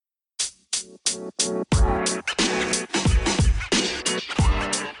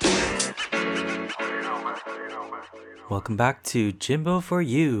Welcome back to Jimbo for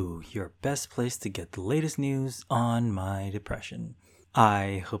You, your best place to get the latest news on my depression.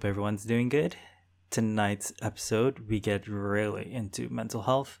 I hope everyone's doing good. Tonight's episode, we get really into mental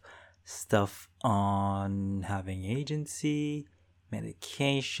health, stuff on having agency,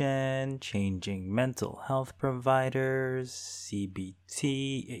 medication, changing mental health providers,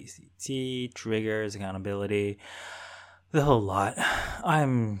 CBT, ACT, triggers, accountability, the whole lot.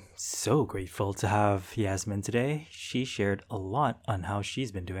 I'm so grateful to have Yasmin today. She shared a lot on how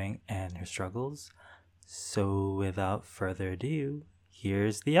she's been doing and her struggles. So without further ado,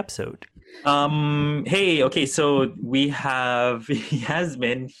 here's the episode. Hey, okay, so we have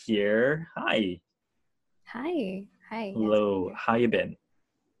Yasmin here. Hi. Hi. Hi. Hello. Yes, How you been?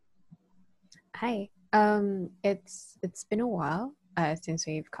 hi. It's been a while since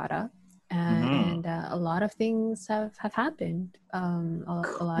we've caught up, Mm-hmm. and a lot of things have happened. A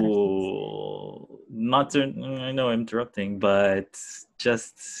lot of things. Not to, I know I'm interrupting, but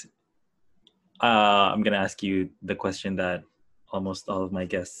just I'm gonna ask you the question that almost all of my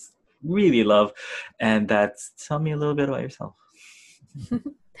guests really love, and that's tell me a little bit about yourself.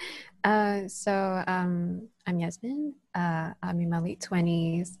 I'm Yasmin. I'm in my late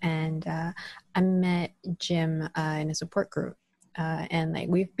 20s, and I met Jim in a support group, and like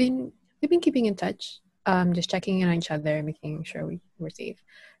we've been keeping in touch, just checking in on each other, making sure we're safe.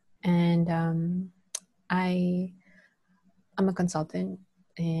 And I I'm a consultant,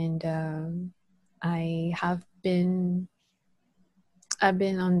 and I have been I've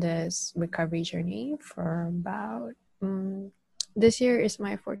been on this recovery journey for about this year is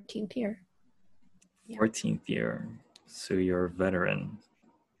my 14th year. Yeah. 14th year, so you're a veteran.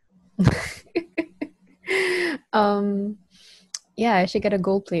 Yeah, I should get a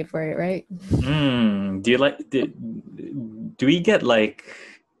gold plate for it, right? Do you like do we get like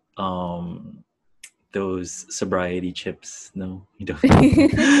um those sobriety chips? No, you don't.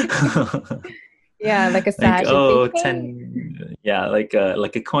 Yeah, like a Like, sash. It's oh, like, hey. 10, yeah, like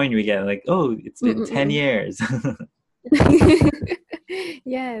a coin we get, like, oh, it's been 10 Mm-mm-mm. years.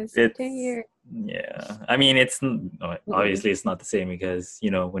 Yes, 10 It's, years. yeah, I mean, Mm-mm. obviously it's not the same because,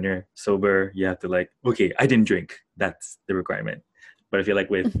 when you're sober, you have to, like, okay, I didn't drink, that's the requirement. But I feel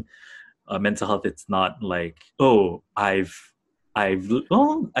like with mental health, it's not like, oh,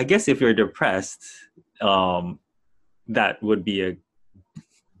 well, I guess if you're depressed, um that would be a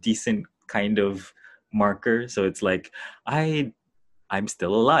decent kind of marker. So it's like, I'm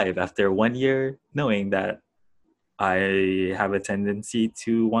still alive after 1 year, knowing that I have a tendency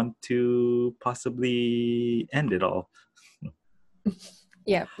to want to possibly end it all.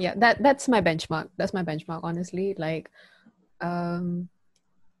 Yeah. That's my benchmark. That's my benchmark, honestly. Like, um,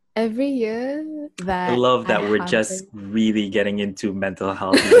 every year I that love I that we're just haven't. really getting into mental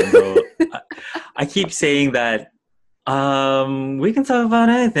health, even though I keep saying that we can talk about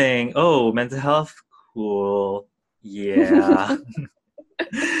anything. Oh, mental health, cool. Yeah.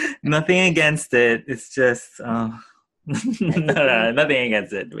 Nothing against it. It's just It's okay. It's nothing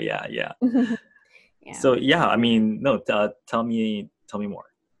against it. But yeah, yeah. okay. Yeah, So yeah, I mean, no, tell me more.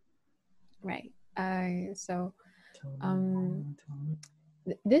 right. So Tell me um, more. Tell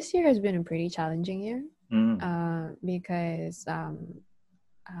me. this year has been a pretty challenging year, Mm, because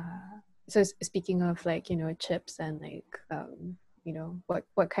so speaking of, like, chips and like,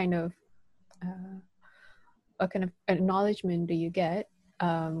 what kind of uh, acknowledgement do you get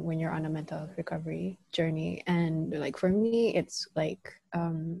when you're on a mental health recovery journey? And like for me, it's like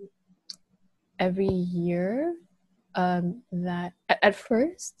every year that at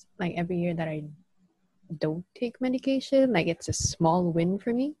first, like every year that I don't take medication, like it's a small win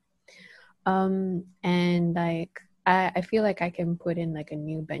for me. And like I feel like I can put in like a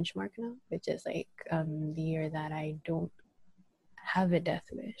new benchmark now, which is like the year that I don't have a death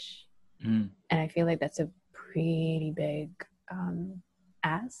wish. mm, And I feel like that's a pretty big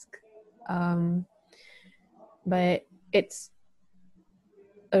ask. Um, but it's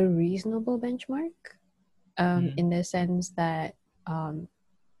a reasonable benchmark, mm, in the sense that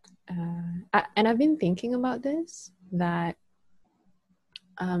and I've been thinking about this, that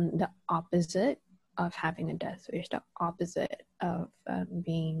the opposite of having a death wish, the opposite of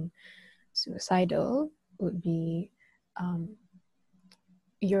being suicidal, would be um,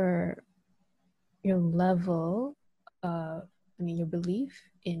 your your level of, I mean, your belief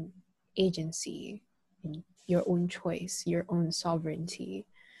in agency, in your own choice, your own sovereignty,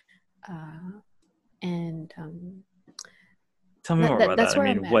 uh, and Tell me more about that. that's I where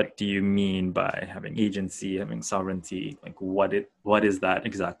I'm mean, at what right do you mean by having agency, having sovereignty? Like, what is that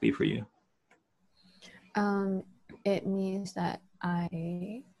exactly for you? It means that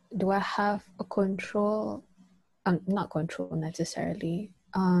I have a control, not control necessarily.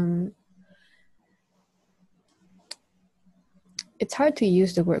 It's hard to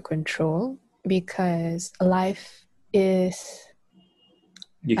use the word control because life is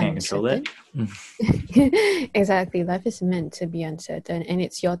You can't control it. uncertain. Exactly. Life is meant to be uncertain, and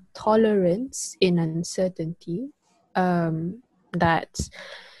it's your tolerance in uncertainty that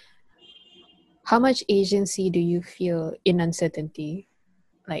how much agency do you feel in uncertainty?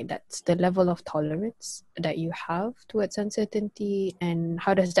 Like that's the level of tolerance that you have towards uncertainty, and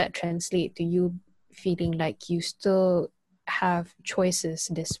how does that translate to you feeling like you still have choices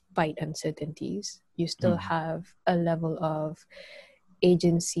despite uncertainties? You still have a level of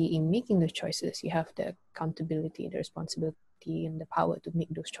agency in making those choices. You have the accountability, the responsibility, and the power to make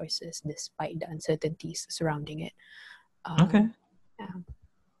those choices despite the uncertainties surrounding it. Okay. Yeah.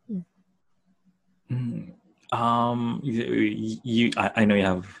 I know you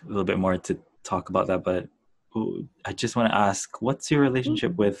have a little bit more to talk about that, but I just want to ask, what's your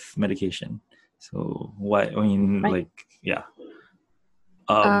relationship with medication? So what, I mean, Right. like, yeah.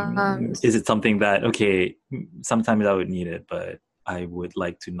 Um, Is it something that, okay, sometimes I would need it, but I would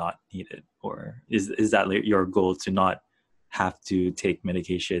like to not need it? Or is that like your goal, to not have to take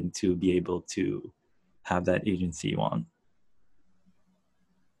medication to be able to have that agency you want?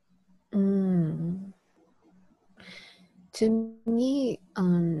 To me,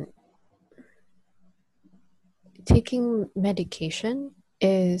 taking medication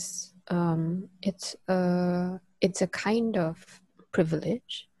is it's a kind of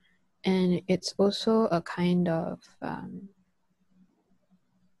privilege, and it's also a kind of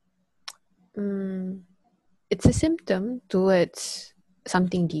it's a symptom towards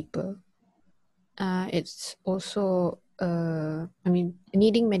something deeper. It's also I mean,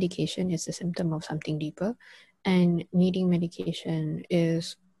 needing medication is a symptom of something deeper, and needing medication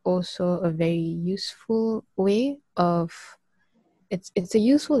is also a very useful way of it's a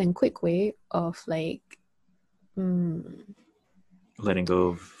useful and quick way of like Letting go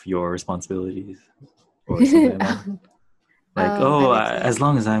of your responsibilities or something like that. Like, I oh, would say as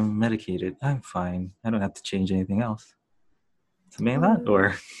long as I'm medicated, I'm fine. I don't have to change anything else. Something like that,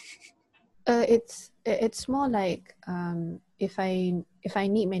 or it's more like if I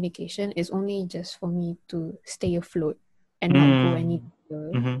need medication, it's only just for me to stay afloat and not go any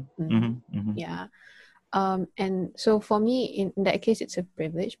further. Yeah. And so for me, in that case, it's a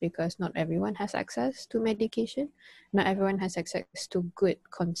privilege because not everyone has access to medication. Not everyone has access to good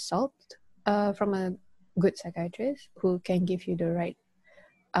consult from a good psychiatrist who can give you the right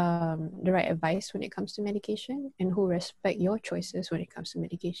advice when it comes to medication, and who respect your choices when it comes to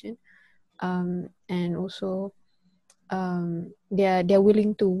medication. And also, they're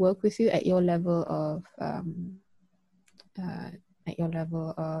willing to work with you at your level of uh,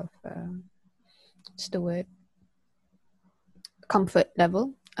 what's the word, comfort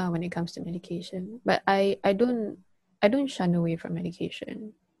level when it comes to medication. But I don't shun away from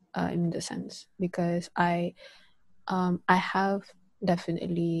medication in the sense, because I have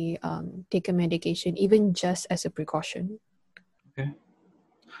definitely taken medication even just as a precaution. okay.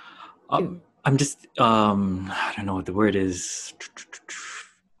 I'm just I don't know what the word is.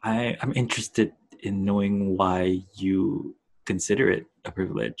 I'm interested in knowing why you consider it a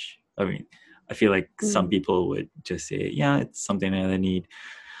privilege. I mean, I feel like some people would just say, yeah, it's something that I need.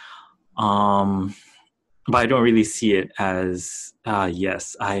 Um, but I don't really see it as,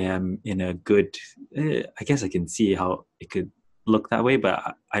 yes, I am in a good, I guess I can see how it could look that way,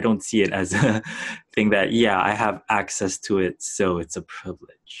 but I don't see it as a thing that, yeah, I have access to it, so it's a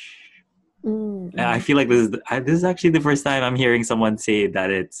privilege. I feel like this is actually the first time I'm hearing someone say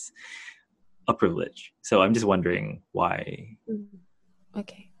that it's a privilege. So I'm just wondering why.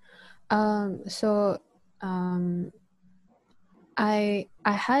 Okay. So I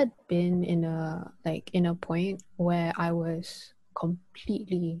had been in a point where I was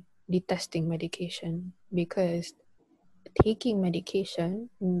completely detesting medication, because taking medication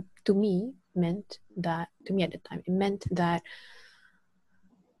to me at the time, it meant that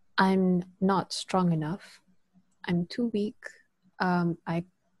I'm not strong enough, I'm too weak, I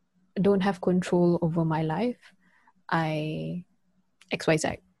don't have control over my life, I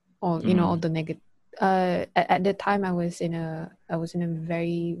XYZ, all the negative. At the time, I was in a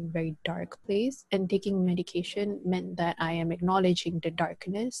very, very dark place, and taking medication meant that I am acknowledging the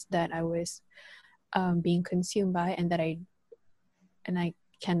darkness that I was being consumed by, and I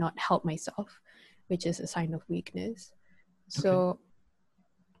cannot help myself, which is a sign of weakness. Okay. So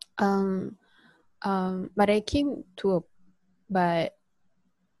but I came to a but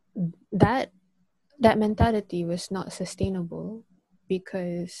that that mentality was not sustainable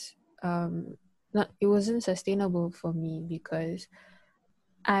because not it wasn't sustainable for me because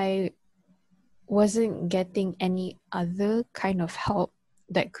I wasn't getting any other kind of help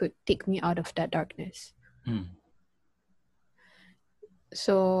that could take me out of that darkness.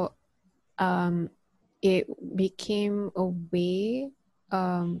 So it became a way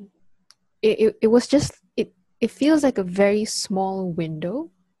it was just it feels like a very small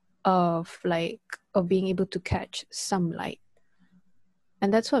window of being able to catch some light.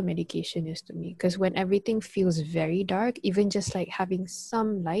 And that's what medication is to me, because when everything feels very dark, even just like having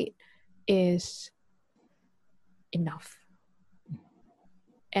some light is enough.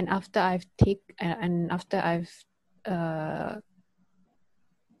 And after I've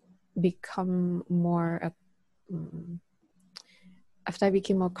become more after I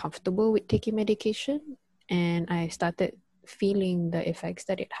became more comfortable with taking medication and I started feeling the effects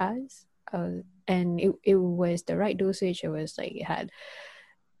that it has, and it was the right dosage. It was like it had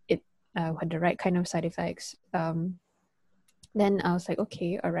the right kind of side effects. Then I was like,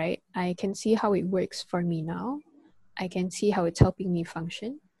 okay, all right, I can see how it works for me now. I can see how it's helping me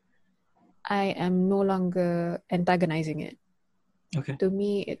function. I am no longer antagonizing it. Okay. To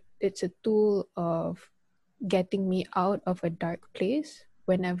me, it's a tool of getting me out of a dark place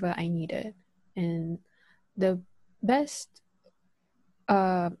whenever I need it. And the best,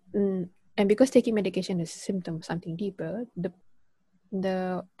 and because taking medication is a symptom of something deeper,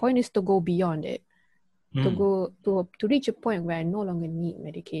 the point is to go beyond it, to go to reach a point where I no longer need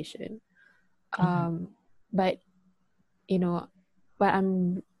medication. But you know,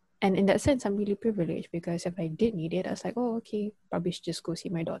 and in that sense, I'm really privileged because if I did need it, I was like, oh, okay, probably should just go see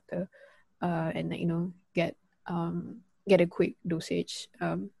my doctor, and get a quick dosage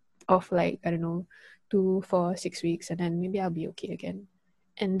of like, I don't know, 2, 4, 6 weeks, and then maybe I'll be okay again.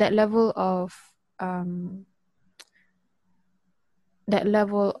 And that level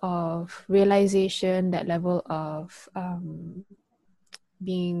of realization, that level of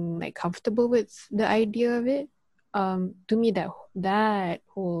being like comfortable with the idea of it, to me that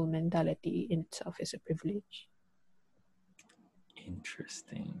whole mentality in itself is a privilege.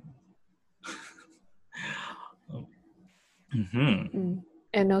 Interesting.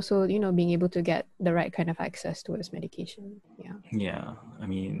 And also, being able to get the right kind of access towards medication. Yeah, I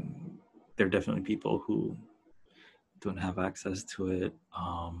mean, there are definitely people who don't have access to it.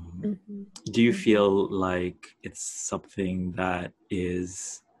 Do you feel like it's something that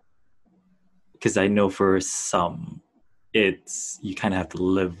is, because I know for some, it's, you kind of have to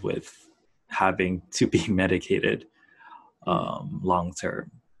live with having to be medicated long term.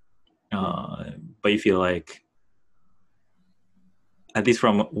 But you feel like, at least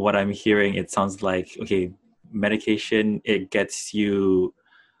from what I'm hearing, it sounds like, okay, medication, it gets you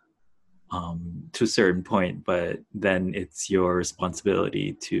to a certain point, but then it's your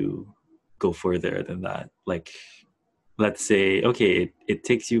responsibility to go further than that. Like, let's say, okay, it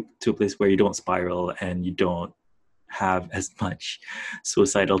takes you to a place where you don't spiral and you don't have as much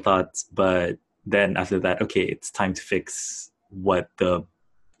suicidal thoughts, but then after that, okay, it's time to fix what the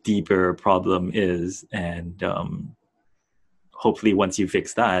deeper problem is, and hopefully once you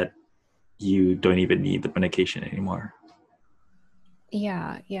fix that, you don't even need the medication anymore.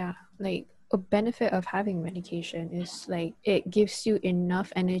 Yeah, like a benefit of having medication is like it gives you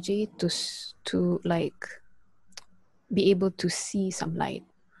enough energy to like be able to see some light.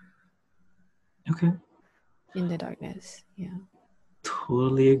 Okay. In the darkness. Yeah.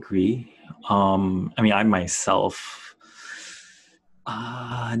 Totally agree. I mean, I myself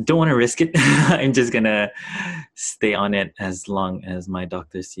don't want to risk it. I'm just gonna stay on it as long as my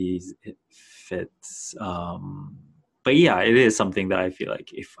doctor sees it fits. But yeah, it is something that I feel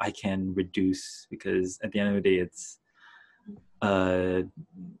like if I can reduce, because at the end of the day, it's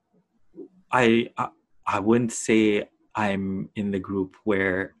I wouldn't say I'm in the group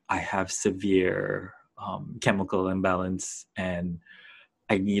where I have severe chemical imbalance and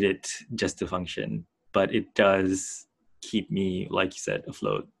I need it just to function, but it does keep me, like you said,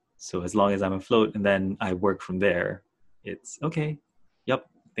 afloat. So as long as I'm afloat and then I work from there, it's okay. Yep,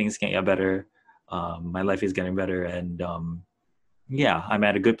 things can get better. My life is getting better, and yeah, I'm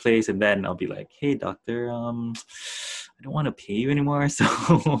at a good place. And then I'll be like, hey, doctor, I don't want to pay you anymore, so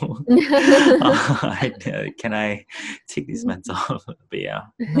can I take these meds off? But yeah,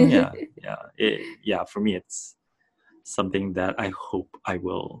 no, yeah. For me, it's something that I hope I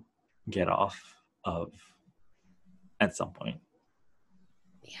will get off of at some point.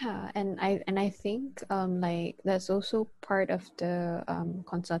 Yeah, and I think like that's also part of the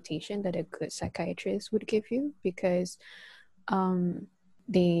consultation that a good psychiatrist would give you, because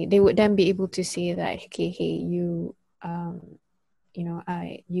they would then be able to say that, okay, hey, you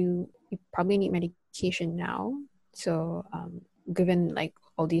probably need medication now. So given like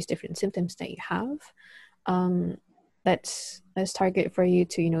all these different symptoms that you have, um, let's target for you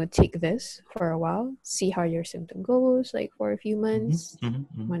to take this for a while, see how your symptom goes, like for a few months,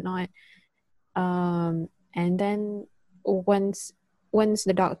 whatnot. And then once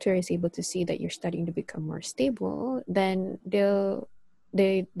the doctor is able to see that you're starting to become more stable, then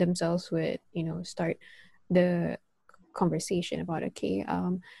they themselves would start the conversation about, okay,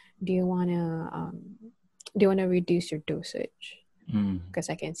 do you want to reduce your dosage, because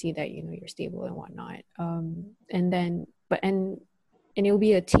I can see that you're stable and whatnot, and then and it'll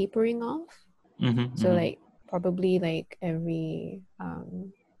be a tapering off. So like probably like every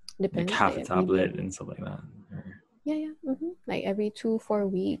like depends, half a like tablet maybe, and stuff like that. like every 2-4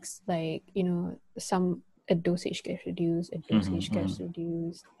 weeks, like a dosage gets reduced,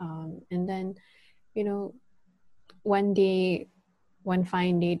 and then you know one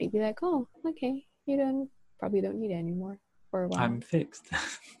fine day they'd be like, oh, okay, you probably don't need it anymore for a while. I'm fixed.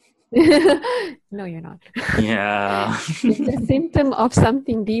 No, you're not. Yeah. It's a symptom of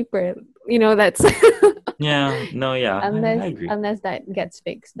something deeper. That's Yeah. No. Yeah. I agree. unless that gets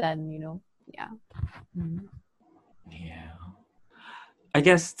fixed, then yeah. Yeah. I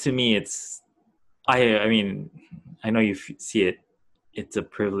guess to me, it's. I mean, I know you see it. It's a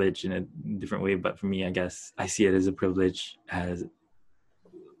privilege in a different way, but for me, I guess I see it as a privilege, as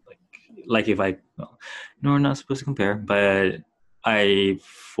like if well, no, we're not supposed to compare, but I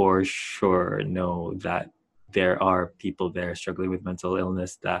for sure know that there are people there struggling with mental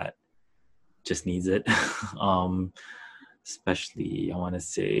illness that just needs it. Especially, I want to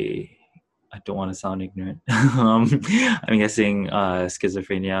say, I don't want to sound ignorant. I'm guessing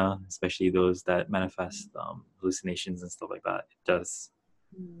schizophrenia, especially those that manifest hallucinations and stuff like that, it does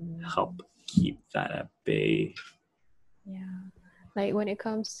help keep that at bay. Yeah, like when it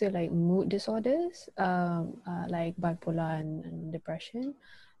comes to like mood disorders, like bipolar and depression,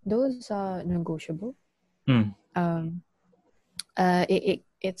 those are negotiable.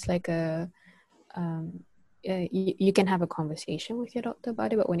 It's like you can have a conversation with your doctor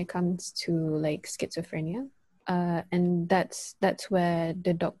about it, but when it comes to like schizophrenia, and that's where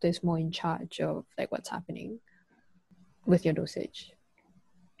the doctor is more in charge of like what's happening with your dosage.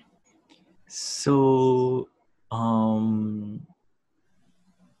 So,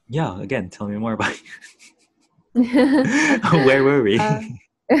 yeah, again, tell me more about it. Where were we?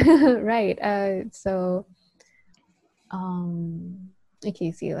 Right. So,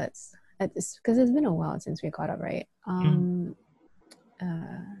 okay, see, let's because it's been a while since we caught up, right?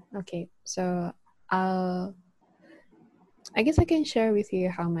 Okay, so I guess I can share with you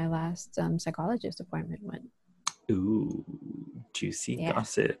how my last psychologist appointment went. Ooh, juicy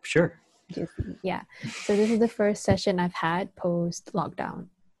gossip. Sure. Juicy, yeah. So this is the first session I've had post lockdown.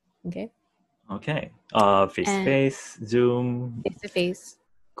 Okay. Okay. Face to face, Zoom. Face to face.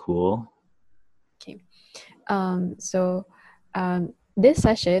 Cool. Okay. So this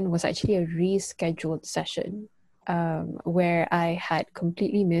session was actually a rescheduled session, where I had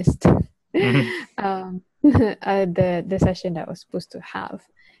completely missed the session that I was supposed to have,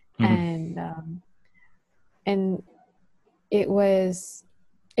 and it was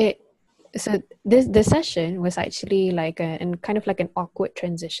it. So the session was actually like and kind of like an awkward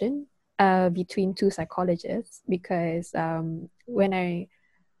transition between two psychologists, because when I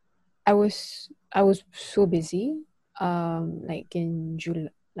was so busy, like in July,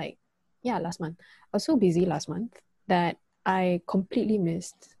 like last month. I was so busy last month that I completely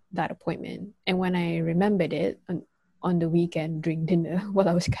missed that appointment. And when I remembered it on the weekend during dinner while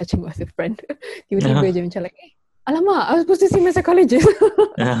I was catching up with a friend, tiba-tiba je macam like, hey, alamak, I was supposed to see my psychologist.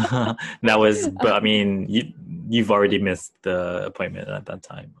 That was, but I mean, you've already missed the appointment at that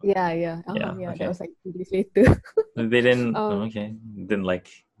time. Yeah. Okay. That was like 2 days later. They didn't. Didn't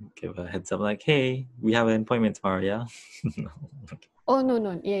like give a heads up like, hey, we have an appointment tomorrow. Yeah. Oh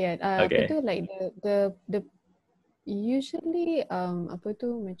no. Yeah. Okay. Apa tu, like the usually apa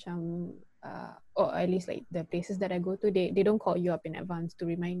tu macam or at least like the places that I go to, they don't call you up in advance to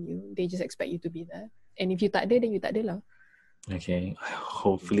remind you. They just expect you to be there. And if you tak ada, then you tak ada lah. Okay.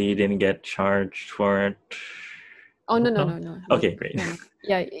 Hopefully you didn't get charged for it. Oh no. Okay, great. No.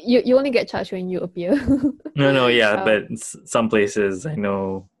 Yeah, you only get charged when you appear. No, yeah, but some places I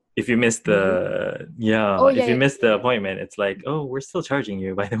know, if you miss the if you miss the appointment, it's like, oh, we're still charging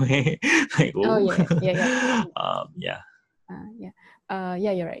you, by the way. Like,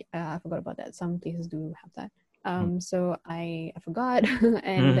 yeah, you're right. I forgot about that. Some places do have that. So I forgot,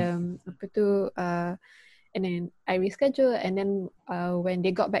 and apa tu, And then I rescheduled, and then when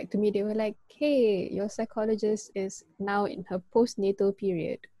they got back to me, they were like, "Hey, your psychologist is now in her postnatal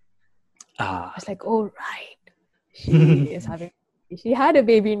period." I was like, "Oh right, she is having, she had a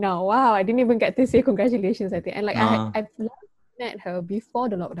baby now. Wow, I didn't even get to say congratulations, I think." And like I've met her before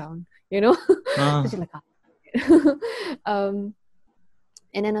the lockdown, you know. So she's like, um,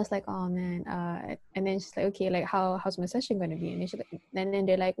 and then I was like, "Oh man," and then she's like, "Okay, like how's my session gonna be?" And then she's like, and then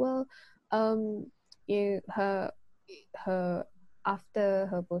they're like, "Well, you her after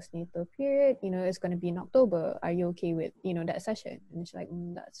her postnatal period, you know, it's gonna be in October. Are you okay with, you know, that session?" And she's like,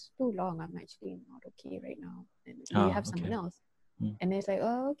 "That's too long. I'm actually not okay right now. And do you have someone else?" And it's like,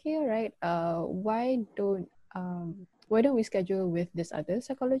 "Oh, okay, all right. Why don't we schedule with this other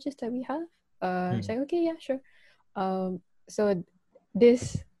psychologist that we have?" It's like, "Okay, yeah, sure." So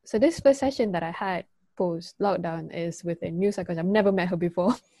this first session that I had post lockdown is with a new psychologist. I've never met her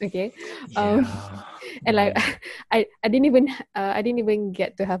before. Okay. And like I didn't even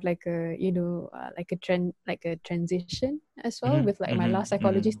get to have like a, you know, like a transition as well with like my last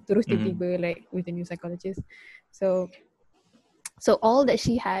psychologist terus tiba-tiba like with a new psychologist. So all that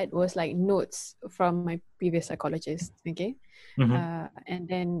she had was like notes from my previous psychologist. Okay. And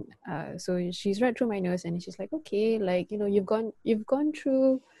then so she's read through my notes, and she's like, "Okay, like, you know, you've gone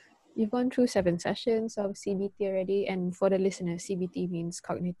through 7 sessions of CBT already." And for the listeners, CBT means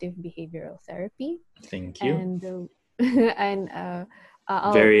cognitive behavioral therapy. Thank you. And and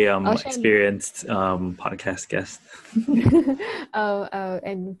very I'll share experienced podcast guest.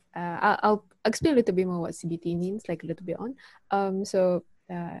 And I'll explain a little bit more what CBT means, like a little bit on.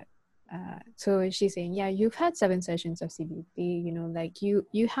 So she's saying, yeah, you've had 7 sessions of CBT, you know, like you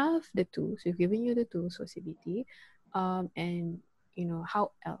have the tools, we've given you the tools for CBT, and you know,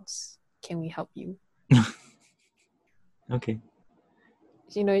 how else can we help you? Okay.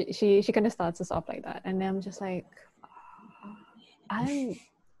 You know, she kind of starts us off like that, and then I'm just like, I'm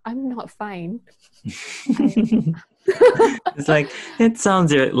not fine. It's like, it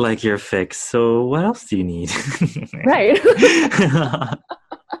sounds like you're fixed, so what else do you need? Right.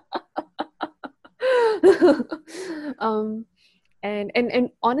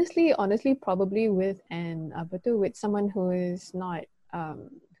 And honestly, probably with with someone who is not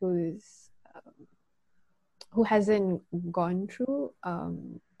who hasn't gone through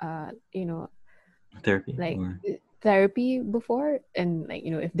you know, therapy, like or therapy before, and like,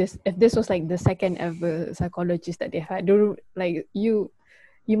 you know, if this was like the second ever psychologist that they had, like you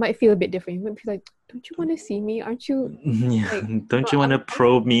might feel a bit different. You might be like, "Don't you want to see me? Aren't you like, don't you want to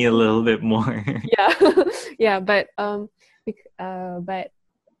probe me a little bit more?" Yeah. Yeah, but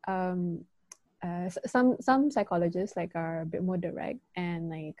some psychologists like are a bit more direct, and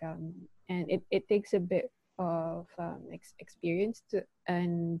like and it takes a bit of experience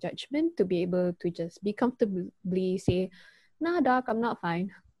and judgment to be able to just be comfortably say, "Nah, doc, I'm not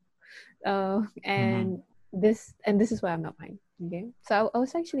fine." And this is why I'm not fine. Okay, so I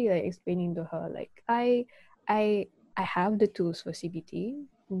was actually like explaining to her, like, I have the tools for CBT,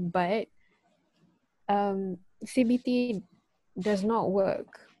 but CBT does not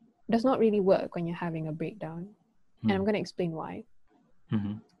really work when you're having a breakdown. And I'm going to explain why.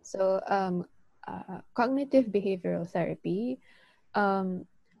 So cognitive behavioral therapy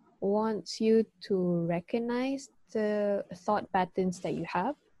wants you to recognize the thought patterns that you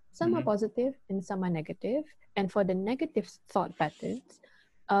have. Some are positive and some are negative. And for the negative thought patterns,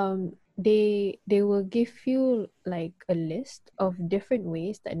 they will give you like a list of different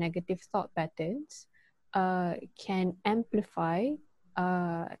ways that negative thought patterns can amplify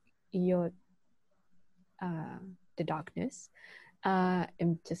your the darkness,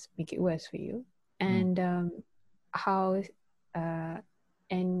 and just make it worse for you. And how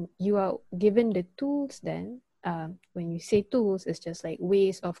and you are given the tools then. When you say tools, it's just like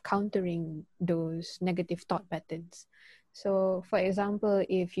ways of countering those negative thought patterns. So for example,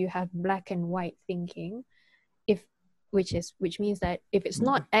 if you have black and white thinking, which means that if it's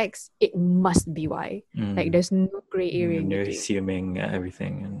not X, it must be Y. Like there's no gray area in you're between. assuming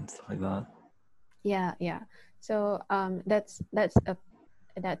everything and stuff like that. Yeah. So that's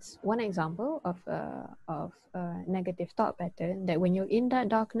one example of a negative thought pattern, that when you're in that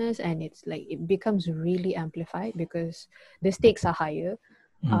darkness and it's like it becomes really amplified because the stakes are higher,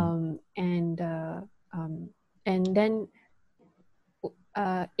 and then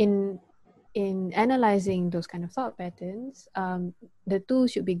in analyzing those kind of thought patterns, the tool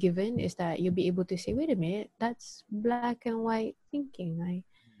should be given is that you'll be able to say, wait a minute, that's black and white thinking.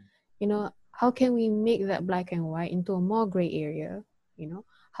 How can we make that black and white into a more gray area?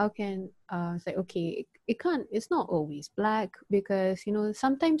 How can say, okay, it's not always black, because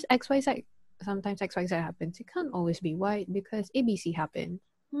sometimes XYZ sometimes XYZ happens. It can't always be white because ABC happened.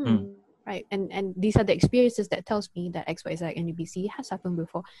 Mm. Right. And these are the experiences that tells me that XYZ and ABC has happened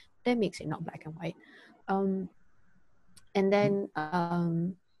before. That makes it not black and white. And then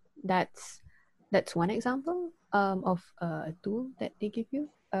that's one example of a tool that they give you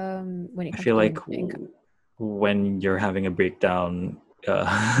when it I comes feel to like when you're having a breakdown,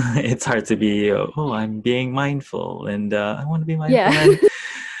 it's hard to be, I'm being mindful and I want to be mindful. yeah.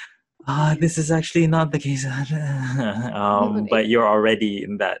 And this is actually not the case. No, But you're already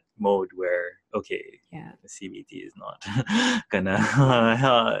in that mode where, okay, yeah. CBT is not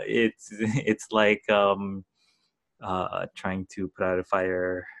gonna, it's like trying to put out a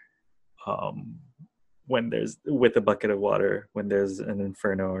fire when there's with a bucket of water when there's an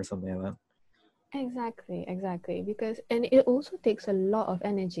inferno or something like that. Exactly. Because and it also takes a lot of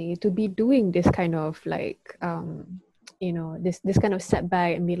energy to be doing this kind of like this kind of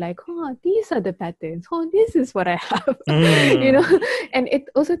setback and be like, oh, these are the patterns. Oh, this is what I have. And it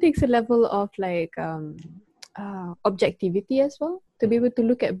also takes a level of like objectivity as well to be able to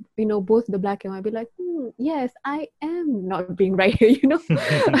look at both the black and white, be like, yes, I am not being right here,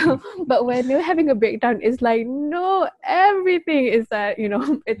 but when you're having a breakdown, it's like, no, everything is that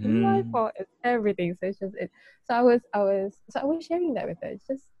it's my fault, it's everything. So it's just it. So I was sharing that with her. It's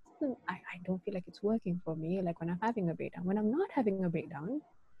just I don't feel like it's working for me. Like when I'm having a breakdown, when I'm not having a breakdown,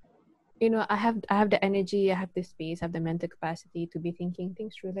 I have the energy, I have the space, I have the mental capacity to be thinking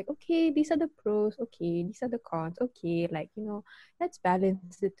things through. Like, okay, these are the pros. Okay, these are the cons. Okay, like let's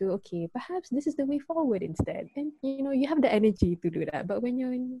balance the two. Okay, perhaps this is the way forward instead. And you have the energy to do that. But when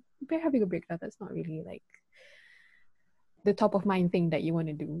you're having a breakdown, that's not really like the top of mind thing that you want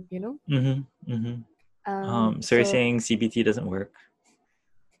to do. So you're saying CBT doesn't work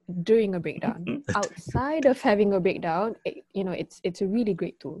during a breakdown? Outside of having a breakdown, it's a really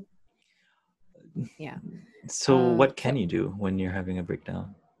great tool. Yeah. So what can you do when you're having a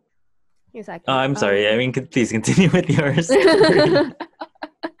breakdown? Exactly. I'm sorry. I mean, please continue with yours.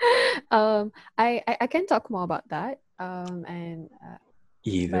 I can talk more about that. And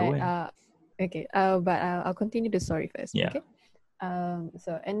Either way. Okay. But I'll continue the story first. Yeah. Okay.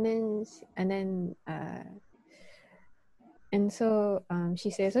 So she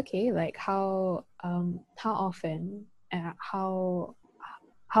says, okay, like how often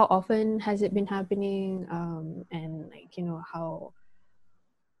how often has it been happening? And like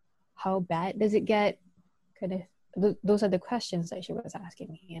how bad does it get? Kind of those are the questions that she was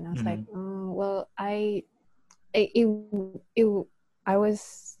asking me, and I was like, well, it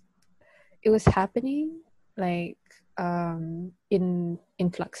was happening like in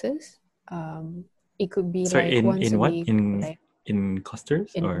fluxes. It could be like once a week, like in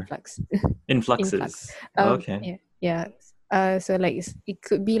clusters in or influx. in fluxes. Okay. Yeah. So like it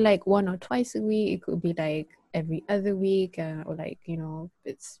could be like 1 or twice a week. It could be like every other week, or like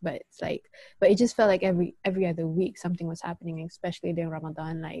but it just felt like every other week something was happening, especially during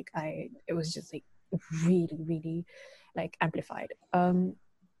Ramadan. Like it was just like really, really like amplified. And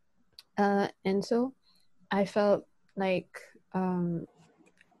so I felt like and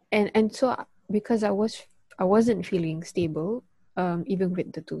so because I wasn't feeling stable, even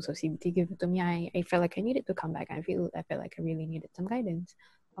with the tools of CBT given to me, I felt like I needed to come back. I felt like I really needed some guidance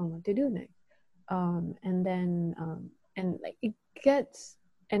on what to do next. And then and like it gets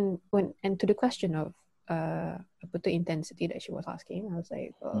and to the question of the intensity that she was asking, I was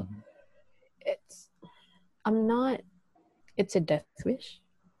like, well, it's a death wish,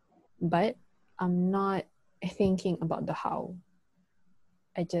 but I'm not thinking about the how.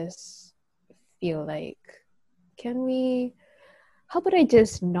 I just feel like, how about I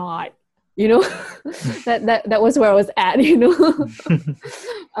just not, that was where I was at,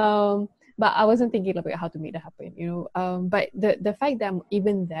 but I wasn't thinking about how to make that happen, but the fact that I'm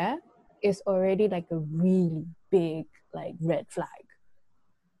even there is already like a really big like red flag,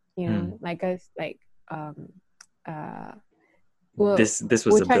 like us like well, this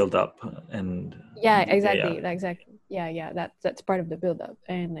was a build up and exactly. That's part of the build up,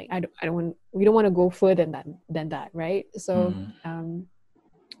 and like we don't want to go further than that, right? So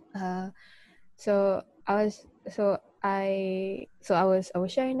so I was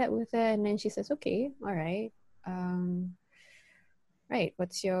sharing that with her, and then she says, okay, all right, right,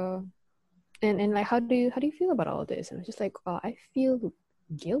 what's your and like how do you feel about all this? And I was just like, oh, I feel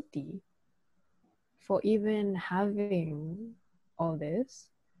guilty for even having all this,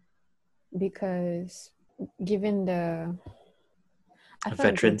 because given the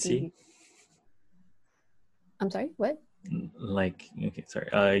veterancy. I'm sorry, what? Like, okay,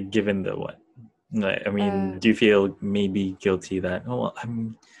 sorry. Given the what? I mean, do you feel maybe guilty that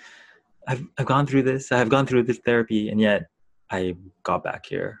I've gone through this. I've gone through this therapy, and yet I got back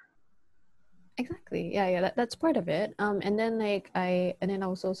here. Exactly. Yeah, that's part of it. And then like I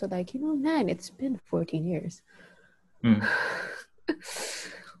was also like, man, it's been 14 years. Mm.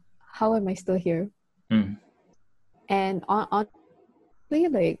 How am I still here? Mm. And honestly,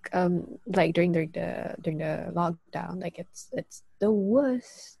 like during the lockdown, like it's the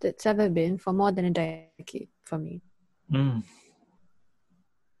worst it's ever been for more than a decade for me. Mm.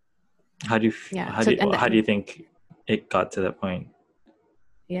 How do you think it got to that point?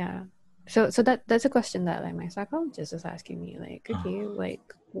 Yeah. So that's a question that like my psychologist is asking me, like, okay, like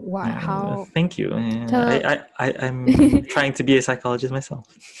why, how? Thank you. I'm trying to be a psychologist myself.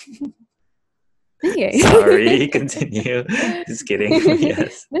 Okay. Sorry, continue. Just kidding.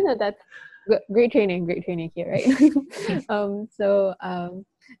 Yes. No, that's great training here, right? So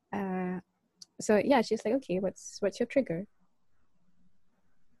yeah, she's like, okay, what's your trigger?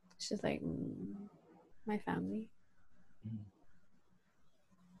 She's like, my family.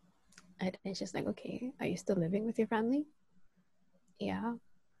 And she's like, okay, are you still living with your family? Yeah.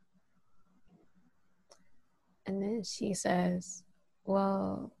 And then she says,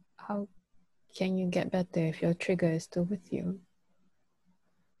 well, how can you get better if your trigger is still with you?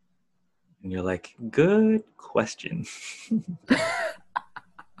 And you're like, good question.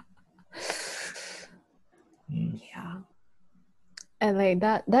 Yeah. And like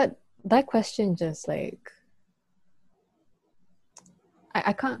that question just like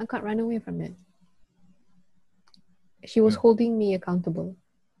I can't run away from it. She was holding me accountable.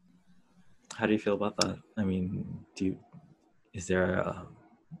 How do you feel about that? I mean, is there a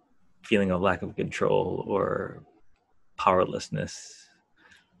feeling of lack of control or powerlessness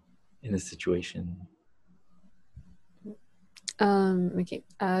in this situation? Okay.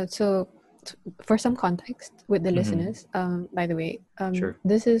 So for some context with the listeners, by the way, Sure.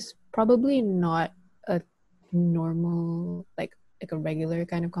 This is probably not a normal, like a regular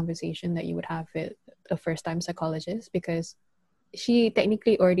kind of conversation that you would have with a first-time psychologist, because she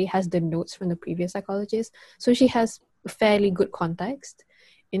technically already has the notes from the previous psychologist, so she has fairly good context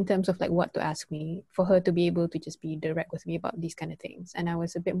in terms of like what to ask me for her to be able to just be direct with me about these kind of things. And I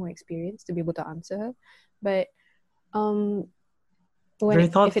was a bit more experienced to be able to answer her. But very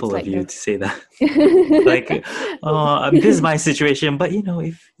thoughtful of you to say that. Like, this is my situation, but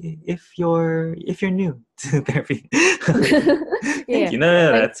if you're new to therapy, thank you.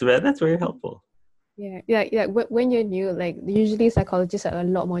 No, like, that's very helpful. Yeah. When you're new, like usually psychologists are a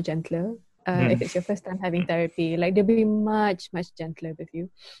lot more gentler. If it's your first time having therapy, like they'll be much gentler with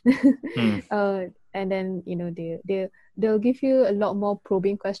you. And then they'll give you a lot more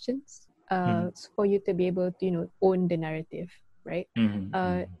probing questions for you to be able to own the narrative, right?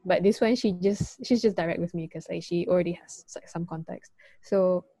 But this one, she's just direct with me because like she already has like some context.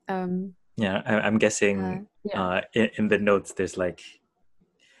 So yeah, I'm guessing in the notes there's like,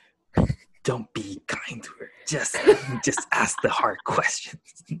 don't be kind to her. Just ask the hard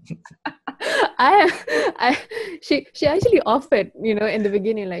questions. She actually offered, in the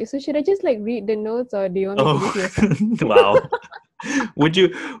beginning, like, so should I just like read the notes, or do you want me to give you some? Wow. Would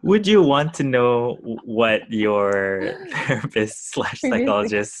you want to know what your therapist /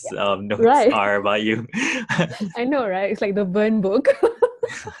 psychologist notes are about you? I know, right? It's like the burn book.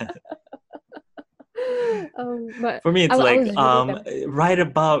 But for me, it's write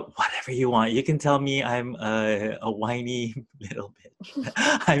about whatever you want. You can tell me I'm a whiny little bitch.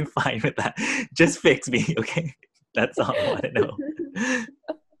 I'm fine with that. Just fix me, okay? That's all I want to know.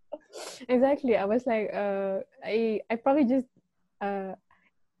 Exactly. I was like, I probably just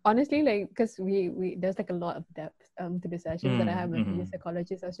honestly, like, because we there's like a lot of depth to the sessions that I have with the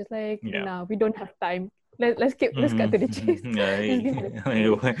psychologist. I was just like, no, we don't have time. Let's cut to the chase.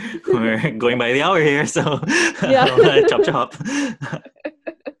 We're going by the hour here, so chop.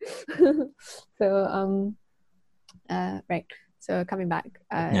 So right. So coming back,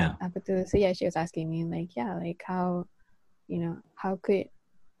 so yeah, she was asking me like, like how could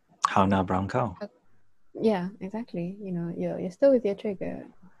now brown cow? Yeah, exactly. You're still with your trigger.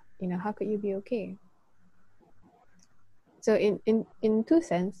 How could you be okay? So in two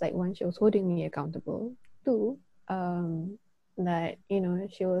sense, like one, she was holding me accountable. Two, that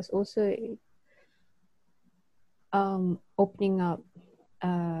she was also opening up.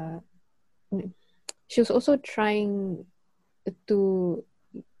 She was also trying to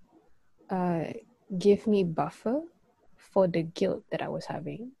give me buffer for the guilt that I was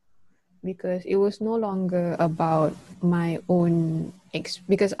having, because it was no longer about my own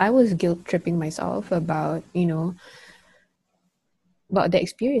because I was guilt tripping myself about about the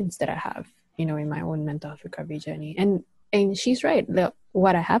experience that I have in my own mental health recovery journey. And And she's right.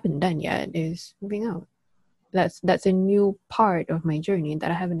 What I haven't done yet is moving out. That's a new part of my journey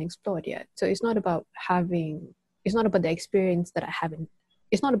that I haven't explored yet. So it's not about the experience that I haven't.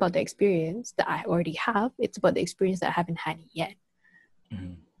 It's not about the experience that I already have. It's about the experience that I haven't had yet.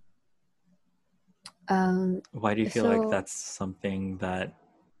 Mhm. Um, Why do you feel like so that's something that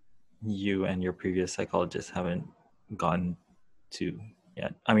you and your previous psychologist haven't gone to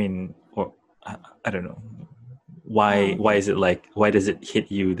yet? I mean, or I don't know. Why okay. is it like, why does it hit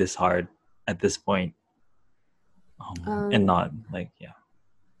you this hard at this point? And Um, not like, yeah.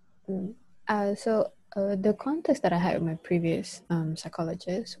 the context that I had with my previous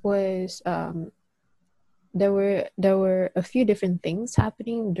psychologist was there were a few different things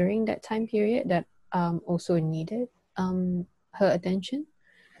happening during that time period that also needed her attention.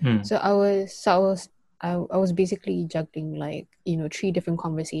 Mm. I was basically juggling like three different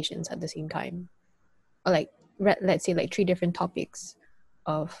conversations at the same time, or like let's say like three different topics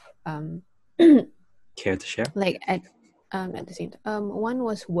of Care to share? like at the same time. One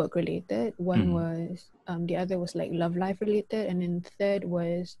was work related, one was the other was like love life related, and then third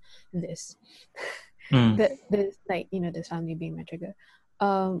was this Mm. the like this family being my trigger.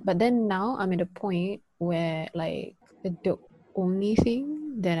 But then now I'm at a point where like the only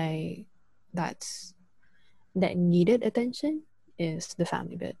thing that needed attention is the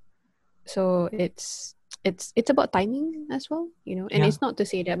family bit. So it's about timing as well, and Yeah. it's not to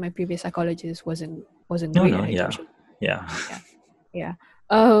say that my previous psychologist wasn't No, great no, at yeah. education. Yeah. Yeah,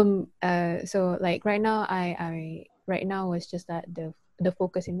 yeah. So like right now, I right now it's just that the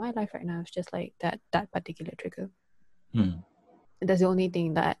focus in my life right now is just like that particular trigger. Mm. That's the only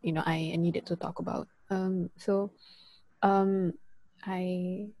thing that I needed to talk about. Um so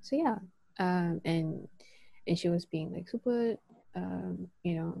yeah. And she was being like super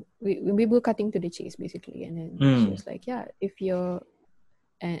we were cutting to the chase basically, and then she Mm. was like, yeah, if you're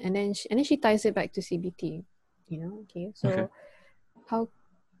and then she ties it back to CBT. Okay, Okay. so how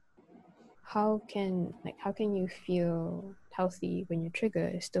how can you feel healthy when your trigger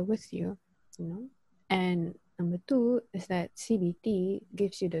is still with you? And number two is that CBT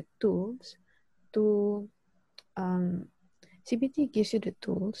gives you the tools to um CBT gives you the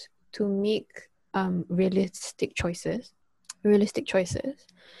tools to make realistic choices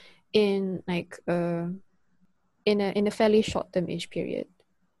in like in a fairly short term age period.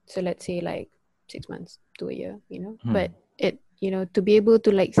 So let's say like 6 months to a year, Mm. but it to be able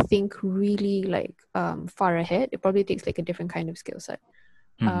to like think really like far ahead, it probably takes like a different kind of skill set.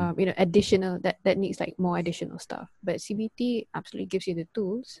 Mm. Additional that needs like more additional stuff, but CBT absolutely gives you the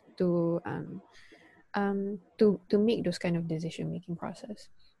tools to make those kind of decision making process.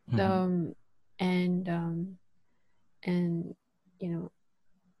 Mm. um and and you know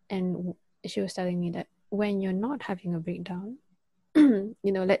and she was telling me that when you're not having a breakdown,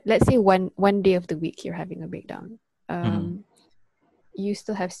 let's say one day of the week you're having a breakdown, Mm. you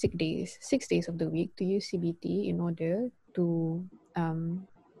still have 6 days of the week to use CBT in order to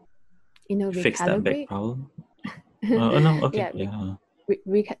Fix that big recalibrate. problem. Oh no. Okay. Yeah, Yeah.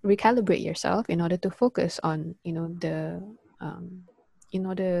 recalibrate yourself in order to focus on in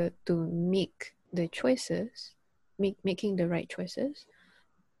order to make the choices, making the right choices,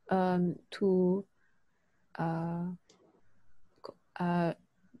 to uh, uh,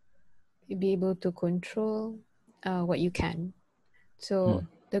 be able to control what you can. So Mm.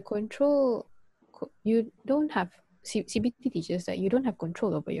 the control, you don't have, CBT teaches that you don't have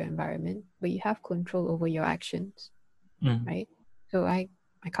control over your environment, but you have control over your actions, Mm. right? So I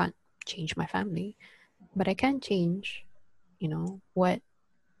can't change my family, but I can change, what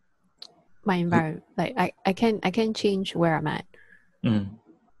my environment, like I can change where I'm at. Mm.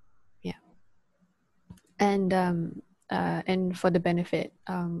 Yeah. And for the benefit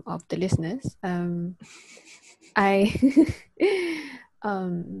of the listeners, I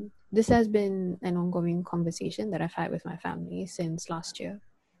this has been an ongoing conversation that I've had with my family since last year.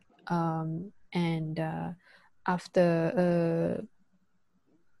 And after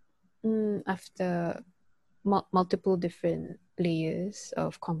after multiple different layers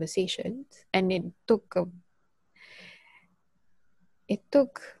of conversations, and it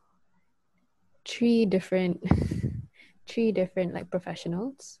took three different three different like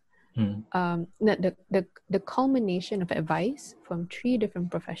professionals, Mm. the culmination of advice from three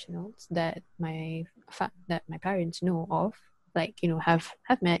different professionals that that my parents know of, like have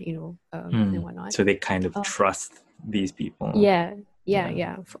met, and Mm. whatnot. So they kind of uh, trust these people. yeah, yeah, Yeah.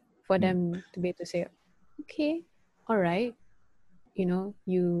 yeah, for Mm. them to be able to say, okay, all right,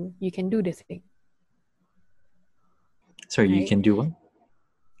 you can do this thing, Sorry, you right? can do what?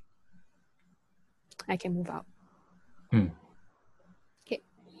 I can move out. Mm. Okay.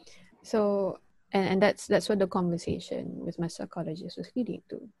 So and that's what the conversation with my psychologist was leading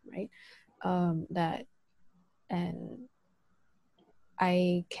to, right? That and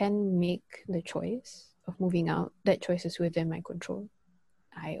I can make the choice of moving out. That choice is within my control.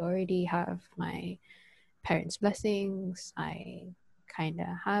 I already have my parents' blessings. I kind of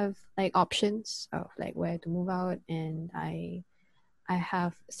have like options of like where to move out, and I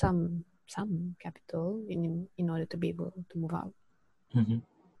have some capital in order to be able to move out. Mm-hmm.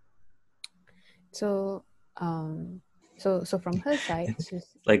 So so from her side, she's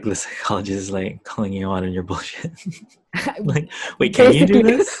Like the psychologist is like calling you out on your bullshit. I'm Like, wait, can you do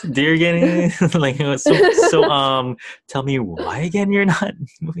basically this? Do you getting like tell me why again you're not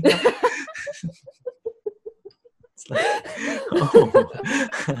moving up? It's like, oh,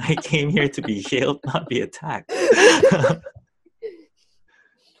 I came here to be healed, not be attacked.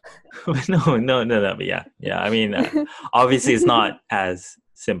 No. But yeah. I mean, obviously, it's not as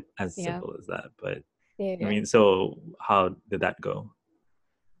yeah, simple as that. But I yeah. mean, so how did that go?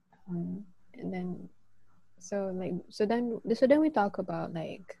 And then so then we talk about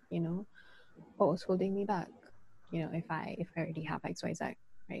like what was holding me back, if I already have XYZ,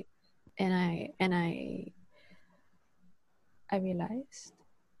 right? And I realized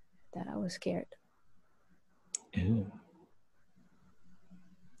that I was scared. Ew.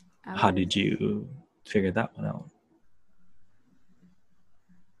 I How did was you figure that one out?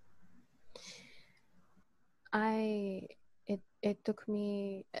 I it took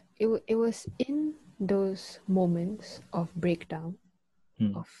me it was in those moments of breakdown,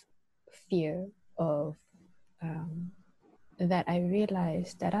 Hmm. of fear, of that I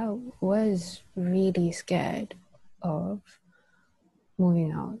realized that I was really scared of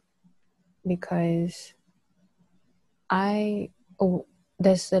moving out, because I oh,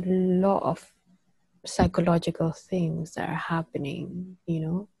 there's a lot of psychological things that are happening,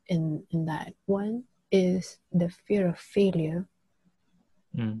 in that. One is the fear of failure.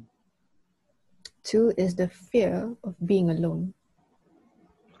 Mm. Two is the fear of being alone.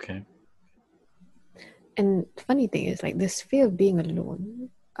 Okay. And the funny thing is, like, this fear of being alone,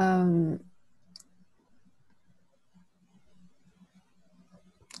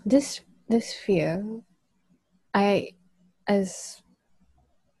 this fear, I as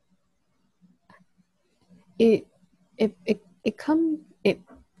it it come it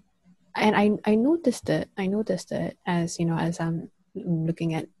and I noticed it. I noticed it as as I'm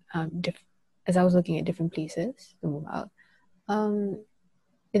looking at as I was looking at different places to move out. Um,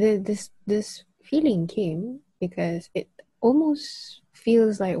 this feeling came because it almost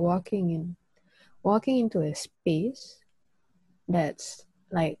feels like walking into a space that's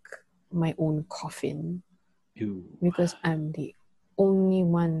like my own coffin, Ew. because I'm the only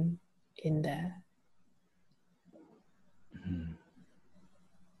one in there. Mm.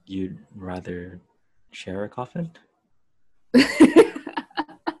 You'd rather share a coffin?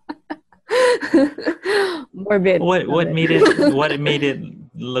 Morbid a What bit. made it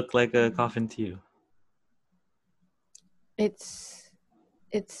look like a coffin to you? it's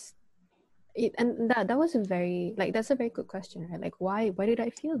it's and that was a very like that's a very good question, right? Like, why did I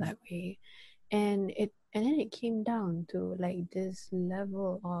feel that way? And then it came down to like this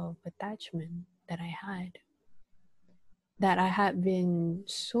level of attachment that I had been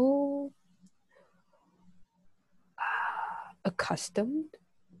so accustomed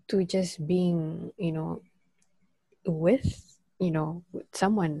to just being, with with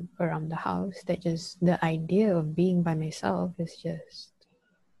someone around the house, that just the idea of being by myself is just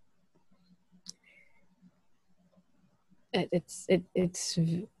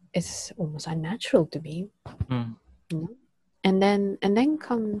it's almost unnatural to me. Mm. you know? And then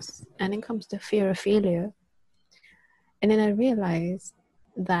comes the fear of failure. And then I realized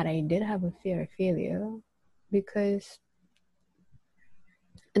that I did have a fear of failure, because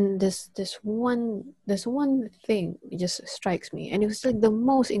and this one thing just strikes me, and it was like the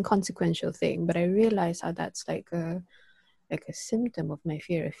most inconsequential thing, but I realized how that's like a symptom of my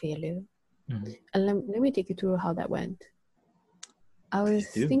fear of failure. Mm. And let me take you through how that went. I Please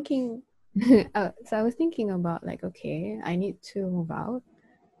was do. thinking so I was thinking about, like, okay, I need to move out,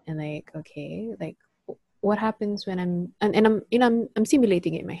 and like, okay, like, what happens when and I'm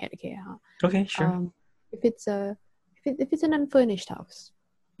simulating it in my head. Okay, Okay, sure. if it's a if it's an unfurnished house,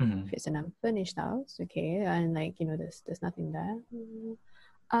 Mm. if it's an unfurnished house, okay, and like, there's nothing there,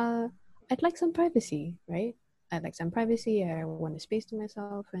 uh I'd like some privacy, right? I'd like some privacy. I want a space to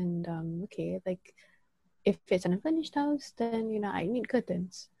myself. And okay, like, if it's an unfurnished house, then I need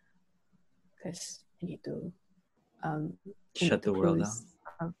curtains, because um I Shut need to the world down.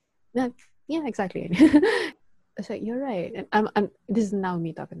 close. Yeah, yeah, exactly. it's like you're right, and I'm. This is now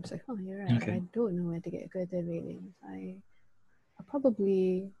me talking. It's like, oh, you're right. Okay. I don't know where to get curtain railings. I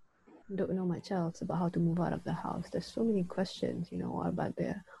probably don't know much else about how to move out of the house. There's so many questions. What about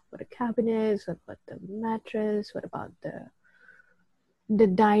the cabinets? What about the mattress? What about the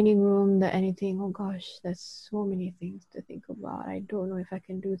dining room? The anything? Oh gosh, there's so many things to think about. I don't know if I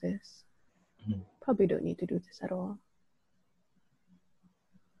can do this. Mm. Probably don't need to do this at all.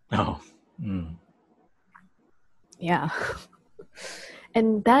 Oh. Yeah.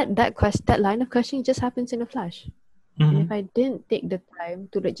 And that line of questioning just happens in a flash. And if Mm-hmm. I didn't take the time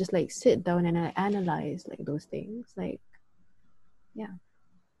to just sit down and analyze those things, yeah,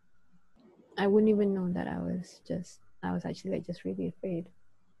 I wouldn't even know that I was actually just really afraid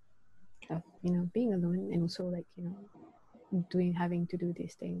of being alone, and also having to do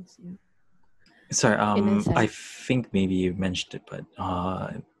these things. Sorry, In a I sense. think maybe you mentioned it, but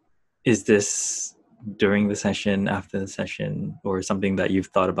is this during the session, after the session, or something that you've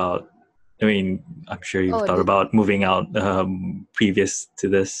thought about? I mean, I'm sure you've Oh, thought about moving out previous to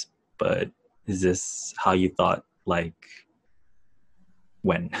this, but is this how you thought, like,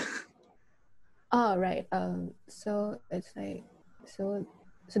 when? oh, right. So it's so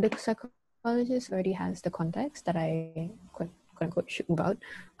the psychologist already has the context that I quote unquote should move out,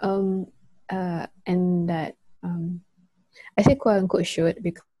 and that I say quote unquote should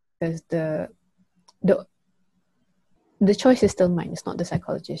because the the choice is still mine. It's not the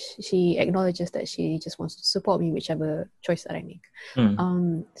psychologist. She acknowledges that she just wants to support me whichever choice that I make.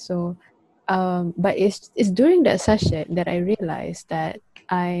 Mm. So but it's during that session that I realized that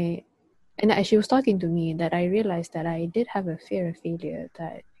I and as she was talking to me, that I realized that I did have a fear of failure.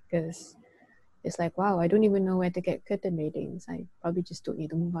 That because it's like, wow, I don't even know where to get curtain ratings. I probably just don't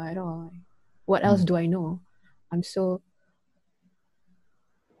need to move out at all. What else Mm. do I know? I'm so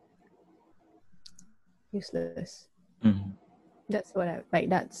useless. Mm. That's what I like.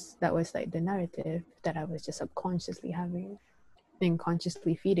 That was the narrative that I was just subconsciously having and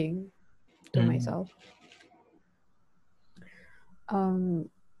consciously feeding to Mm. myself.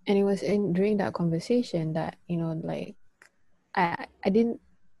 And it was in during that conversation that I didn't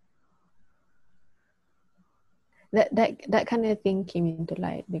that kind of thing came into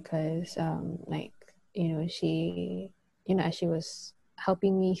light because she as she was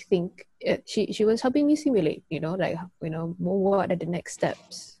helping me think, she was helping me simulate, what are the next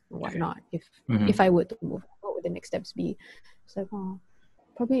steps and Okay. whatnot if Mm-hmm. I were to move, what would the next steps be. It's like, oh,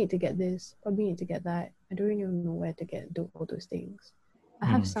 probably need to get this, probably need to get that. I don't even know where to do all those things. I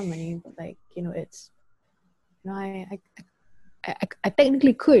have Mm. some money, but it's I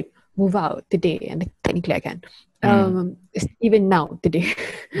technically could move out today, and technically I can. Mm. Even now today,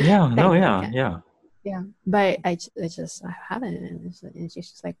 Yeah. No. technically I Yeah. can. Yeah. Yeah, but I haven't, and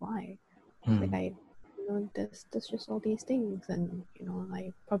she's just like, why? She's like, Mm. there's just all these things, and I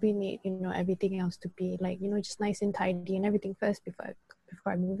probably need everything else to be just nice and tidy and everything first before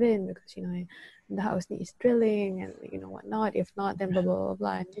I move in, because the house needs drilling and whatnot. If not, then blah blah blah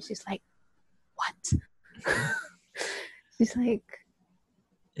blah. And she's like, what? She's like,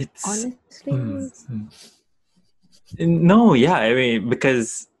 It's. Mm. honestly. No, yeah, I mean,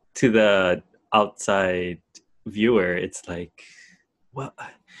 because to the outside viewer, it's like, well,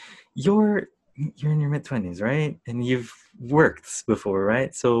 you're you're in your mid-20s, right? And you've worked before,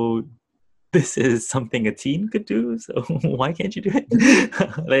 right? So this is something a teen could do. So why can't you do it?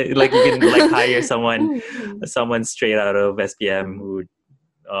 Like you can like hire someone straight out of SPM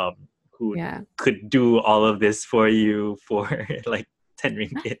um who Yeah, could do all of this for you for like 10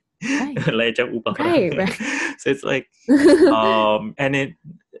 ringgit. right, Like macam upah orang. right, right. So it's like and it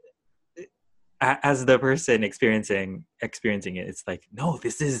as the person experiencing it, it's like, no,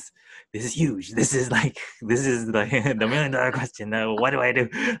 this is huge, this is like the $1 million question. Now what do I do?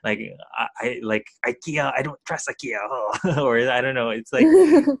 Like I like IKEA, I don't trust IKEA. Or I don't know, it's like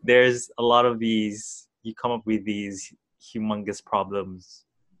there's a lot of these, you come up with these humongous problems,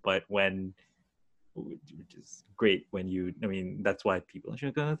 but when, which is great when you, I mean, that's why people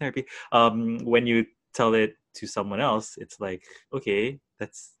should go to therapy. When you tell it to someone else, it's like, okay,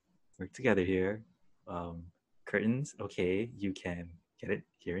 let's work together here. um Curtains, okay, you can get it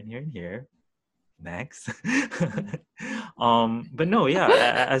here and here and here next. But no,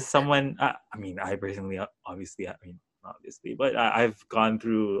 yeah, as someone, I mean, I personally, obviously, I mean, not obviously, but I've gone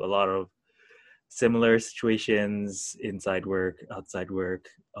through a lot of similar situations inside work, outside work.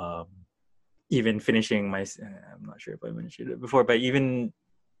 Even finishing my, I'm not sure if I mentioned it before, but even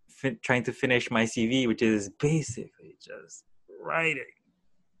trying to finish my CV, which is basically just writing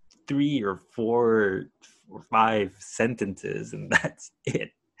 3 or 4 or 5 sentences, and that's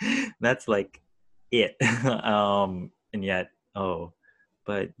it. That's like it. And yet, oh,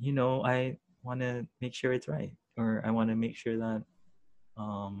 but I want to make sure it's right, or I want to make sure that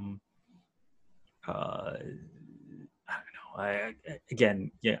um uh I don't know.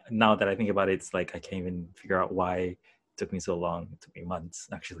 Again, yeah. Now that I think about it, it's like I can't even figure out why it took me so long. It took me months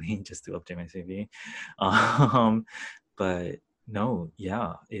actually just to update my CV. Um, but no,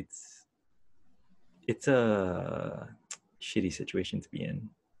 yeah, it's a shitty situation to be in,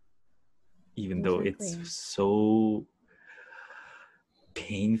 even though it's Exactly. so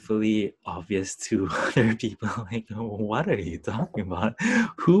painfully obvious to other people. Like, what are you talking about?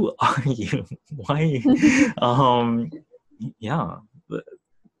 Who are you? Why? Um, yeah. But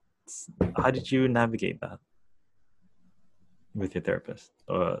how did you navigate that with your therapist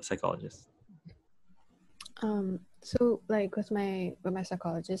or psychologist? So like with my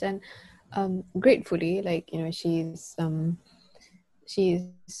psychologist, and gratefully, like, she's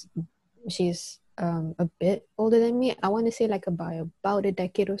she's a bit older than me. I want to say like about a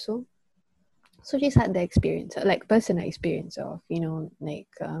decade or so. So she's had the experience, like personal experience of, like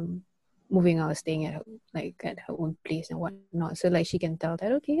moving out, staying at her, like at her own place and whatnot. So like she can tell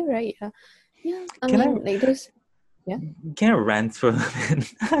that, okay, right, yeah. I Can I mean, like those, yeah, can I rant for a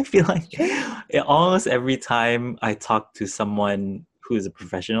minute? I feel like sure. almost every time I talk to someone who is a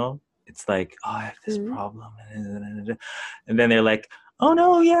professional, it's like, oh, I have this Mm-hmm. problem, and then they're like, oh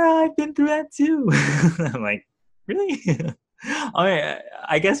no, yeah, I've been through that too. I'm like, really? I mean,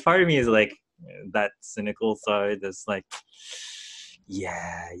 I guess part of me is like that cynical side that's like,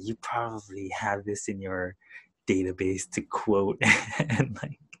 yeah, you probably have this in your database to quote, and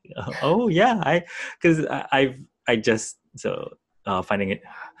like, oh yeah, because I just so finding it.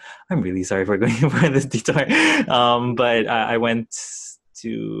 I'm really sorry for going for this detour, but I went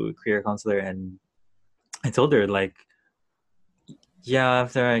to career counselor and I told her like, yeah,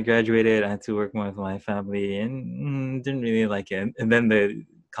 after I graduated, I had to work more with my family and didn't really like it. And then the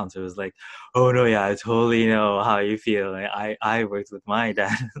counselor was like, "Oh no, yeah, I totally know how you feel. Like, I worked with my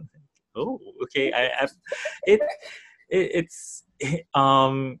dad." Oh, okay. It's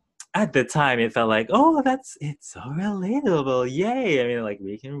at the time it felt like, oh, it's so relatable, yay. I mean, like,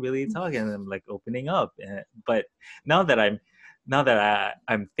 we can really talk and I'm like opening up. But now that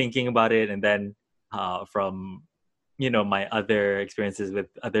I'm thinking about it, and then from my other experiences with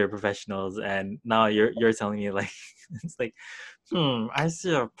other professionals, and now you're telling me like, it's like, I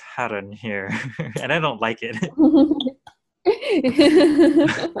see a pattern here and I don't like it.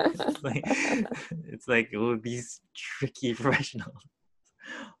 it's like it's like, oh, these tricky professionals.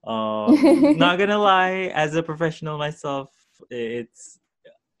 Not gonna lie, as a professional myself, it's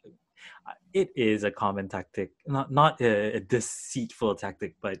it is a common tactic, not a deceitful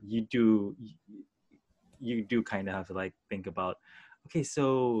tactic, but you do kind of have to like think about, okay,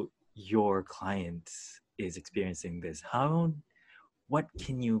 so your client is experiencing this, what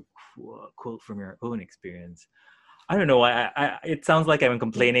can you quote from your own experience? I don't know. It sounds like I'm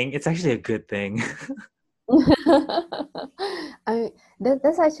complaining. It's actually a good thing. I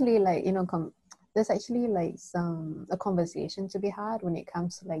that's actually like, there's actually like a conversation to be had when it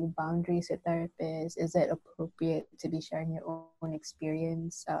comes to like boundaries with therapists. Is it appropriate to be sharing your own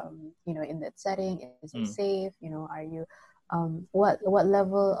experience, in that setting? Is it Mm, safe? Are you, what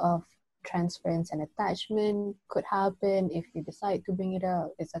level of transference and attachment could happen if you decide to bring it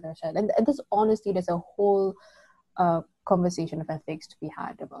up, etc. And there's honestly, there's a whole conversation of ethics to be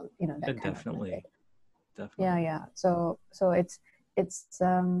had about, that kind of method. definitely, Yeah, definitely. yeah. So it's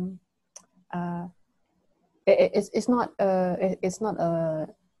uh it's not a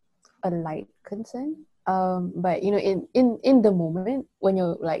light concern. But in the moment when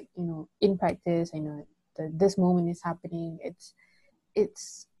you're like, in practice, this moment is happening.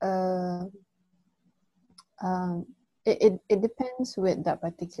 It's um it depends with that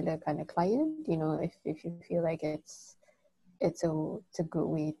particular kind of client. If you feel like it's a good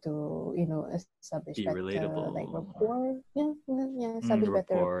way to, establish Be better like relatable, rapport. Yeah, yeah, establish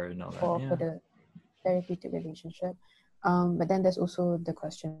better rapport and all that. rapport for Yeah. the therapeutic relationship. But then there's also the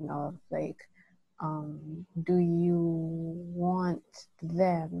question of like, do you want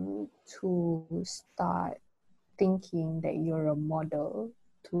them to start thinking that you're a model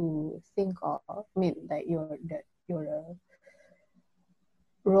to think of? I mean, that you're a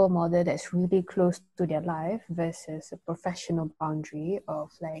role model that's really close to their life versus a professional boundary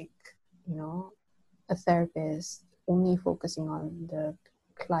of like, you know, a therapist only focusing on the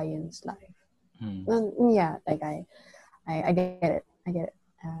client's life. Mm. Yeah, like I get it. I get it.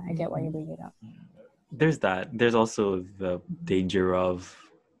 I get why you bring it up. There's that. There's also the danger of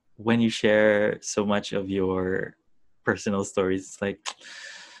when you share so much of your personal stories, it's like,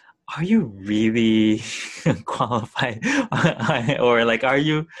 are you really qualified? Or like, are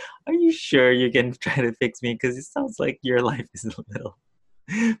you sure you can try to fix me? Because it sounds like your life is a little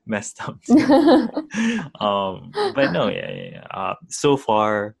messed up too. But no, yeah. So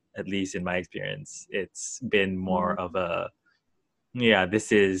far, at least in my experience, it's been more Mm, of a, yeah,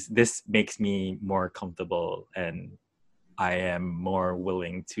 this makes me more comfortable, and I am more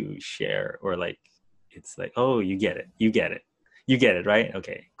willing to share, or like, it's like, oh, you get it, right?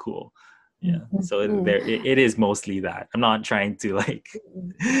 Okay, cool. mm, Yeah. mm, So mm, it is mostly that. I'm not trying to like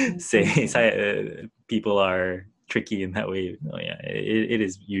mm, mm, say mm, mm, people are tricky in that way. No, yeah, it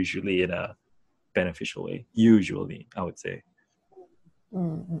is usually in a beneficial way. Usually, I would say.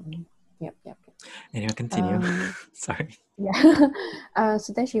 mm, mm, mm. Yep, yep. Anyway, continue. Um, Sorry. yeah.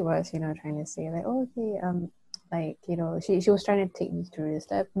 So then she was, trying to say like, oh, okay, like, she was trying to take me through this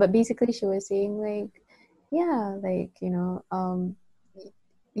step, but basically she was saying like, yeah, like,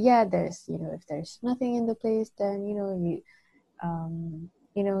 yeah, there's, if there's nothing in the place, then, you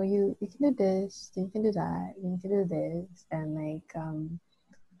can do this, then you can do that, you can do this, and like,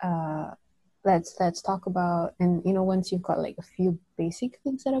 uh, let's talk about, and once you've got like a few basic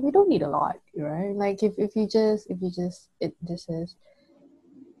things set up, you don't need a lot, right? Like if you just it this is,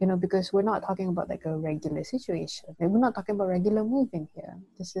 because we're not talking about like a regular situation, like, we're not talking about regular moving here.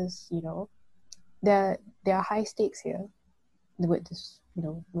 This is, there are high stakes here with this,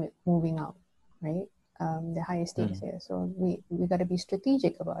 with moving out, right? The higher stakes Mm, here, so we got to be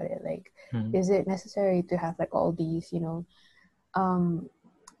strategic about it. Like, mm, is it necessary to have like all these, um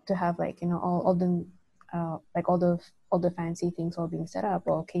to have like, all the like all the fancy things all being set up,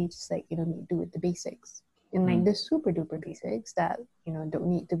 or can you just like, do with the basics, and like mm. the super duper basics that, don't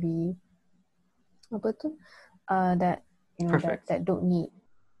need to be apa tu, that, that Perfect. that don't need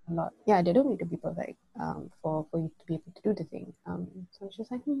a lot. Yeah, they don't need to be perfect, for you to be able to do the thing. So it's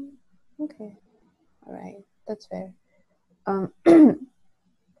just like, okay, all right, that's fair. um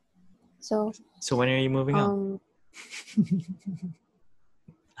so So when are you moving out? um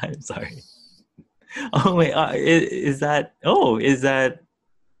I'm sorry. Oh wait, is that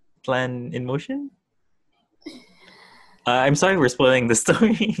plan in motion? I'm sorry we're spoiling the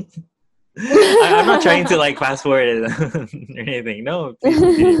story. I'm not trying to like fast forward it or anything. No, please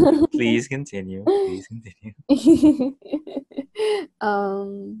continue. Please continue. Please continue.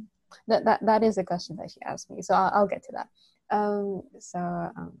 um that is a question that she asked me, so I'll get to that. um so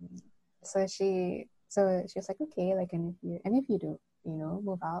um so she was like, okay, like, and if you do,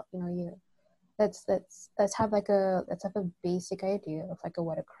 move out, you let's have like a basic idea of like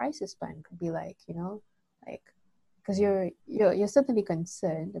what a crisis plan could be like, like, because you're certainly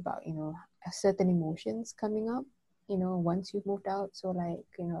concerned about, certain emotions coming up, once you've moved out. So like,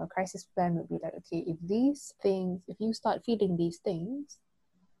 a crisis plan would be like, okay, if you start feeling these things,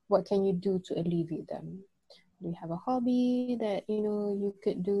 what can you do to alleviate them? Do you have a hobby that you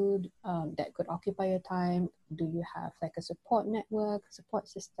could do, that could occupy your time? Do you have like a support network, support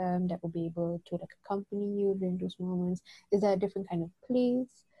system that will be able to like accompany you during those moments? Is there a different kind of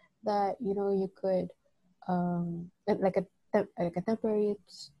place that you could, like a temporary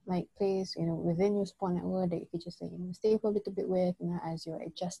like place, within your support network that you could just like, stay for a little bit with, as you're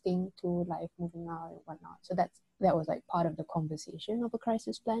adjusting to life, moving out and whatnot. So that was like part of the conversation of a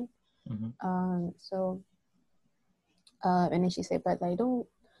crisis plan. Mhm. So and then she said, but like, don't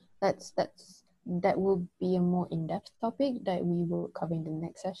that will be a more in-depth topic that we will cover in the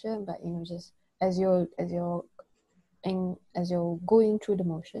next session. But just as you're going through the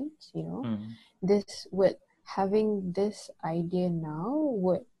motions, Mm. this would having this idea now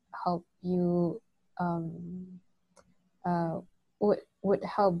would help you, um uh would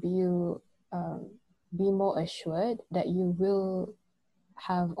help you, be more assured that you will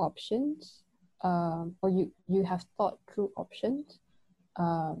have options, or you have thought through options,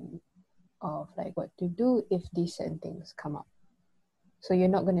 um, of like what to do if these certain things come up. So you're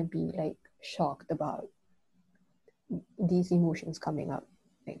not gonna be like shocked about these emotions coming up,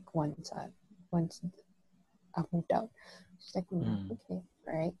 like once I've moved out. She's like, Mm. okay,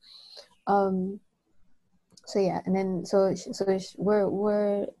 right. Um. So yeah, and then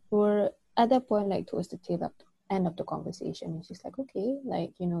we're at that point, like towards the end of the conversation. And she's like, okay,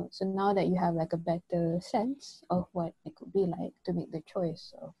 like, so now that you have like a better sense of what it could be like to make the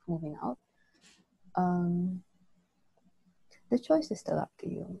choice of moving out, um the choice is still up to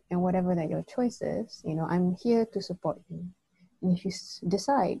you. And whatever that your choice is, I'm here to support you. And if you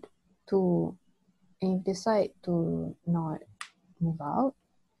decide to not move out,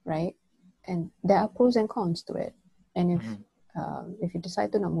 right? And there are pros and cons to it. And Mm. if you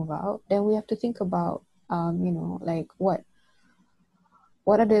decide to not move out, then we have to think about, like,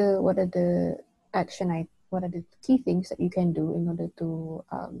 what are the what are the key things that you can do in order to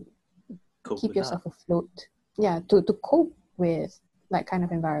keep yourself afloat? Yeah, to cope with that kind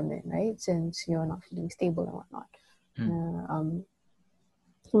of environment, right? Since you're not feeling stable and whatnot.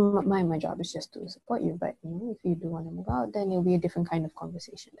 My job is just to support you, but if you do want to move out, then it'll be a different kind of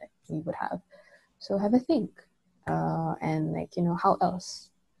conversation that we would have. So have a think, and how else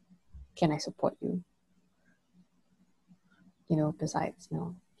can I support you? Besides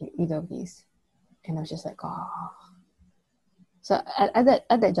either of these. And I was just like, oh. So at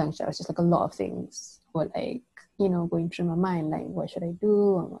that juncture, I was just like a lot of things were like going through my mind, like what should I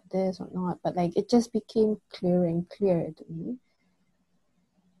do and what this, what not. But like it just became clearer and clearer to me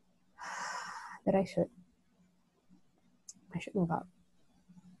that I should move out.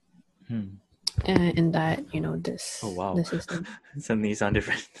 And that this. Oh wow! This system. Suddenly you sound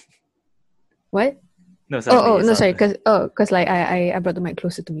different. What? No, sorry, because like I brought the mic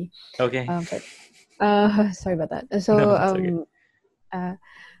closer to me. Okay. Sorry about that. So no, okay.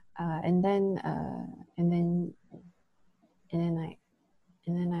 And then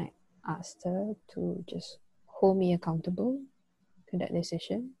I asked her to just hold me accountable to that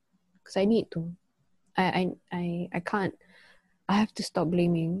decision, because I need to. I can't. I have to stop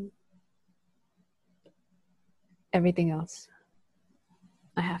blaming everything else.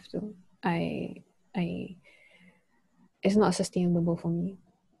 I have to. It's not sustainable for me,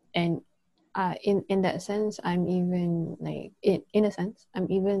 and in that sense, I'm even like in a sense, I'm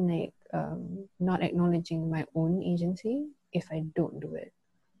even like not acknowledging my own agency if I don't do it.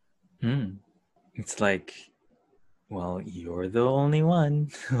 It's like, well, you're the only one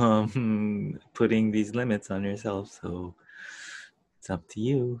putting these limits on yourself, so it's up to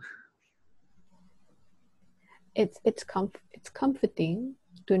you. It's comforting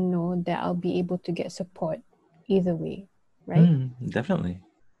to know that I'll be able to get support either way, right? Definitely.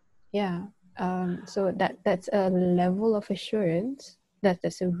 Yeah. So that's a level of assurance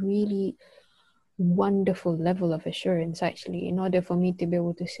that's a really wonderful level of assurance, actually, in order for me to be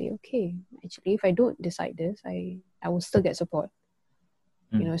able to say, okay, actually, if I don't decide this, I will still get support.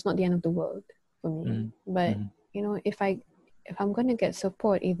 It's not the end of the world for me. But if I'm going to get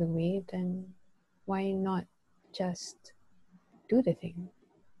support either way, then why not just do the thing?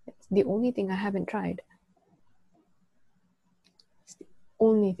 It's the only thing I haven't tried. It's the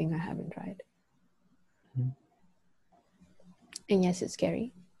only thing I haven't tried. And yes, it's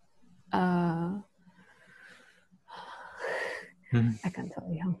scary. I can't tell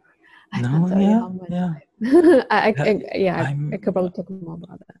you how. I can't tell you how much. Yeah. I could probably talk more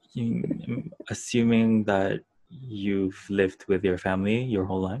about that. Assuming that you've lived with your family your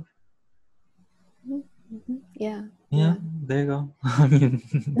whole life. Yeah. There you go. I mean,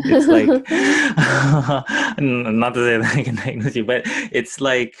 it's like not to say that I can diagnose you, but it's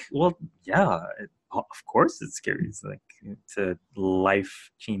like, well, yeah, of course it's scary. It's like it's a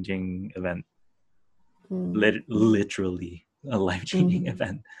life-changing event. Literally a life-changing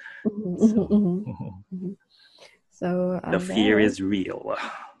event. So the fear is real.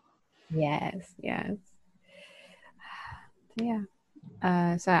 Yes. Yeah.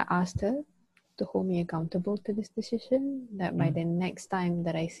 So I asked her to hold me accountable to this decision, that by the next time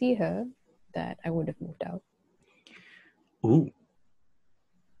that I see her, that I would have moved out. Ooh.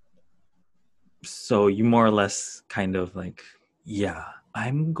 So you more or less kind of like, yeah,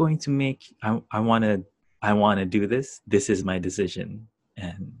 I'm going to make, I want to do this. This is my decision.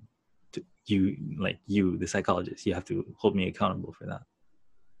 And you, the psychologist, you have to hold me accountable for that.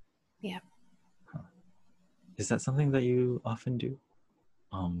 Yeah. Is that something that you often do?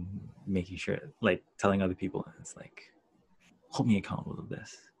 Making sure, like telling other people, it's like, hold me accountable to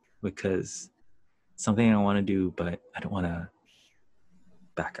this, because something I want to do, but I don't want to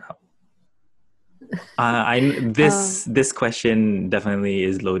back out. This question definitely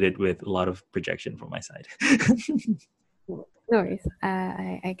is loaded with a lot of projection from my side. No worries.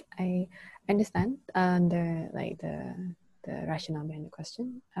 I understand the rationale behind the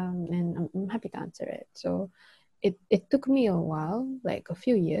question, and I'm happy to answer it. So it took me a while, like a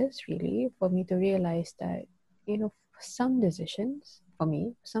few years really, for me to realize that some decisions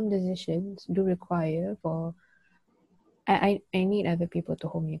do require for I need other people to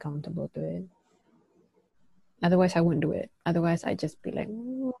hold me accountable to it. Otherwise, I wouldn't do it. Otherwise, I'd just be like,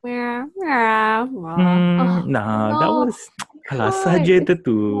 that was saja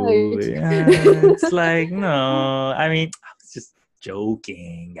itu. It's like, no, I mean, I was just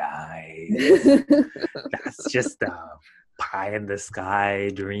joking, guys. That's just a pie in the sky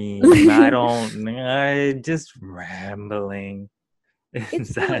dream. I'm just rambling. It's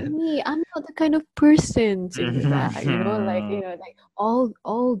Is not that? me. I'm not the kind of person to do that. Mhm. Like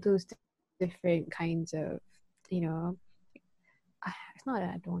all those different kinds of, you know, it's not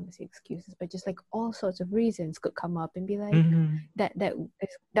that I don't want to say excuses, but just like all sorts of reasons could come up and be like Mhm.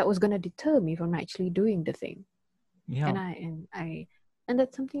 that was gonna deter me from actually doing the thing. Yeah. And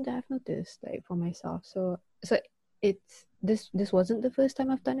that's something that I've noticed like for myself. So it's this wasn't the first time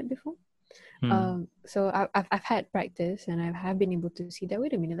I've done it before. Mm. So I've had practice and I have been able to see that.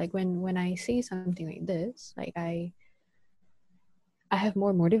 Wait a minute, like when I say something like this, like I have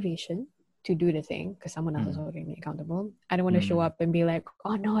more motivation to do the thing because someone else is Mm. holding me accountable. I don't want to show Mm. up and be like,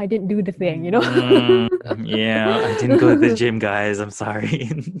 oh no, I didn't do the thing, you know. Yeah, I didn't go to the gym, guys. I'm sorry.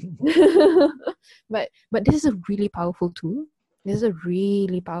 But this is a really powerful tool. This is a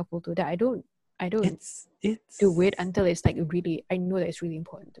really powerful tool that I don't it's do it it's until it's like really I know that it's really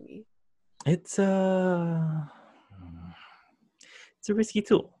important to me. it's a it's a risky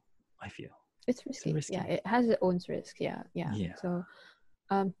tool, I feel. It's It's a risky. Yeah, risky. it has its own risk. Yeah. Yeah. So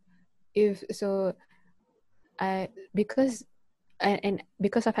um if so I because and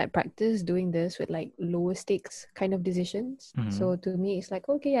because I've had practice doing this with like lower stakes kind of decisions, Mm-hmm. so to me it's like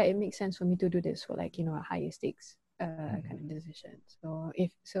okay, yeah, it makes sense for me to do this for like a higher stakes kind of Mm-hmm. decision.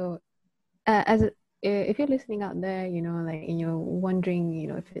 As if you're listening out there, like and you're wondering,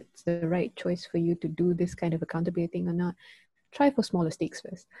 if it's the right choice for you to do this kind of accountability thing or not, try for smaller stakes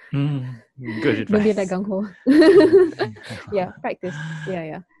first. Good Don't be that advice. gung ho. Yeah, practice.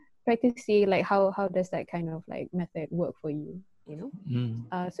 Yeah. Practice. See like how does that kind of like method work for you?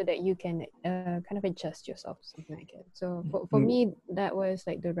 Mm. So that you can kind of adjust yourself, something like it. So for Mm. me, that was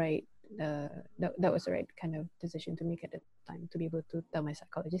like the right, that was the right kind of decision to make at the time to be able to tell my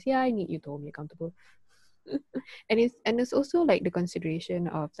psychologist, yeah, I need you to hold me accountable. And it's also like the consideration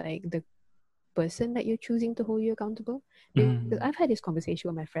of like the person that you're choosing to hold you accountable, because Mm. I've had this conversation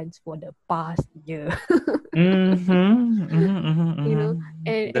with my friends for the past year. Mm-hmm. Mm-hmm. Mm-hmm. you know Mm-hmm.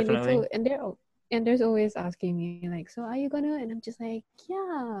 and it's Definitely. so and there's always asking me like, so are you gonna, and I'm just like,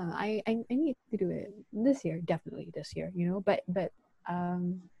 yeah, I need to do it this year, definitely this year,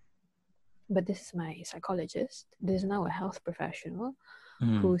 um but this is my psychologist, this is now a health professional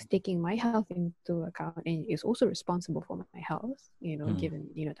Mm. who's taking my health into account and is also responsible for my health, Mm. given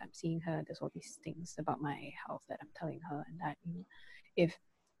that I'm seeing her, there's all these things about my health that I'm telling her, and that if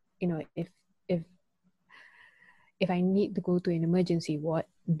you know if I need to go to an emergency ward,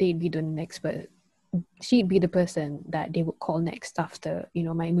 they'd be the next person. She'd be the person that they would call next after,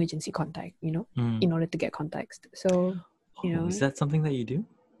 my emergency contact, Mm. in order to get context. So, Oh, is that something that you do?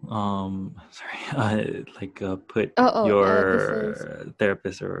 Sorry. Like put this is, your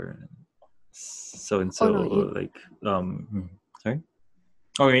therapist or so and oh no, so like sorry.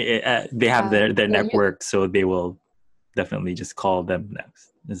 Or they have their yeah, network, so they will definitely just call them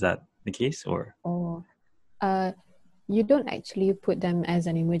next. Is that the case, or? or, uh, you don't actually put them as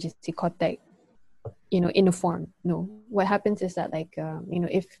an emergency contact, in a form. No, what happens is that like,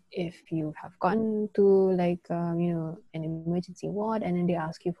 if you have gone to like, an emergency ward and then they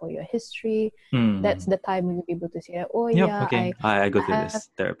ask you for your history, that's Mm. the time when you'll be able to say that, oh Yep. yeah, Okay. I go I to have, this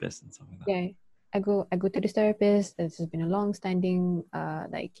therapist and something like that. yeah, I go to this therapist. This has been a long standing a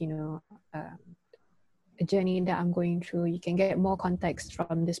journey that I'm going through. You can get more context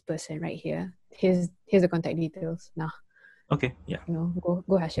from this person right here. Here's the contact details. Now, Okay. Yeah. go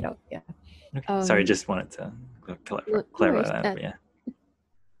hash it out. Yeah. Okay. Sorry, Um just wanted to no clarify worries. that. But yeah.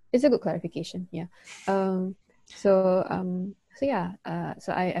 It's a good clarification. Yeah. Um so yeah,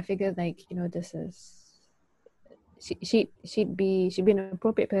 so I figured like, this is she'd be an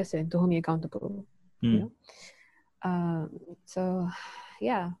appropriate person to hold me accountable, you Mm. know. So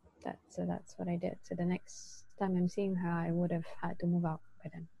yeah, that's what I did. So the next time I'm seeing her, I would have had to move out by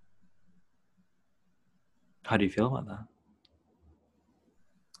then. How do you feel about that?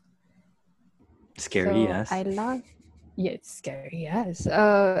 Scary, So yes. yeah, it's scary, yes.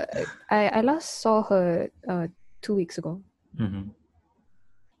 I last saw her 2 weeks ago. Mm-hmm.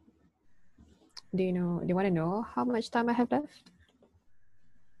 Do you want to know how much time I have left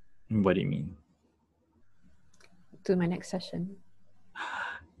What do you mean? to my next session?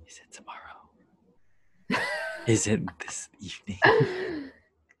 Is it tomorrow? Is it this evening?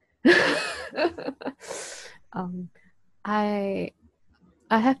 um, I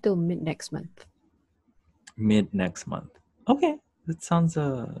have till mid next month. Mid next month. Okay, that sounds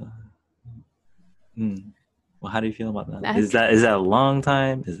Well, how do you feel about that? Is that a long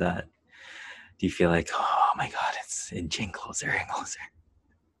time? Do you feel like, oh my god, it's inching closer and closer?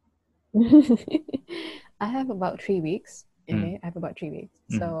 I have about 3 weeks. Mm. Okay, I have about 3 weeks.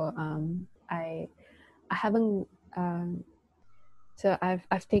 Mm. So I haven't So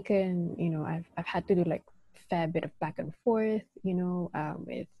I've taken, I've had to do like fair bit of back and forth,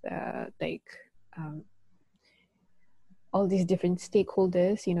 with like um, all these different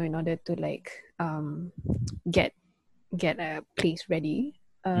stakeholders, in order to like get a place ready.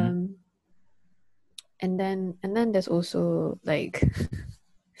 Mm. And then there's also like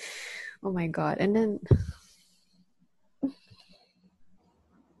oh my god, and then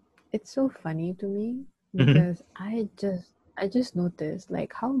it's so funny to me Mhm. because I just noticed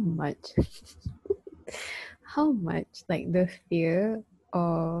like how much how much like the fear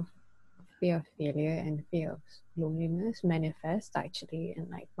of failure and fear of loneliness manifest actually in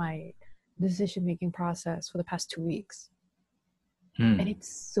like my decision making process for the past 2 weeks. And Mm. it's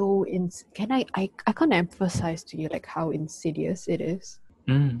so can I can't emphasize to you like how insidious it is.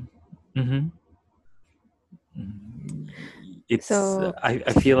 Mm. Mhm. Mm. It's So I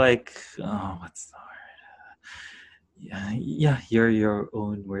feel like, oh, what's the word? Yeah, yeah, you're your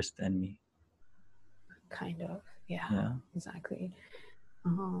own worst enemy. kind of, yeah, Yeah. exactly.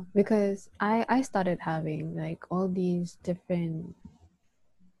 Because I started having like all these different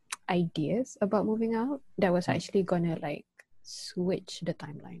ideas about moving out that was Mm. actually gonna like switch the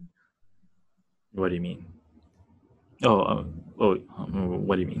timeline. What do you mean? Oh,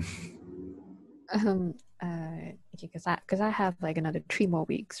 what do you mean? Um, okay, because I have like another 3 more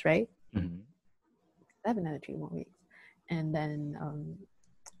weeks, right? Mhm. I have another 3 more weeks, and then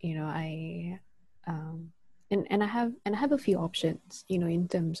I um and I have a few options, in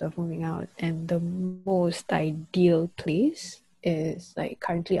terms of moving out, and the most ideal place is like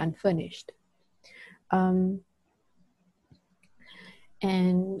currently unfurnished. Um,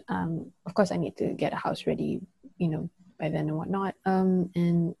 and of course I need to get a house ready, by then and whatnot.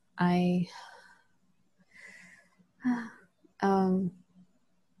 And I um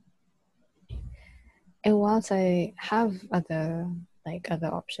and whilst I have other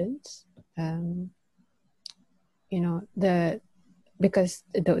options, um the because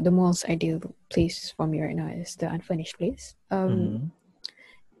the most ideal place for me right now is the unfurnished place. Mhm.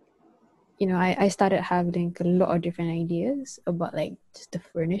 I started having a lot of different ideas about like just the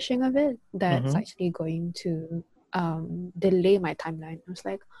furnishing of it that's Mhm. actually going to delay my timeline. I was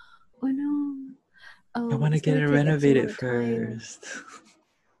like, oh no, I want to it's get gonna it take X amount renovated of time. first.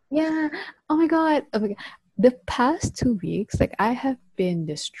 Yeah. Oh my god. Oh my god. The past 2 weeks, like I have been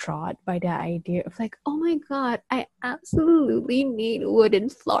distraught by the idea of like, oh my god, I absolutely need wooden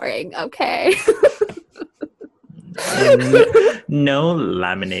flooring. Okay. And no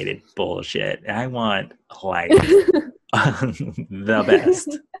laminated bullshit. I want like the best.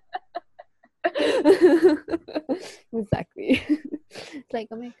 Exactly. It's like,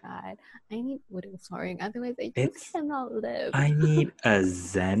 oh my god, I need wooden flooring. Otherwise, I just It's cannot live. I need a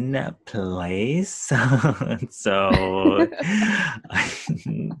zen place. So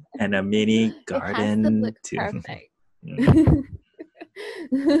and a mini It has to look garden too. perfect. Mm.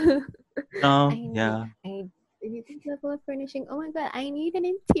 I No, need yeah. I need this level of furnishing. Oh my god, I need an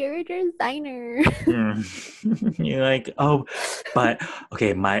interior designer. Mm. You're like, oh, but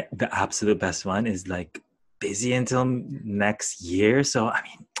okay, the absolute best one is like busy until next year. So I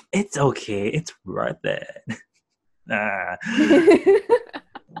mean, it's okay. It's worth it. Ah.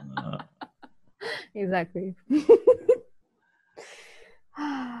 Uh, Exactly.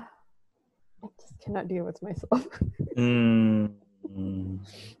 I just cannot deal with myself. mm,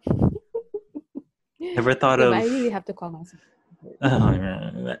 ever thought Yeah, but I really of have to call myself.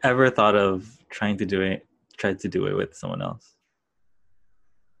 ever thought of try to do it with someone else?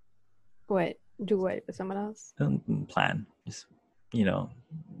 What? Do what with someone else? Plan. Just, you know,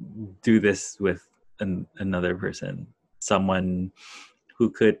 do this with another person. Someone who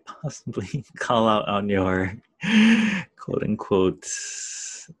could possibly call out on your quote unquote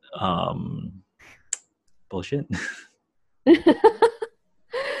um bullshit.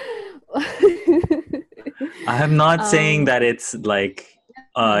 I'm not saying um that it's like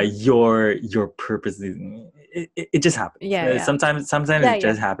yeah, your purpose. It just happens. yeah, yeah, Sometimes yeah, it yeah,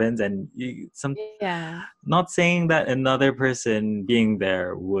 just happens, and some. yeah. Not saying that another person being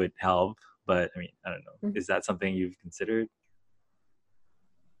there would help, but I mean, I don't know. Mhm. Is that something you've considered?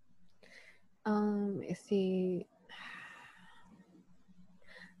 You see,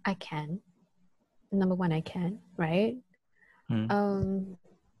 I can. Number one, I can, right? Hmm. Um,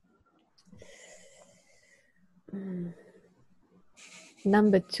 mm,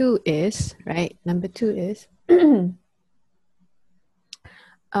 number two is right. Number two is,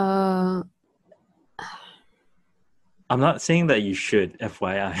 uh, I'm not saying that you should,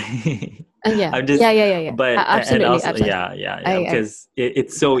 FYI. Yeah, I'm just, yeah, yeah, yeah, yeah. but and Absolutely, also, absolutely. yeah, I because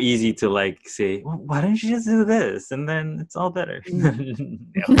it's so easy to like say, well, why don't you just do this, and then it's all better. mm.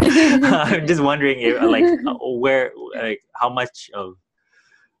 No. I'm just wondering if, where, like, how much of,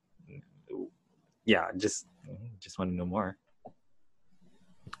 yeah, just want to know more.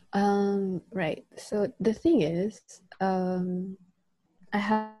 Right. So the thing is, I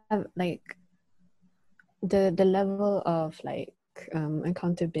have like the level of like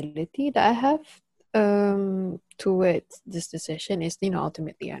accountability that I have towards this decision is,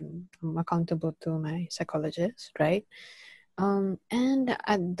 ultimately I'm accountable to my psychologist, right? And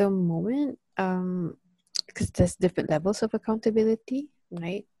at the moment, because there's different levels of accountability,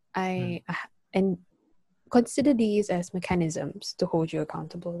 right? Mm. And consider these as mechanisms to hold you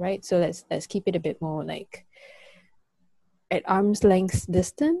accountable, right? So let's keep it a bit more like at arm's length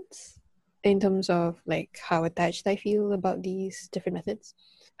distance in terms of like how attached I feel about these different methods.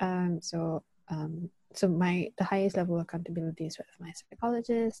 So the highest level of accountability is with my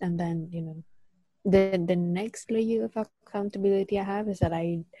psychologist, and then the next layer of accountability I have is that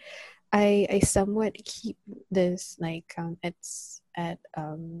I somewhat keep this like it's at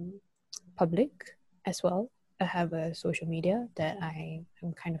public as well. I have a social media that I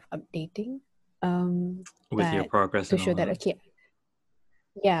am kind of updating With your that progress to and show all that that. okay,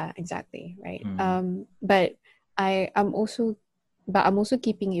 yeah, exactly, right. Mm. But I'm also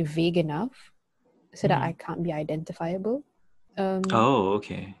keeping it vague enough so that I Mm. can't be identifiable. Um, Oh,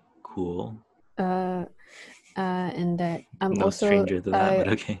 okay, cool. uh, and that I'm No also stranger to that,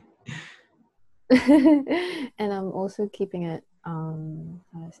 but okay. and I'm also keeping it how do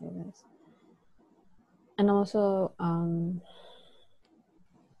I say this? And also and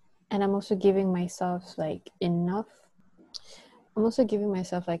I'm also giving myself like enough I'm also giving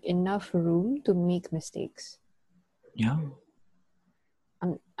myself like enough room to make mistakes. Yeah.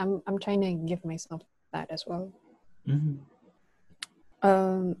 I'm trying to give myself that as well. Mm.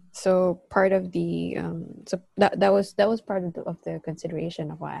 So part of the so that was part of the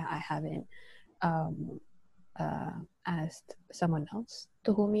consideration of why I haven't um asked someone else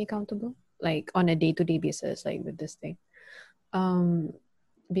to hold me accountable, like on a day-to-day basis, like with this thing. Um,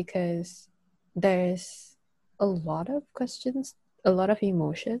 because there's a lot of questions, a lot of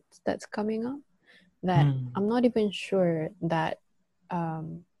emotions that's coming up that Mm. I'm not even sure that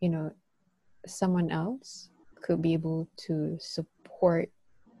um, you know, someone else could be able to support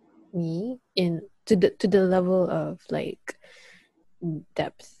me in to the level of like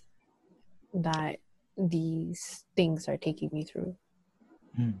depth that these things are taking me through.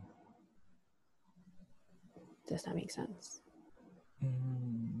 Mm. Does that make sense?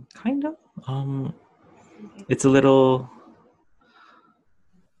 Kind of. Okay. It's a little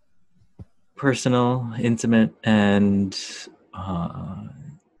personal, intimate, and uh,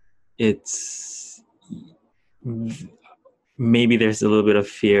 it's maybe there's a little bit of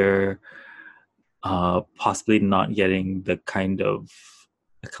fear, possibly not getting the kind of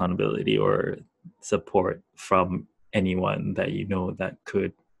accountability or support from anyone that you know that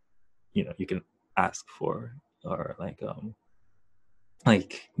could, you can ask for, or like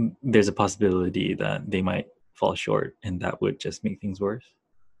there's a possibility that they might fall short, and that would just make things worse.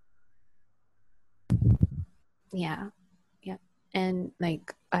 Yeah, yeah. And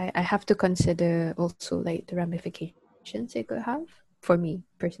like I have to consider also like the ramifications it could have for me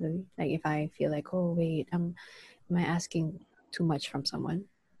personally. Like if I feel like, oh wait, am I asking too much from someone,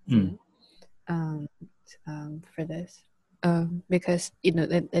 you Mm. know, um, for this? Because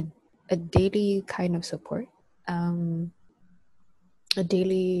a daily kind of support, um, a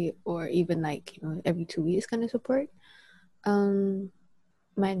daily or even like every 2 weeks kind of support, um,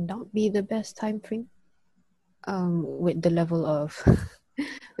 might not be the best time frame. With the level of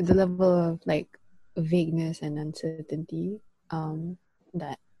with the level of like vagueness and uncertainty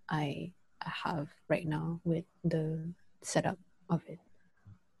that I have right now with the setup of it,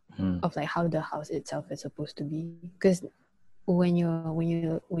 Mm. of like how the house itself is supposed to be. Because when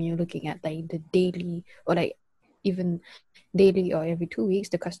you're looking at like the daily or like even daily or every 2 weeks,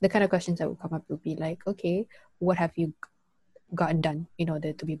 the kind of questions that would come up would be like, okay, what have you gotten done in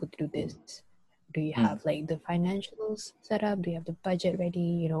order to be able to do this? Do you Mm. have like the financials set up? Do you have the budget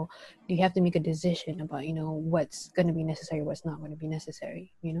ready? Do you have to make a decision about what's going to be necessary, what's not going to be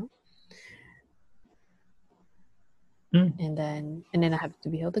necessary? Mm. And then I have to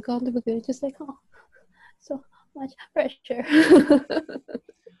be held accountable. It's just like, oh, so much pressure.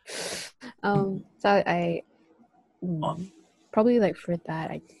 So I Oh, probably like for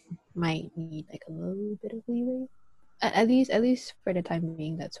that I might need like a little bit of leeway. At least for the time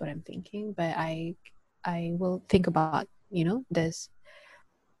being, that's what I'm thinking. But I will think about this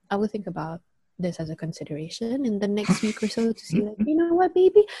I will think about this as a consideration in the next week or so to see, like, you know what,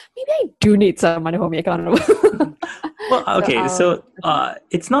 maybe I do need someone to hold me accountable. Well, So okay, I'll. so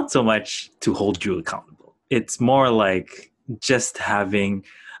it's not so much to hold you accountable. It's more like just having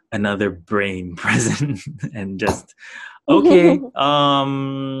another brain present and just okay,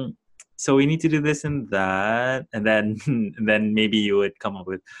 so we need to do this and that, and then and then maybe you would come up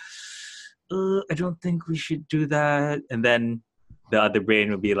with, I don't think we should do that, and then the other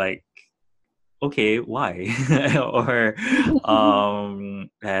brain would be like, okay, why? Or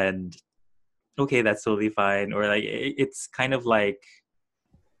and okay, that's totally fine. Or like it's kind of like,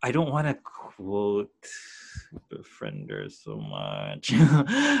 I don't want to quote Befriender so much,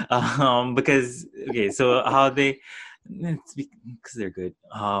 because okay, so how they, it's because they're good.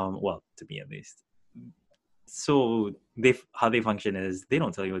 Well, to me at least. So how they function is they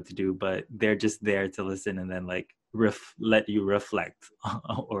don't tell you what to do, but they're just there to listen and then like let you reflect,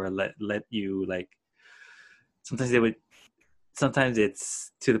 or let you like. Sometimes they would sometimes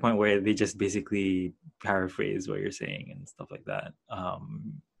it's to the point where they just basically paraphrase what you're saying and stuff like that.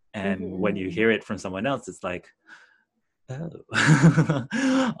 And when you hear it from someone else, it's like, oh,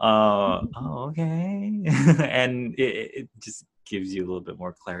 oh okay. And it just gives you a little bit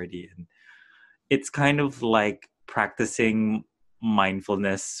more clarity. And it's kind of like practicing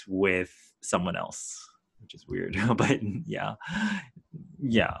mindfulness with someone else, which is weird. But yeah,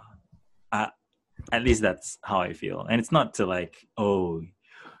 yeah. At least that's how I feel. And it's not to like, oh,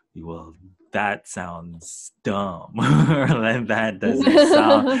 well, that sounds dumb, or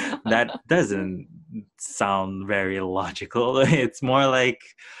that doesn't sound very logical. It's more like,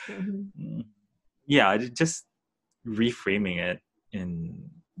 yeah, just reframing it in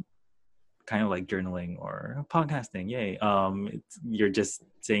kind of like journaling or podcasting. Yay. You're just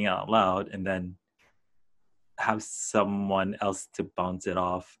saying it out loud and then have someone else to bounce it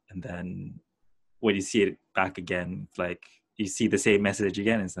off, and then when you see it back again, it's like you see the same message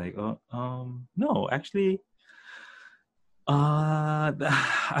again. It's like, oh, no, actually, I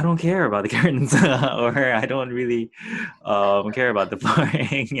don't care about the curtains, or I don't really care about the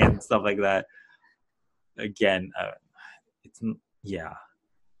flooring and stuff like that. Again, it's yeah,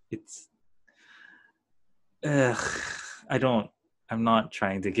 it's. I don't. I'm not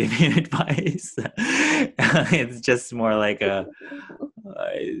trying to give you advice. It's just more like a.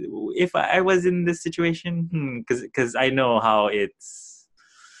 If I was in this situation, because I know how it's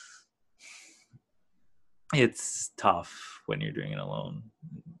tough when you're doing it alone.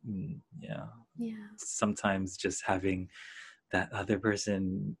 Yeah. Sometimes just having that other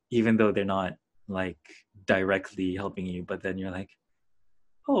person, even though they're not like directly helping you, but then you're like,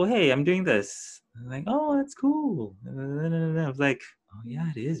 oh, hey, I'm doing this. I'm like, oh, that's cool. And I was like, oh yeah,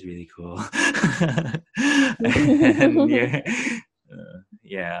 it is really cool. And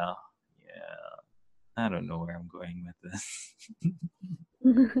yeah. I don't know where I'm going with this.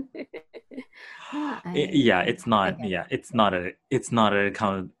 Yeah, it's not. Yeah, it's not a. It's not an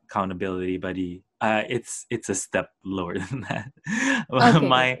accountability buddy. It's a step lower than that.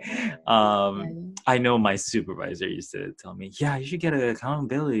 I know my supervisor used to tell me, yeah, you should get an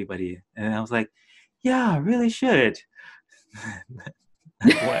accountability buddy, and I was like, yeah, I really should.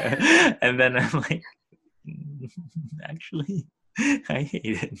 And then I'm like, actually, I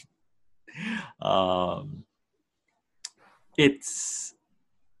hate it. It's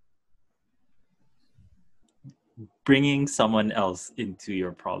bringing someone else into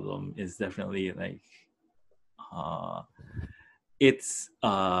your problem is definitely like, it's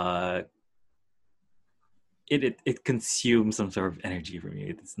it consumes some sort of energy from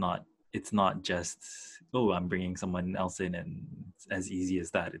you. It's not just, oh, I'm bringing someone else in and it's as easy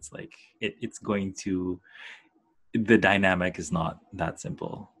as that. It's like it's going to, the dynamic is not that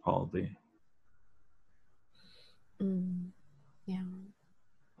simple, probably.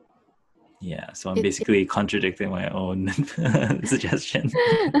 Yeah, so I'm basically contradicting my own suggestion.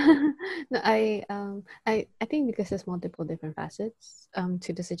 No, I think because there's multiple different facets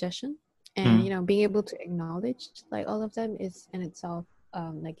to the suggestion, and being able to acknowledge like all of them is in itself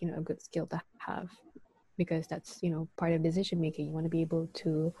like a good skill to have, because that's part of decision making. You want to be able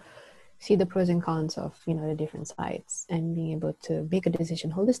to see the pros and cons of the different sides, and being able to make a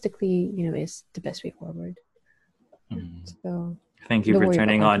decision holistically is the best way forward. So thank you for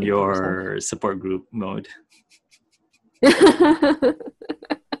turning on your support group mode.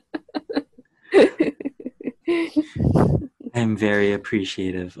 I'm very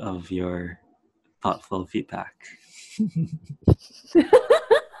appreciative of your thoughtful feedback.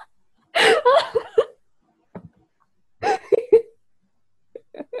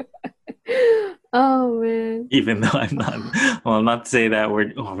 Oh man. Even though I'm not, well, not to say that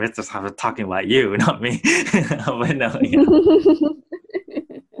we're just talking about you, not me. But no, yeah.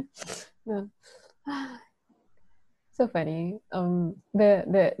 No. So funny.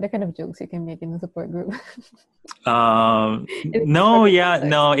 The kind of jokes you can make in the support group. In the support No, group yeah,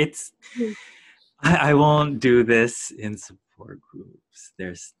 context. no, I won't do this in support groups.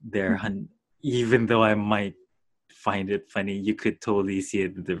 Even though I might find it funny, you could totally see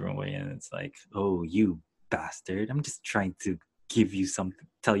it a different way, and it's like, oh, you bastard! I'm just trying to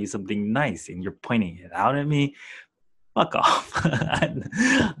tell you something nice, and you're pointing it out at me. Fuck off!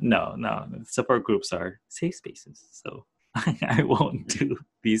 No, no. Support groups are safe spaces, so I won't do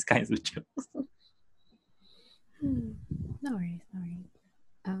these kinds of jokes. No worries, no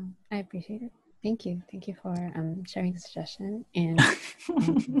worries. I appreciate it. Thank you. Thank you for sharing the suggestion. And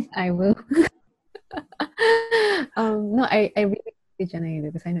I will no, I really genuinely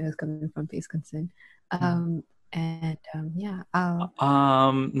because I know it's coming from face concern. And yeah, I'll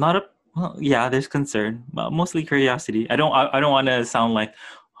Not a well, yeah. There's concern, but mostly curiosity. I don't want to sound like,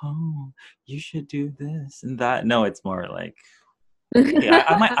 oh, you should do this and that. No, it's more like, okay,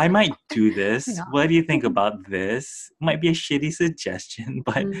 I might do this. yeah. What do you think about this? Might be a shitty suggestion,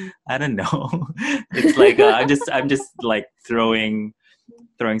 but I don't know. It's like I'm just like throwing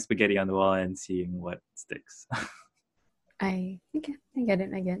spaghetti on the wall and seeing what sticks. I okay, I get it.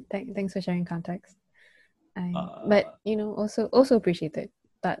 I get it. Thanks for sharing context. Uh, But you know, also appreciate it.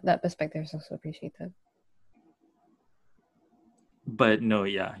 That perspective is also appreciated. but no,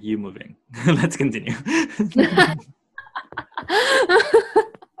 yeah, you moving. Let's continue.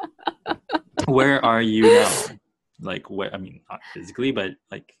 Where are you now? Like where? I mean, not physically, but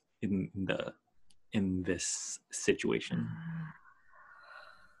like in this situation.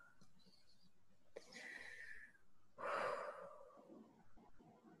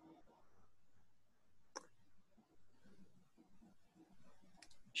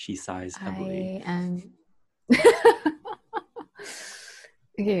 She sighs heavily. I am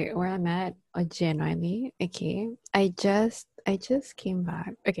okay. Where I'm at, genuinely. Okay, I just came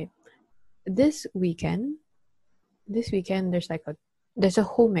back. Okay, this weekend, there's a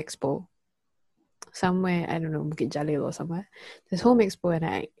home expo somewhere. I don't know, Bukit Jalil or somewhere. There's home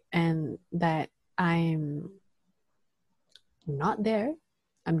expo and that I'm not there.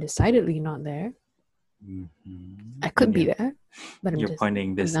 I'm decidedly not there. Mm-hmm. I could be there, but You're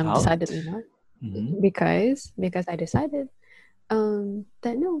pointing this I'm out. decidedly not because I decided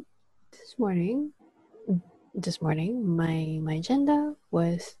that no, this morning my agenda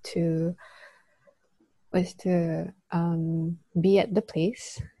was to be at the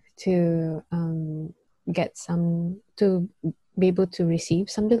place to get some to be able to receive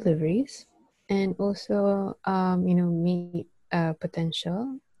some deliveries and also meet a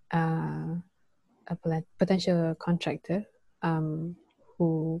potential contractor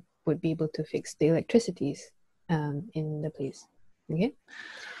who would be able to fix the electricities in the place. Okay,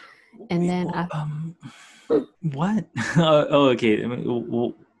 and then what? Oh, okay. I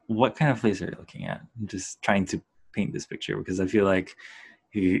mean, what kind of place are you looking at? I'm just trying to paint this picture because I feel like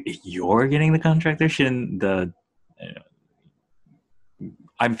you're getting the contractor. Shouldn't the?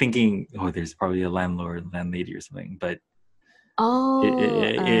 I'm thinking, oh, there's probably a landlord, landlady, or something. But or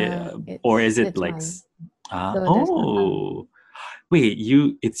is it like? mine. So that's not Oh, wait.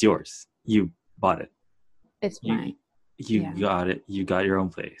 It's yours. You bought it. it's You mine. you got it. You got your own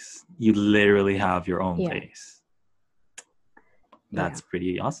place. You literally have your own place. That's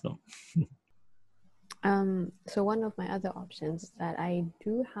pretty awesome. So one of my other options is that I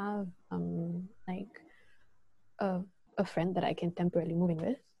do have like a friend that I can temporarily move in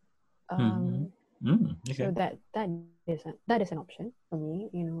with. Okay. So that is an option for me.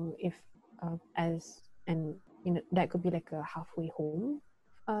 You know, if that could be like a halfway home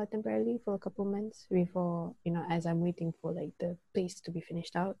temporarily for a couple months before as I'm waiting for like the place to be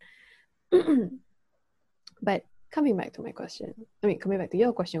finished out. But coming back to your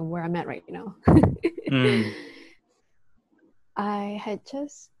question, where I'm at right now. I had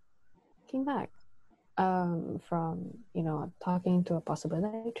just came back from talking to a possible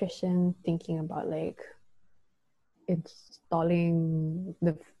electrician, thinking about like installing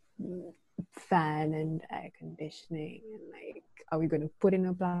the fan and air conditioning, and like, are we going to put in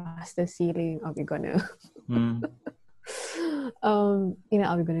a plaster ceiling? Are we going to are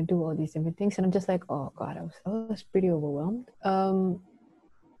we going to do all these different things? And I'm just like, oh god, I was pretty overwhelmed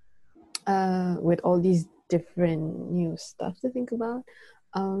with all these different new stuff to think about.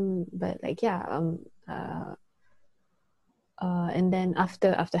 But like and then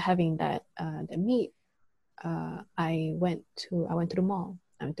after having that the meet, I went to the mall.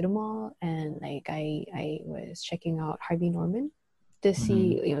 went to the mall, and like I was checking out Harvey Norman to Mhm.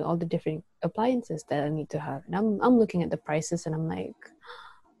 see, you know, all the different appliances that I need to have. And I'm looking at the prices, and I'm like,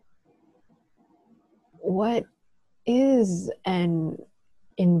 what is an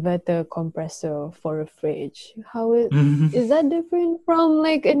inverter compressor for a fridge? Is that different from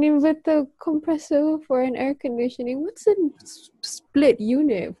like an inverter compressor for an air conditioning? What's a split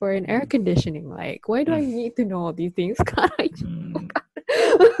unit for an air conditioning like? Why do I need to know all these things? Can't I just Mm.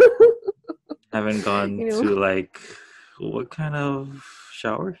 Haven't gone you know? to like what kind of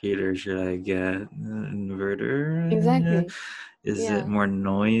shower heater should I get? Inverter? Exactly. Is it Yeah. more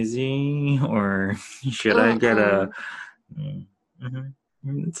noisy or should I get a Uh-uh.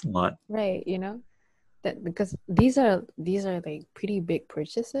 It's a lot. Right, you know? That because these are like pretty big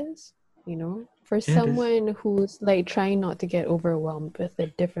purchases, you know, for Yeah, it is. someone who's like trying not to get overwhelmed with the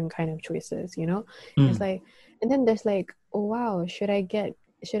different kind of choices, you know. It's Mm. like, and then there's like, oh wow, should I get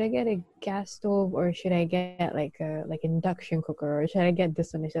a gas stove, or should I get like a like induction cooker, or should I get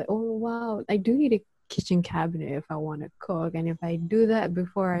this one? It's like, oh wow, I do need a kitchen cabinet if I want to cook, and if I do that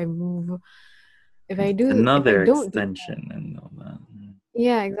before I move, if I Another don't do, extension and all that.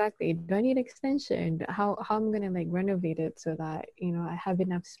 yeah, exactly. Do I need extension? How I'm gonna like renovate it so that, you know, I have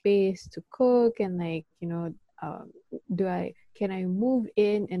enough space to cook, and like, you know, um, do I can I move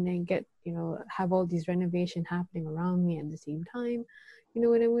in and then get, you know, have all these renovation happening around me at the same time? You know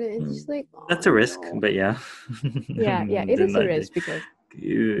what I mean? It's just like, oh That's a risk, no. but yeah. Yeah, it They're is a not, risk because,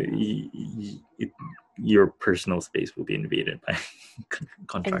 yeah, your personal space will be invaded by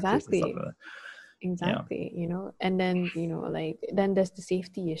contractors and stuff exactly. like that. Yeah. Exactly, you know, and then, you know, like then there's the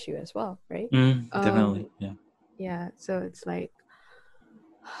safety issue as well, right? Definitely. Um, Yeah. yeah, so it's like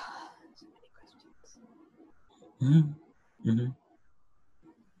so many questions. Mm-hmm. Mm-hmm.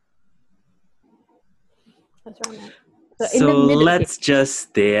 That's where I'm at. So in the So middle, okay, let's just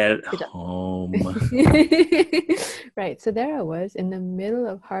stay at good job. home. Right, so there I was in the middle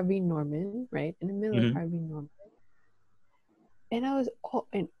of Harvey Norman, right? In the middle of Mm-hmm. Harvey Norman,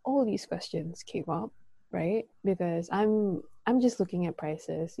 and all these questions came up, right? Because I'm just looking at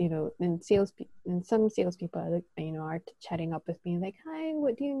prices, you know, and some salespeople, are, you know, are chatting up with me like, "Hi,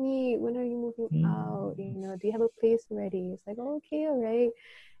 what do you need? When are you moving out? You know, do you have a place ready?" It's like, oh, "Okay, all right."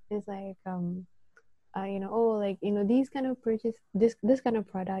 It's like, you know, oh, like, you know, these kind of purchase, this kind of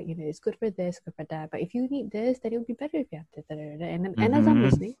product, you know, it's good for this, good for that. But if you need this, then it would be better if you have this. Da, da, da, da. And then, and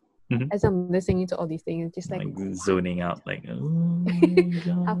Mm-hmm. as I'm listening to all these things, it's just like, Like oh zoning out, like,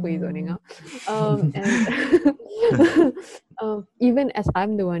 wow, halfway zoning out. And even as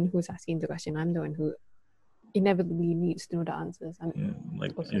I'm the one who's asking the question, I'm the one who inevitably needs to know the answers. I'm yeah,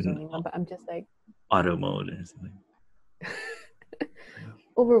 like also in zoning out, but I'm just like auto mode or something.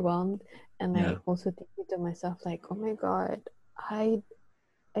 overwhelmed, and Yeah. like also thinking to myself like, oh my god, I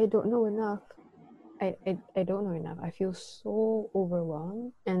I don't know enough. I don't know enough. I feel so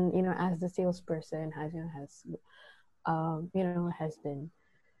overwhelmed, and you know, as the salesperson has, you know, you know, has been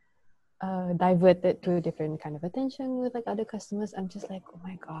diverted to a different kind of attention with like other customers. I'm just like, oh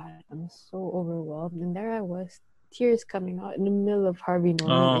my god, I'm so overwhelmed. And there I was, tears coming out in the middle of Harvey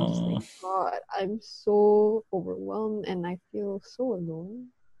Norman, and just like, Oh. God, I'm so overwhelmed, and I feel so alone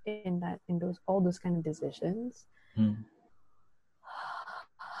in those all those kind of decisions. Mm.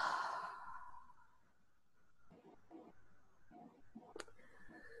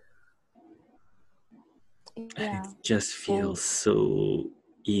 And it Yeah, just and feels so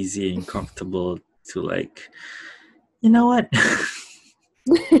easy and comfortable to like, you know what?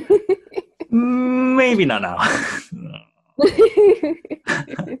 Maybe not now.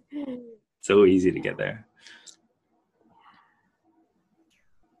 So easy to get there.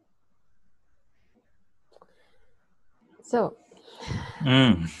 so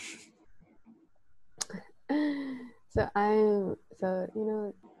Mm. so you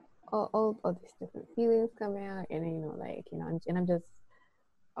know, all these different feelings coming out, and you know, like, you know, I'm just,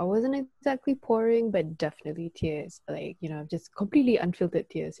 I wasn't exactly pouring, but definitely tears, like, you know, just completely unfiltered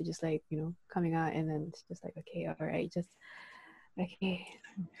tears. It's just like, you know, coming out, and then it's just like, okay, all right, just okay,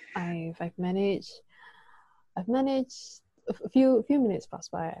 I've managed a few minutes pass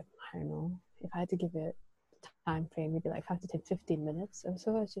by. I don't know if I had to give it time frame, maybe like 5 to 10, 15 minutes. And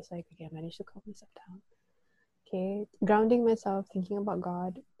so I was just like, okay, I managed to calm myself down. Okay, grounding myself, thinking about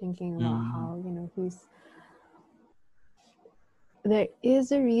God, thinking about Mm. how, you know, there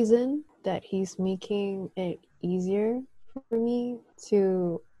is a reason that He's making it easier for me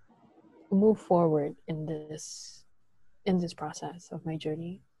to move forward in this process of my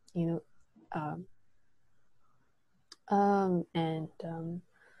journey, you know. Um, and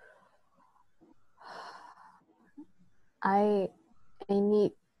I I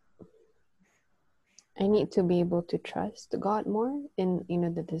need to be able to trust God more in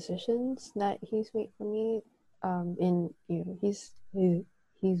the decisions that He's made for me. In He's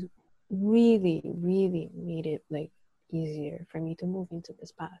really really made it like easier for me to move into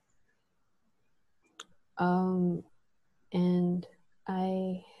this path. And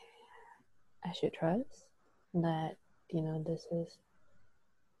I should trust that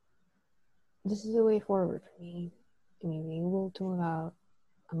this is the way forward for me. Maybe able to move out.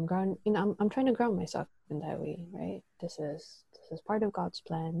 I'm trying to ground myself in that way, right? This is part of God's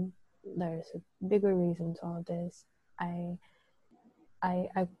plan. There's a bigger reason to all this. I I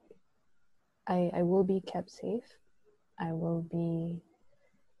I I will be kept safe. I will be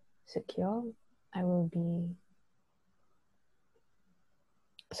secure. I will be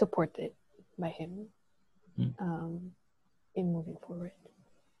supported by Him in moving forward.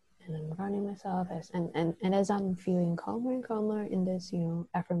 And I'm grounding myself and as I'm feeling calmer and calmer in this,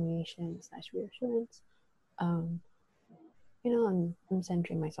 affirmation / reassurance, I'm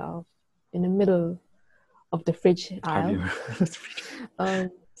centering myself in the middle of the fridge aisle.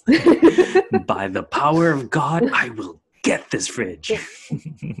 By the power of God, I will get this fridge.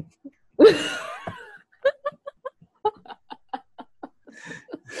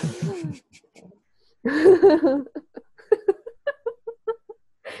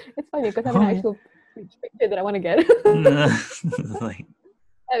 It's funny because I have an actual picture that I want to get. Like,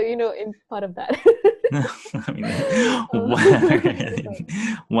 in part of that. I mean,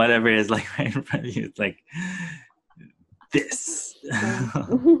 whatever is like right in front of you, it's like this.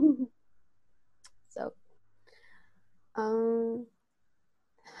 So I'm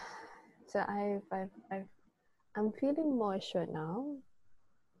feeling more assured now.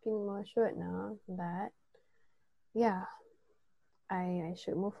 That I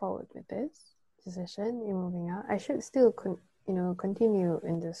should move forward with this decision in moving out. I should still continue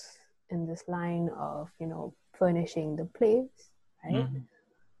in this line of furnishing the place, right?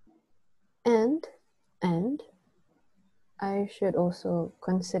 And I should also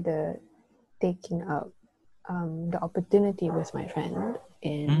consider taking up the opportunity with my friend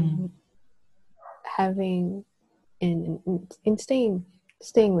in having in staying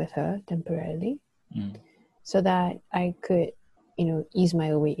with her temporarily, so that I could ease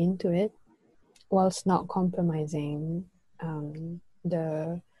my way into it whilst not compromising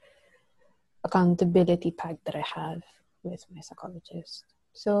the accountability pact that I have with my psychologist.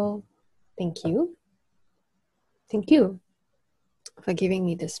 So thank you for giving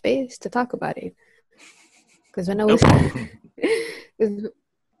me the space to talk about it. Because when I was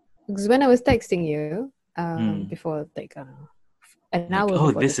texting you before, like an hour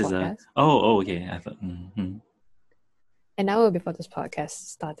before this podcast. Okay. I thought. An hour before this podcast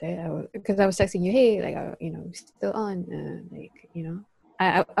started, because I was texting you, hey, like, still on,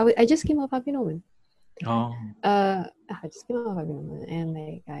 I just came off Happy Norman. I just came off Happy Norman, and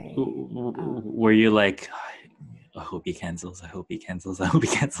like were you like, I hope he cancels.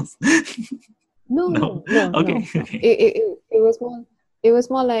 No. Okay. It was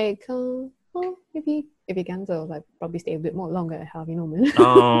more like, if he cancels, I'd probably stay a bit more longer at Harvey Norman.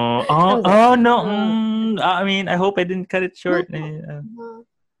 No. I mean, I hope I didn't cut it short. No.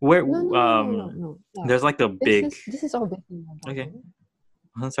 There's like the big. This is obviously more important. Okay.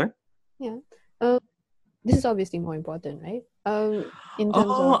 I'm sorry. Yeah. This is obviously more important, right? In terms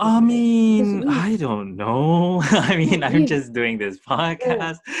of, I mean, I don't know. I mean, I'm just doing this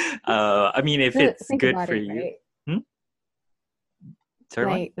podcast. I mean, if it's good for you. Right?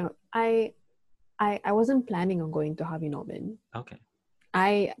 Sorry, no, I wasn't planning on going to Harvey Norman. Okay.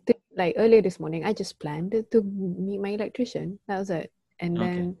 Earlier this morning, I just planned to meet my electrician. That was it. And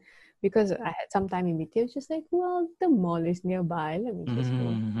then because I had some time in between, I was just like, well, the mall is nearby. Let me just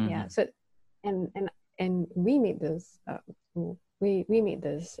go. Yeah. So, and we made this. We made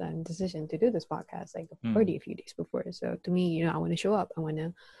this decision to do this podcast already a few days before. So to me, I want to show up. I want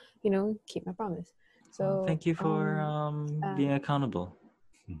to, keep my promise. So thank you for being accountable.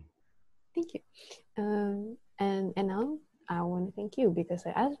 Thank you. And now I want to thank you because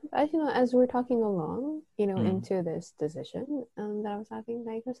as we're talking along, into this decision that I was having,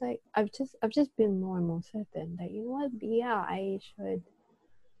 I've just been more and more certain that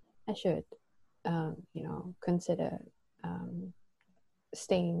I should consider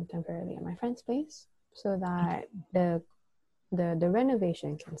staying temporarily at my friend's place so that the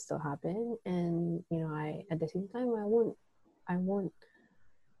renovation can still happen, and I at the same time I won't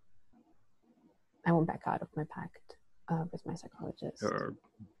back out of my pact with my psychologist. Or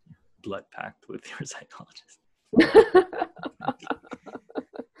blood pact with your psychologist.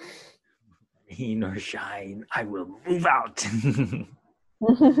 rain or shine, I will move out.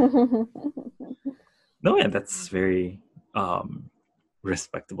 No, yeah, that's very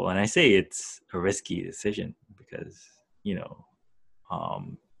respectable. And I say it's a risky decision because, you know,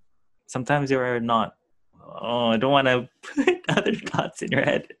 um, sometimes you are not. Oh, I don't want to put other thoughts in your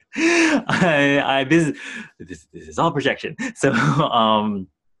head. This is all projection. So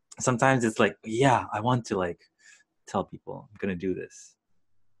sometimes it's like, yeah, I want to like tell people I'm gonna do this,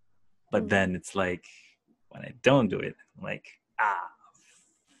 but then it's like when I don't do it, I'm like,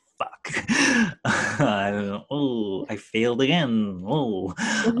 fuck. Oh, I failed again. Oh,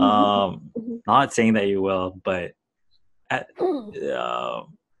 not saying that you will, but at, uh,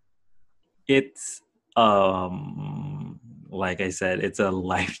 it's like I said, it's a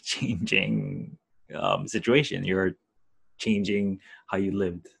life changing situation. You're changing how you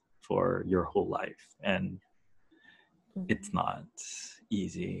lived for your whole life, and it's not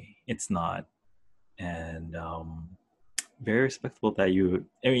easy. It's not, and very respectable that you.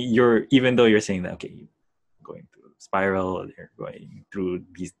 I mean, you're even though you're saying that okay, you're going through a spiral, you're going through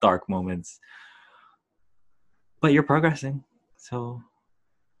these dark moments, but you're progressing. So,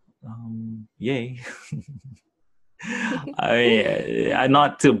 yay! I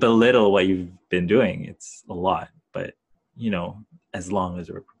not to belittle what you've been doing. It's a lot, but you know, as long as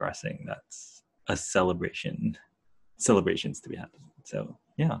we're progressing, that's a celebration. Celebrations to be happening. So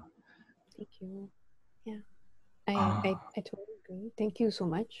yeah. Thank you. Yeah, I totally agree. Thank you so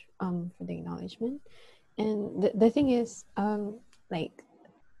much for the acknowledgement. And the thing is, like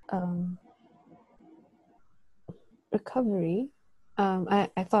recovery. I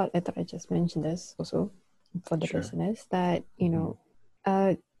thought I just mentioned this also for the Sure. listeners that you know,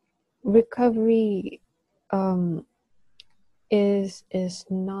 recovery is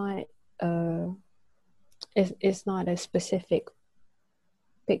not a is not a specific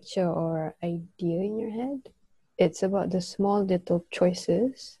picture or idea in your head. It's about the small little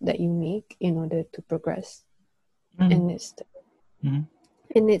choices that you make in order to progress, and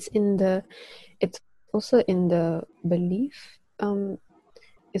Mm-hmm. it's in the it's also in the belief.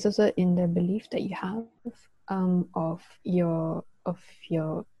 It's also in the belief that you have of your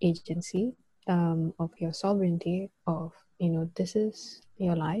agency, of your sovereignty, of you know this is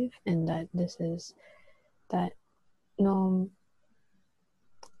your life, and that this is that no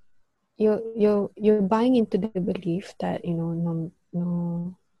you're buying into the belief that you know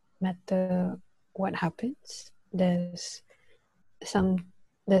no matter what happens some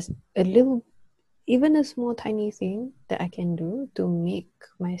there's a little even a small tiny thing that I can do to make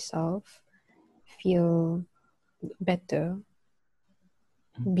myself feel better,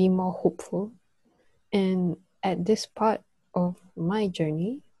 be more hopeful. And at this part of my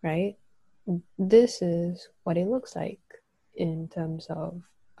journey, right, this is what it looks like in terms of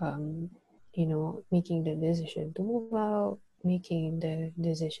you know making the decision to move out, making the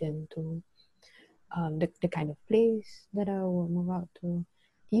decision to the kind of place that I will move out to.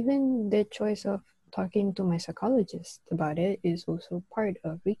 Even the choice of talking to my psychologist about it is also part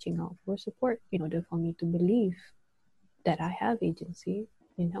of reaching out for support in order for me to believe that I have agency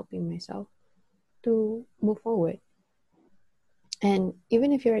in helping myself to move forward. And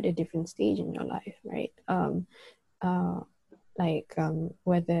even if you're at a different stage in your life, right? Uh,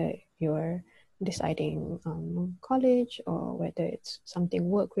 whether you're deciding college or whether it's something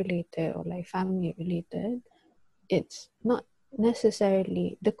work related or like family related, it's not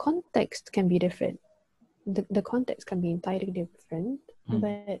necessarily the context can be different. The context can be entirely different,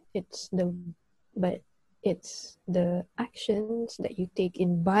 but it's the actions that you take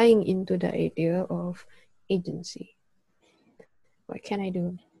in buying into the idea of agency. What can I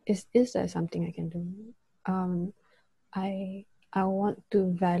do? Is there something I can do? Um, I want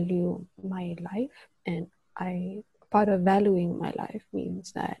to value my life, and I part of valuing my life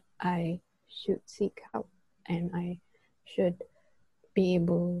means that I should seek help, and I should be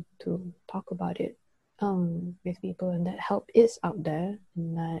able to talk about it with people, and that help is out there,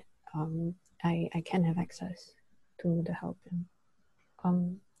 and that I can have access to the help.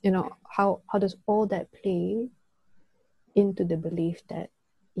 And you know how does all that play into the belief that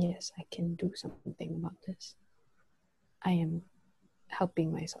yes, I can do something about this. I am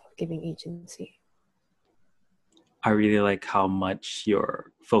helping myself, giving agency. I really like how much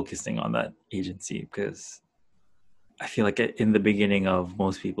you're focusing on that agency because I feel like in the beginning of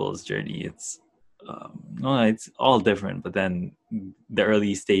most people's journey, it's all different. But then the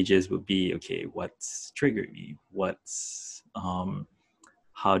early stages would be okay. What's triggering me?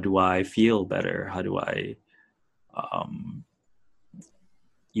 How do I feel better? How do I um,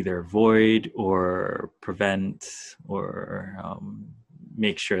 either avoid or prevent or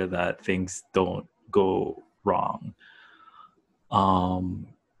make sure that things don't go wrong.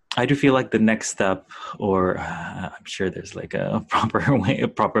 I do feel like the next step, or I'm sure there's like a proper way, a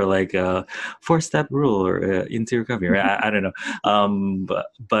proper like a 4-step rule or into recovery. Right? I don't know.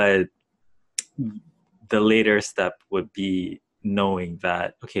 But the later step would be knowing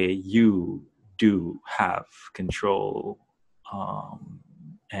that, okay, you do have control,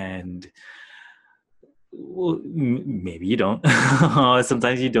 and well, maybe you don't.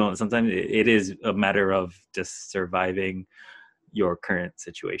 Sometimes you don't. Sometimes it is a matter of just surviving your current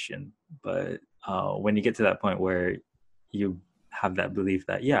situation. But when you get to that point where you have that belief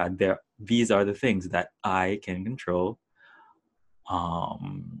that, yeah, these are the things that I can control,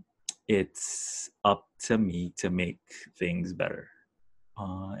 it's up to me to make things better.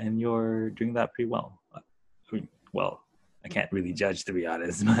 And you're doing that pretty well. Well, I can't really judge, to be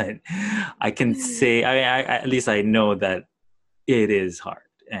honest, but I can say, I at least I know that it is hard,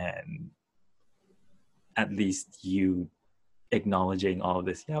 and at least you acknowledging all of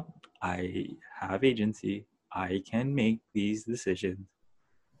this. Yep, I have agency. I can make these decisions.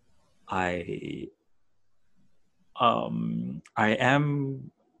 I I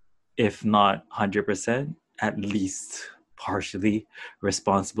am, if not 100%, at least partially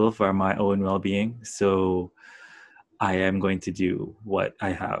responsible for my own well-being. So I am going to do what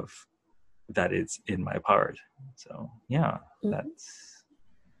I have that is in my power. So yeah, that's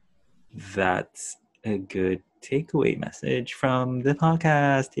a good takeaway message from the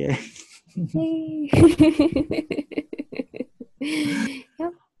podcast. Yay.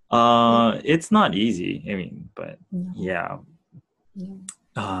 Yep. It's not easy. I mean, but No. yeah. Yeah.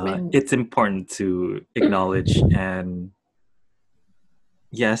 It's important to acknowledge, and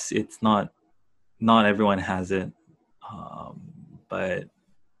yes, it's not everyone has it, but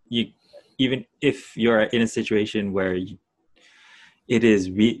you, even if you're in a situation where it is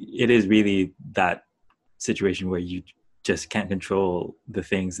really that situation where you just can't control the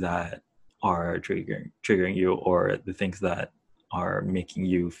things that are triggering you, or the things that are making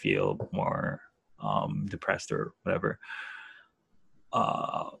you feel more depressed or whatever.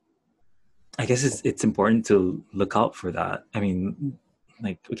 I guess it's important to look out for that. I mean,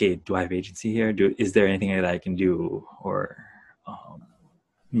 like, okay, do I have agency here? Is there anything that I can do? Or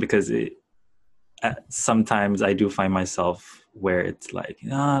because sometimes I do find myself where it's like,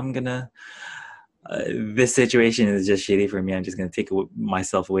 I'm gonna. This situation is just shitty for me. I'm just gonna take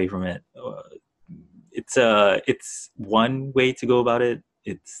myself away from it. It's one way to go about it.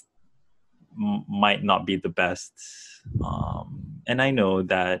 It's might not be the best, and I know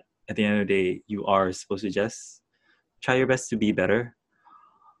that at the end of the day, you are supposed to just try your best to be better.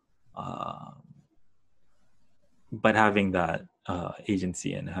 But having that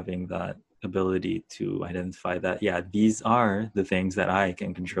agency and having that ability to identify that, yeah, these are the things that I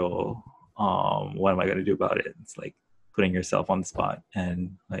can control. What am I going to do about it? It's like putting yourself on the spot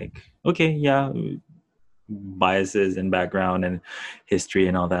and like, okay, yeah, biases and background and history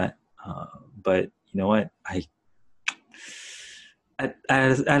and all that. But you know what? At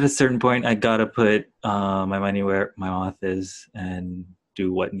a certain point, I gotta put my money where my mouth is and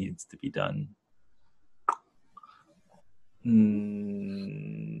do what needs to be done.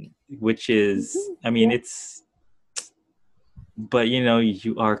 Which is, I mean, it's, but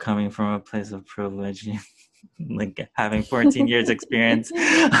you are coming from a place of privilege, like having 14 years experience.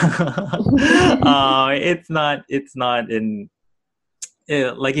 It's not in,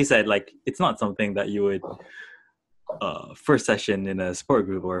 like you said, like it's not something that you would first session in a support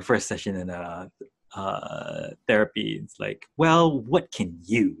group or first session in a therapy. It's like, well, what can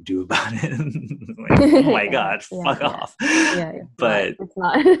you do about it? Like, oh my god, fuck off. But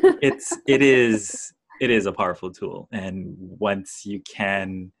it's not. it is a powerful tool, and once you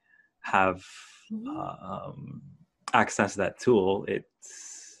can have access that tool,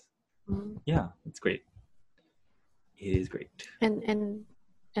 it's it's great. It is great. And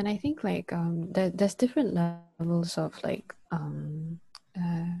I think like there's different levels of like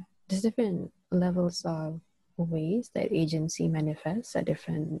there's different levels of ways that agency manifests at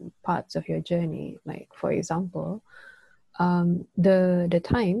different parts of your journey. Like for example, the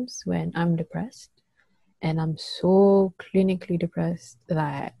times when I'm depressed and I'm so clinically depressed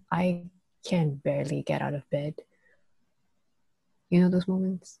that I can barely get out of bed. You know those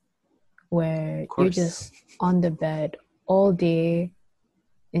moments where you're just on the bed all day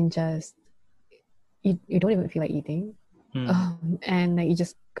and just you don't even feel like eating, and like, you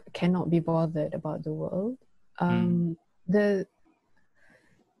just cannot be bothered about the world. The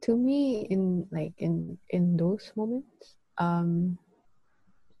to me in like in those moments,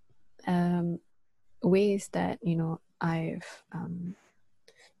 ways that I've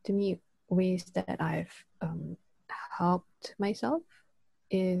to me, ways that I've helped myself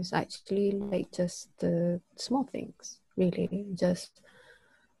is actually like just the small things, really. Just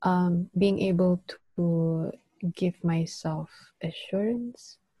being able to give myself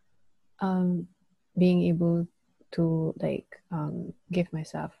assurance, being able to like give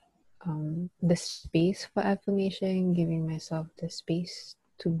myself the space for affirmation, giving myself the space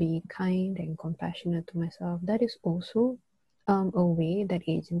to be kind and compassionate to myself. That is also a way that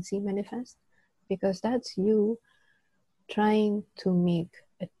agency manifests, because that's you trying to make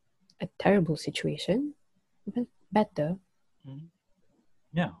a terrible situation better.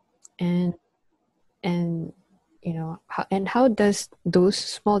 Yeah. and and how does those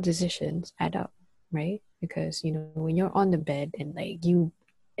small decisions add up, right? Because when you're on the bed and like you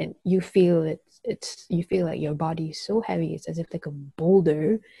feel you feel like your body is so heavy, it's as if like a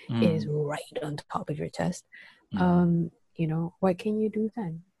boulder is right on top of your chest. What can you do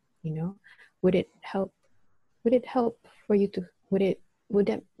then? Would it help for you to would it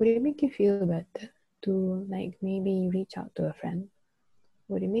make you feel better to like maybe reach out to a friend?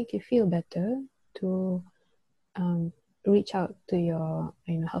 Would it make you feel better to reach out to your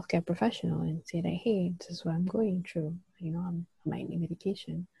healthcare professional and say that, hey, this is what I'm going through, I might need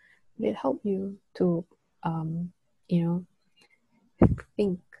medication? Would it help you to you know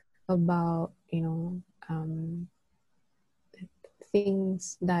think about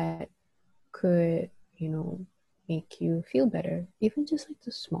things that could make you feel better? Even just like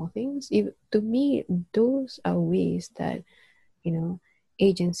the small things, even to me, those are ways that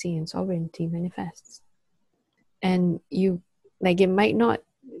agency and sovereignty manifests. And you like, it might not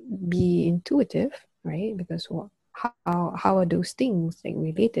be intuitive, right? Because how are those things like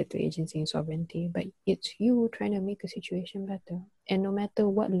related to agency and sovereignty? But it's you trying to make a situation better, and no matter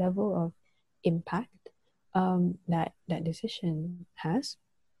what level of impact that decision has,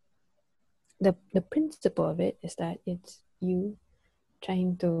 the principle of it is that it's you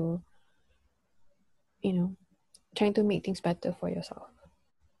trying to trying to make things better for yourself.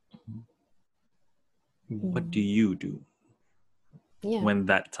 What do you do when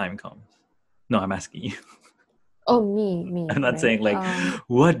that time comes? No, I'm asking you. Oh, me. I'm not right? saying like,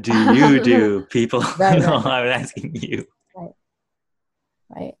 what do you do, people? Right. I'm asking you.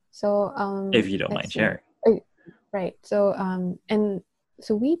 Right. So if you don't mind sharing. Right. So and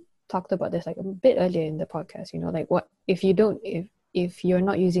so we talked about this like a bit earlier in the podcast. Like, what if you don't if you're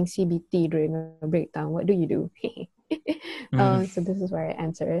not using CBT during a breakdown, what do you do? So this is where I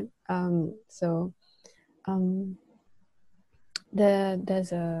answer it. So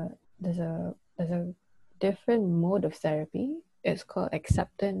there's a different mode of therapy. It's called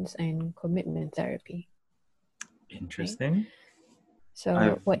acceptance and commitment therapy. Interesting. Right?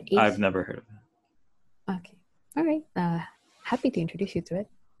 So I've never heard of it. Okay. All right. Happy to introduce you to it.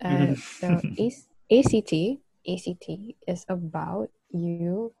 So ACT is about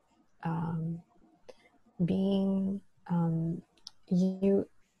you being you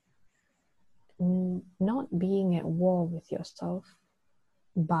not being at war with yourself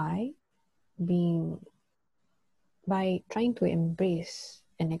by trying to embrace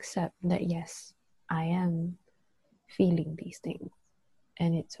and accept that, yes, I am feeling these things,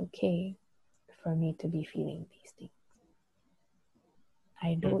 and it's okay for me to be feeling these things.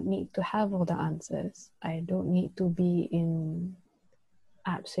 I don't need to have all the answers. I don't need to be in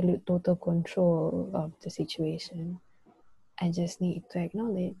absolute total control of the situation. I just need to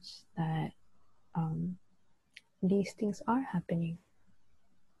acknowledge that these things are happening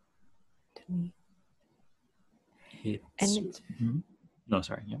to me. No,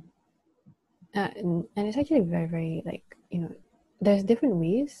 sorry. Yeah. And it's actually very, very like, there's different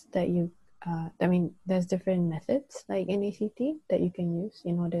ways that you there's different methods like in ACT that you can use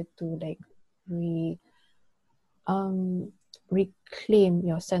in order to like reclaim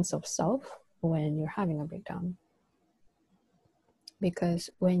your sense of self when you're having a breakdown.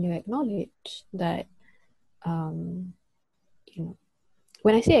 Because when you acknowledge that when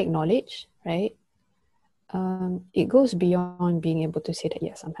I say acknowledge, right, it goes beyond being able to say that,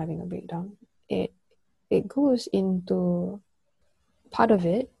 yes, I'm having a breakdown. It goes into, part of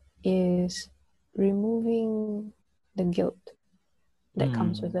it is removing the guilt that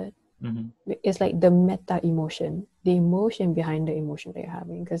comes with it. It's like the meta emotion, the emotion behind the emotion that you're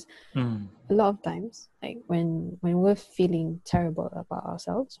having. Because a lot of times, like when we're feeling terrible about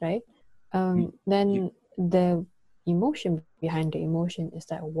ourselves, right, then the emotion behind the emotion is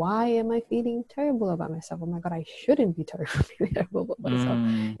that, why am I feeling terrible about myself? Oh my god, I shouldn't be terrible about myself.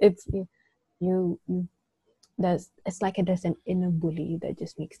 It's you it's like there's an inner bully that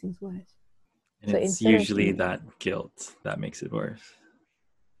just makes things worse. And so it's usually that guilt that makes it worse.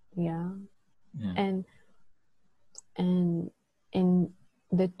 Yeah. Yeah. And and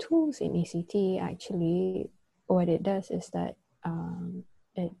the tools in ACT actually, what it does is that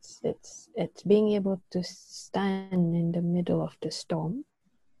it's being able to stand in the middle of the storm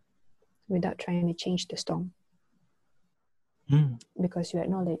without trying to change the storm, Mm. because you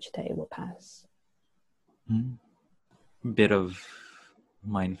acknowledge that it will pass. Mm. Bit of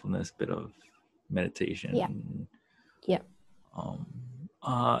mindfulness, bit of meditation. Yeah. Yeah. Um,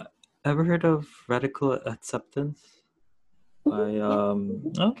 ever heard of radical acceptance? Yeah.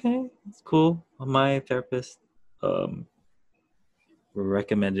 Okay, it's cool. My therapist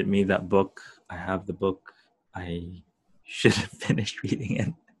recommended me that book. I have the book. I should have finished reading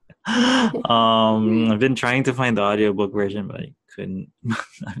it. I've been trying to find the audiobook version, but I couldn't.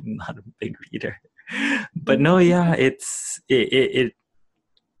 I'm not a big reader. But no, yeah, it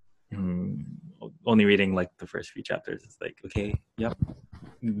only reading like the first few chapters. It's like, okay, yep,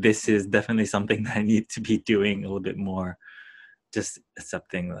 this is definitely something that I need to be doing a little bit more. Just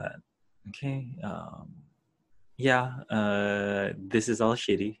accepting that, okay, this is all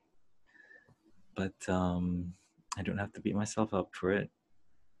shitty, but I don't have to beat myself up for it.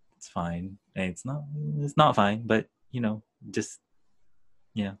 It's fine. And it's not fine, but just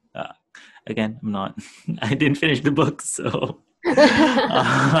again, I'm not I didn't finish the book, so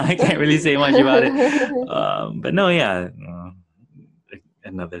I can't really say much about it. But no, yeah,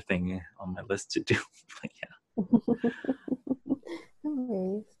 another thing on my list to do. But yeah. No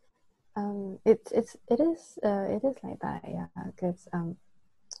worries. It is like that, yeah. Because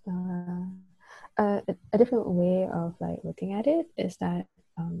uh, a different way of like looking at it is that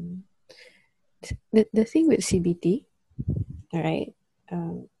the thing with CBT, all right.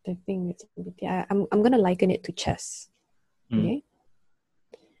 The thing with CBT, I'm gonna liken it to chess, okay?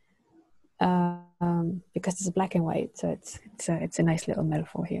 Because it's black and white, so it's a nice little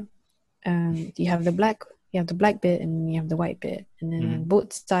metaphor here. You have the black bit and you have the white bit, and then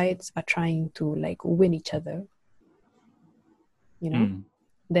both sides are trying to like win each other. The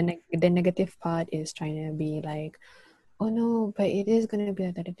negative part is trying to be like, oh no, but it is going to be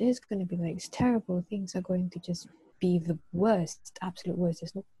like that, it is going to be like, it's terrible, things are going to just be the worst, absolute worst,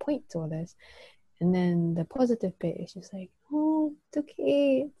 there's no point to all this. And then the positive bit is just like, oh, it's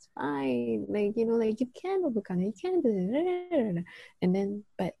okay, it's fine, like, like you can overcome it, you can do it. And then,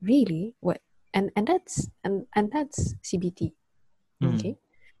 but really what, and that's CBT, okay.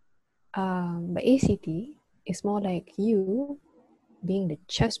 But ACT is more like you being the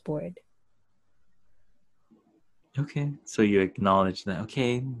chessboard. Okay, so you acknowledge that,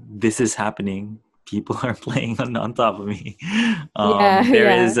 okay, this is happening. People are playing on top of me. Yeah. There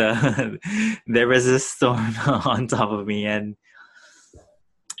Yeah. is a there is a storm on top of me, and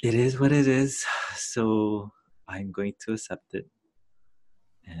it is what it is. So I'm going to accept it,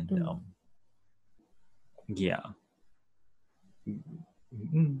 and yeah.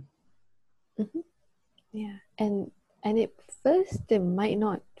 Mm. Yeah, and at first it might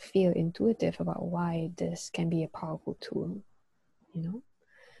not feel intuitive about why this can be a powerful tool,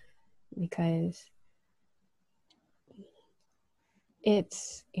 because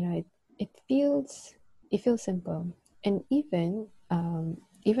it's it feels simple, and even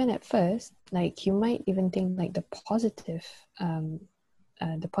at first, like you might even think like the positive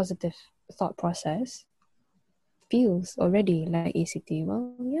thought process feels already like ACT.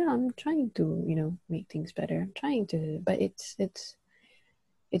 Well, yeah, I'm trying to make things better. I'm trying to, but it's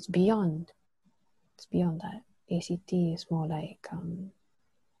beyond. It's beyond that. ACT is more like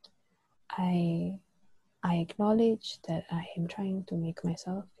I acknowledge that I am trying to make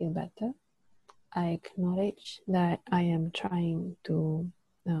myself feel better. I acknowledge that I am trying to.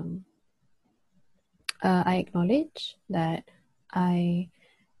 I acknowledge that I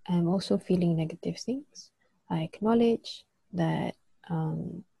am also feeling negative things. I acknowledge that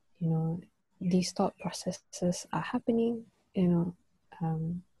these thought processes are happening.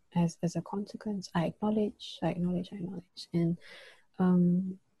 As a consequence, I acknowledge, and how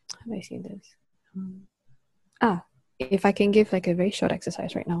do I say this? If I can give like a very short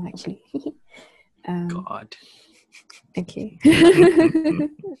exercise right now, actually. God. Okay.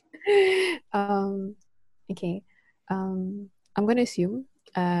 Okay. I'm gonna assume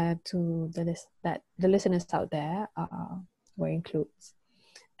to that the listeners out there are wearing clothes,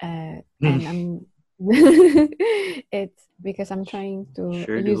 and I'm it's because I'm trying to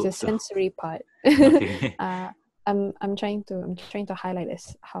Sure do use the hope so. sensory part. Okay. I'm trying to highlight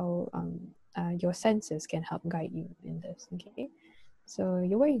this how your senses can help guide you in this. Okay, so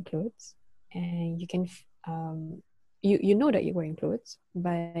you're wearing clothes, and you can you know that you're wearing clothes,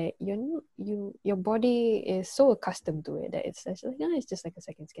 but your body is so accustomed to it that it's just like, it's just like a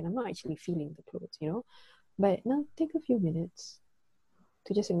second skin. I'm not actually feeling the clothes, you know. But now take a few minutes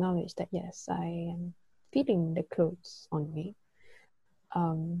to just acknowledge that yes, I am feeling the clothes on me.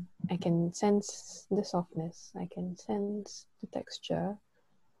 I can sense the softness. I can sense the texture.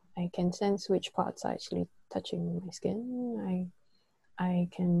 I can sense which parts are actually touching my skin. I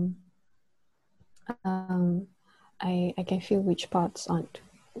can um, I can feel which parts aren't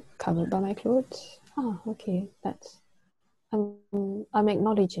covered by my clothes. Okay, that's I'm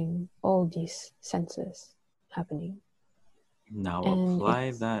acknowledging all these senses happening, Now and apply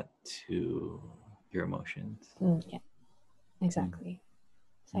it's that to your emotions. yeah, exactly.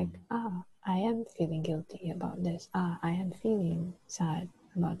 It's like I am feeling guilty about this. I am feeling sad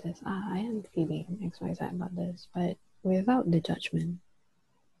about this. I am feeling XYZ about this, but without the judgment,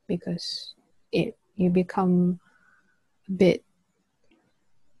 because you become a bit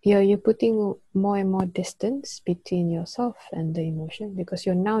you're putting more and more distance between yourself and the emotion because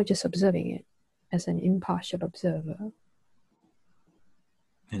you're now just observing it as an impartial observer.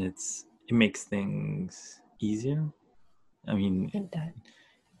 And it makes things easier. I mean, In that,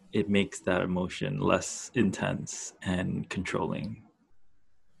 it makes that emotion less intense and controlling.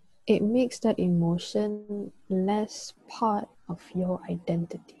 it makes that emotion less part of your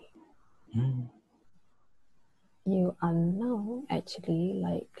identity. Mm. You are now actually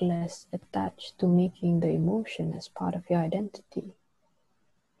like less attached to making the emotion as part of your identity.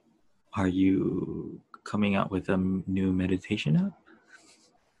 Are you coming out with a new meditation app?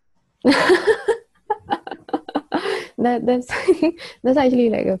 That's that's actually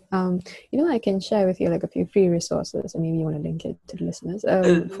like a I can share with you like a few free resources and maybe you want to link it to the listeners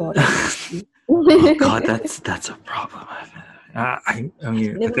for like Oh God, that's a problem. I mean, I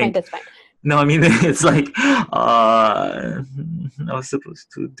never mind, think that's fine. no. I mean, it's like I was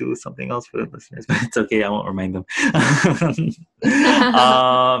supposed to do something else for the listeners, but it's okay. I won't remind them.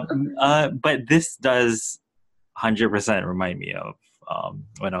 But this does 100% remind me of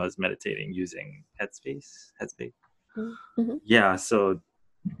when I was meditating using Headspace. Mm-hmm. Yeah. So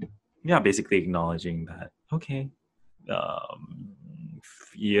yeah, basically acknowledging that. Okay. Um,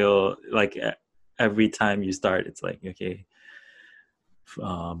 feel like every time you start, it's like okay.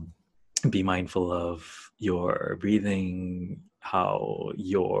 Um, be mindful of your breathing, how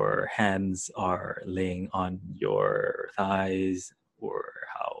your hands are laying on your thighs, or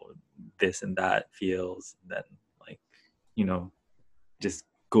how this and that feels. Then, like, you know, just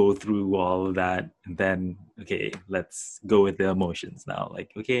go through all of that. And then, okay, let's go with the emotions now.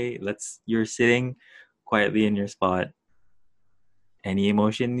 Like, okay, you're sitting quietly in your spot. Any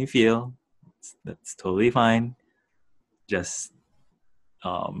emotion you feel, that's totally fine. Just,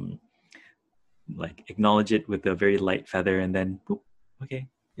 um, like acknowledge it with a very light feather and then boop, okay,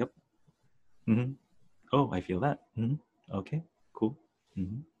 yep, oh, I feel that, okay, cool.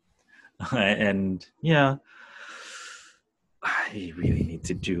 And yeah, I really need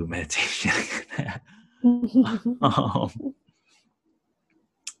to do meditation. um,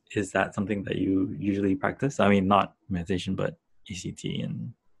 is that something that you usually practice? I mean, not meditation but ECT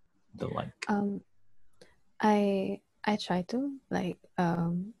and the like. I try to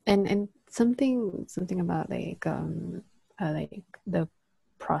and something about like the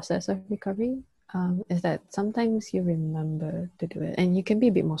process of recovery is that sometimes you remember to do it and you can be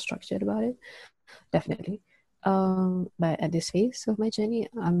a bit more structured about it, definitely. But at this phase of my journey,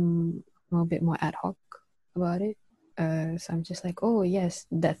 I'm a bit more ad hoc about it. So I'm just like, oh yes,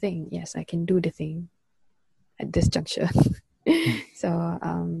 that thing, yes, I can do the thing at this juncture. so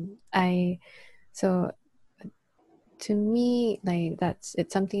I so to me, like it's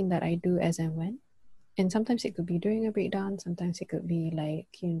something that I do as and when, and sometimes it could be during a breakdown, sometimes it could be like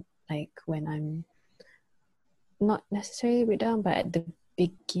when I'm not necessarily breakdown, but at the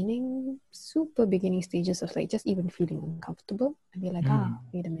beginning, super beginning stages of like just even feeling uncomfortable. I'd be like,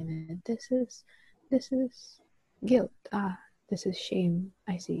 wait a minute, this is guilt. This is shame.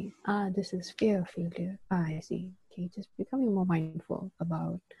 I see. This is fear of failure. I see. Okay, just becoming more mindful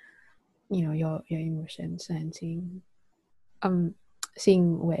about your emotions and seeing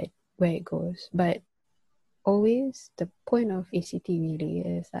where it goes. But always the point of ACT really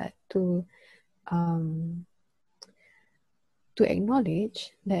is that um to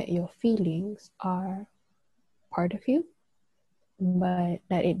acknowledge that your feelings are part of you, but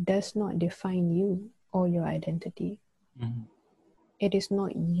that it does not define you or your identity. It is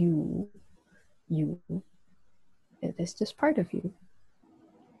not you. It is just part of you.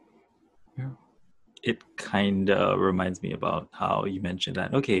 Yeah. It kind of reminds me about how you mentioned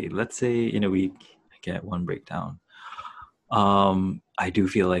that, okay, let's say in a week I get one breakdown. I do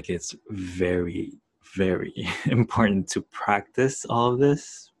feel like it's very, very important to practice all of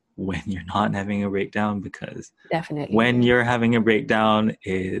this when you're not having a breakdown, because when Definitely. you're having a breakdown,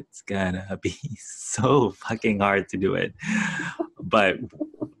 it's gonna be so fucking hard to do it. But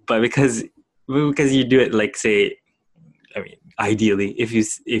because you do it, like, say, I mean, ideally, if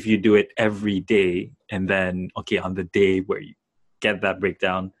you do it every day, and then okay, on the day where you get that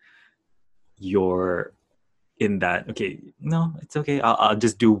breakdown, you're in that, okay, no, it's okay, I'll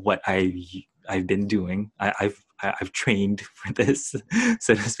just do what I've been doing. I've trained for this,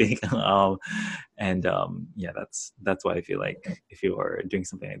 so to speak. And yeah, that's why I feel like if you are doing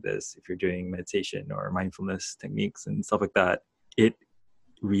something like this, if you're doing meditation or mindfulness techniques and stuff like that, it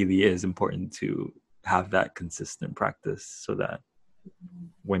really is important to have that consistent practice, so that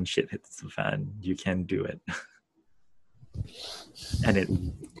when shit hits the fan, you can do it. And it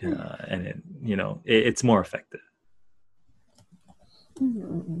it's more effective.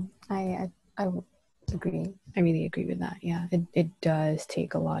 Mm-hmm. I would agree. I really agree with that. Yeah, it does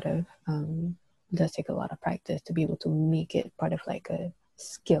take a lot of practice to be able to make it part of like a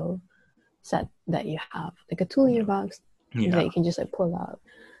skill set that you have, like a tool in your box that Yeah. you can just like pull out.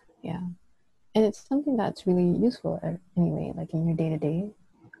 Yeah, and it's something that's really useful anyway, like in your day to day.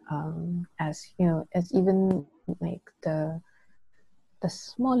 As you know, as even like the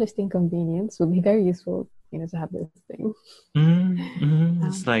smallest inconvenience would be very useful, to have this thing.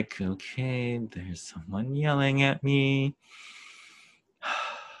 It's like, okay, there's someone yelling at me.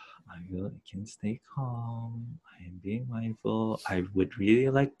 I can stay calm. I am being mindful. I would really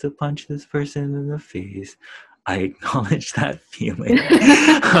like to punch this person in the face. I acknowledge that feeling,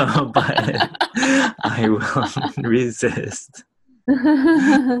 but I will resist.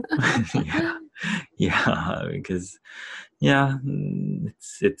 Yeah, yeah, because yeah,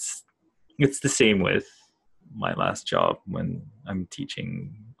 it's the same with my last job when I'm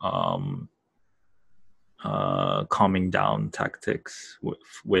teaching calming down tactics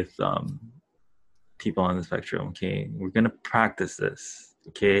with people on the spectrum. Okay, we're gonna practice this.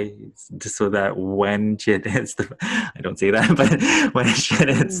 Okay, just so that when shit hits the, I don't say that, but when shit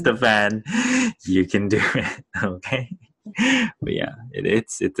hits the fan, you can do it. Okay, but yeah,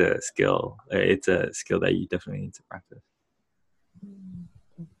 it's a skill. It's a skill that you definitely need to practice.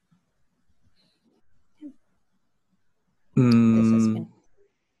 This has been.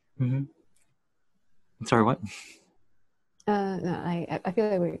 Mm-hmm. Sorry, what? No, I feel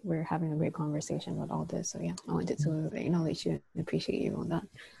like we're having a great conversation about all this. So yeah, I wanted to acknowledge you and appreciate you on that.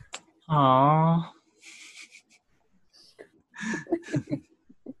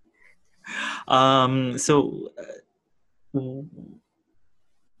 Aww. So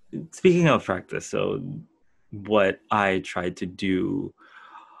speaking of practice, so what I tried to do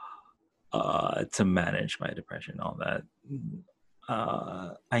to manage my depression, all that.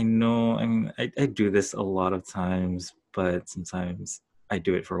 I know, I mean, I do this a lot of times, but sometimes I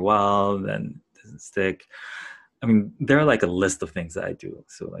do it for a while, then it doesn't stick. I mean, there are like a list of things that I do.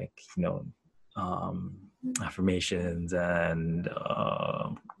 So, like, affirmations and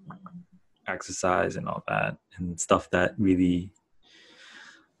exercise and all that, and stuff that really,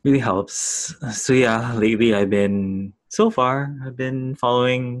 really helps. So, yeah, lately I've been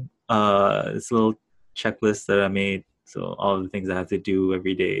following this little checklist that I made. So all the things I have to do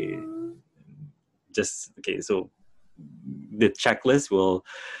every day. Just okay. So the checklist will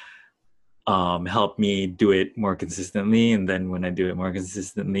help me do it more consistently, and then when I do it more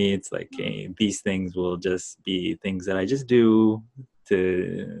consistently, it's like, okay, these things will just be things that I just do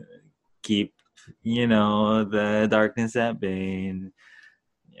to keep the darkness at bay.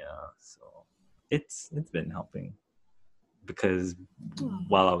 Yeah, so it's been helping, because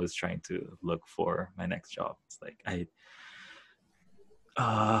while I was trying to look for my next job, it's like I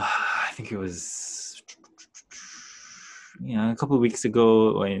think it was a couple of weeks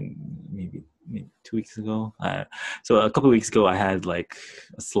ago, or maybe 2 weeks ago. So a couple of weeks ago, I had like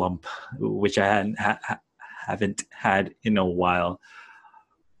a slump, which I haven't had in a while.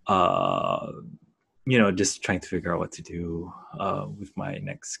 Just trying to figure out what to do with my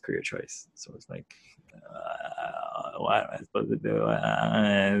next career choice. So it's like, what am I supposed to do?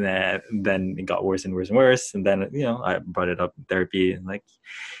 And then it got worse and worse and worse. And then I brought it up in therapy, and like,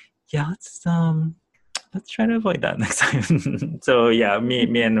 yeah, let's try to avoid that next time. So yeah,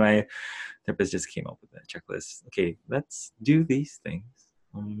 me and my therapist just came up with a checklist. Okay, let's do these things.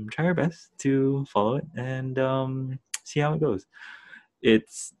 Try our best to follow it, and see how it goes.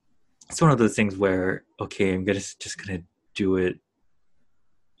 It's one of those things where, okay, I'm just gonna do it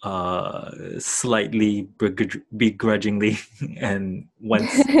slightly begrudgingly, and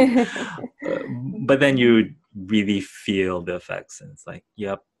once but then you really feel the effects, and it's like,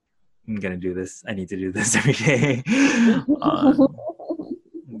 yep, I'm gonna do this. I need to do this every day.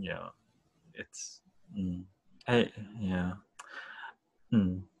 Yeah, it's I yeah.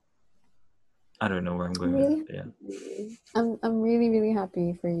 Mm, I don't know where I'm I'm going with it, really but yeah. happy. I'm really really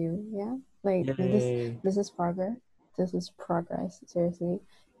happy for you. Yeah, like Yay. this is progress. This is progress. Seriously,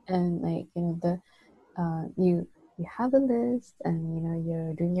 and like the you have a list, and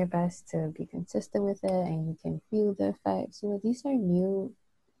you're doing your best to be consistent with it, and you can feel the effects. These are new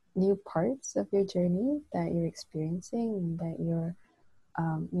parts of your journey that you're experiencing, and that you're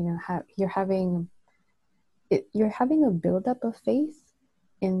having you're having a buildup of faith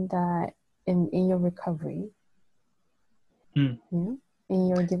in that in your recovery, Mm. and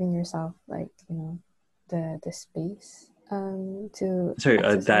you're giving yourself like the space to Sorry,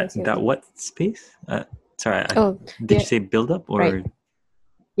 exercise your that what space? Sorry, oh did you yeah, say build up right, or?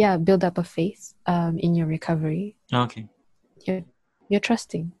 yeah, buildup of faith in your recovery. Okay. you're you're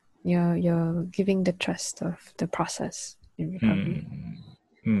trusting, you're giving the trust of the process in recovery.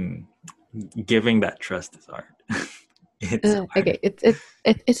 Hmm. Hmm. Giving that trust is hard. It's hard. Okay, it's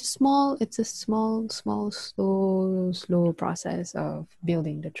a small, slow process of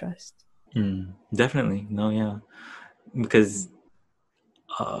building the trust. Definitely. No, yeah. Because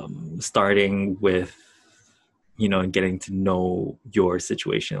starting with, getting to know your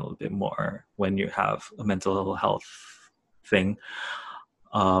situation a little bit more when you have a mental health thing,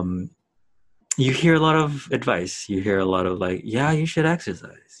 um, you hear a lot of advice. You hear a lot of like, yeah, you should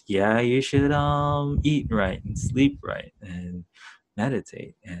exercise. Yeah, you should eat right and sleep right and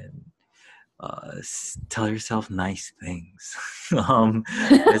meditate and tell yourself nice things.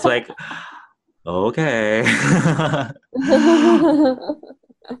 It's like, okay.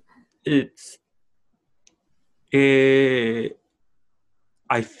 it's it,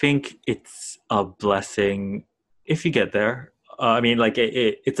 I think it's a blessing if you get there. I mean, like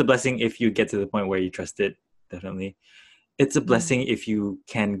it's a blessing if you get to the point where you trust it. Definitely, it's a Mm, blessing if you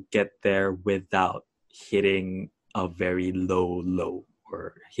can get there without hitting a very low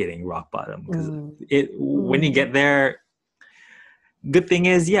or hitting rock bottom. Because mm, it when you mm, get there, good thing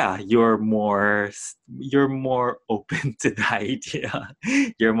is, yeah, you're more open to the idea.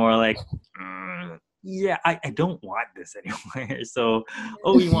 You're more like, yeah, I don't want this anymore. So,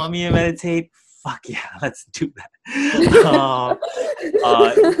 oh, you want me to meditate? Fuck yeah, let's do that.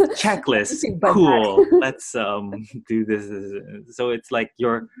 Uh, checklist, Anything but that. cool. Let's do this. So it's like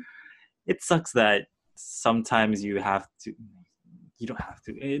it sucks that sometimes you don't have to.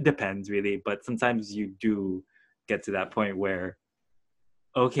 It depends really, but sometimes you do get to that point where,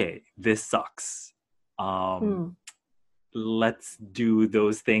 okay, this sucks. Um, Mm, let's do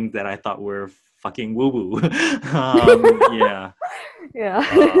those things that I thought were fucking woo woo. Yeah. yeah.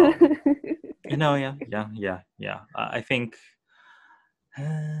 Um, yeah. I think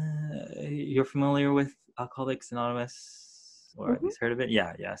you're familiar with Alcoholics Anonymous, or at Mhm. least heard of it.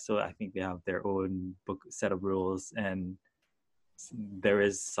 Yeah. So I think they have their own book set of rules, and there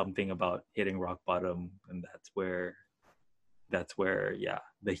is something about hitting rock bottom, and that's where yeah,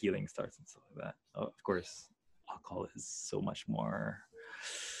 the healing starts and stuff like that. Of course, alcohol is so much more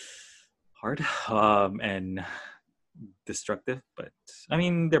hard and destructive, but I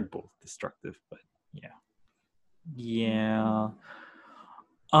mean they're both destructive, but yeah. Yeah.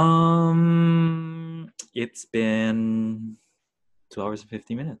 It's been 2 hours and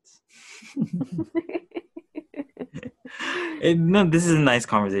 50 minutes. No, this is a nice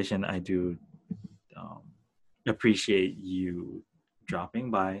conversation. I do um, appreciate you dropping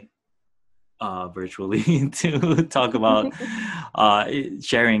by virtually to talk about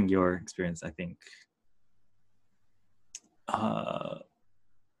sharing your experience. I think uh,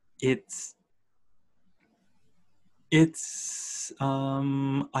 it's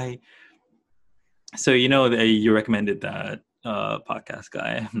I so you recommended that podcast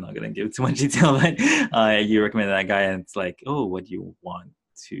guy. I'm not gonna give too much detail, but you recommended that guy, and it's like, oh, what do you want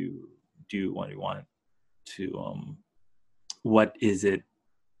to do? What do you want to what is it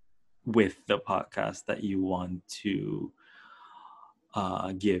with the podcast that you want to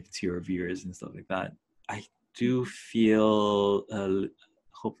give to your viewers and stuff like that? I do feel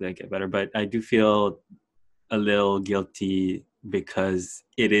hopefully I get better, but I do feel a little guilty because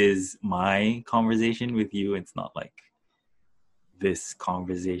it is my conversation with you. It's not like this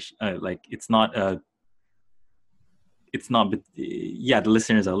conversation like it's not yeah, the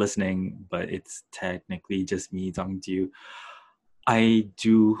listeners are listening, but it's technically just me talking to you. I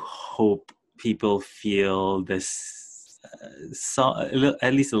do hope people feel this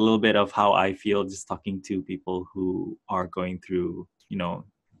at least a little bit of how I feel just talking to people who are going through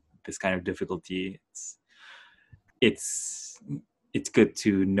this kind of difficulty. it's it's good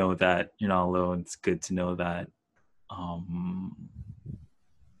to know that you're not alone. It's good to know that um,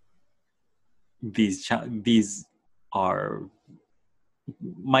 these are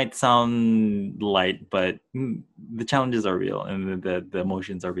might sound light, but the challenges are real, and the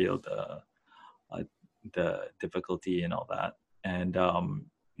emotions are real. Uh, the difficulty and all that, and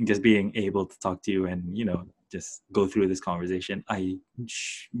just being able to talk to you and just go through this conversation. I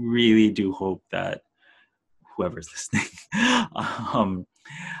really do hope that whoever's listening um,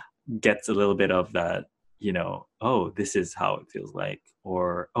 gets a little bit of that, oh, this is how it feels like,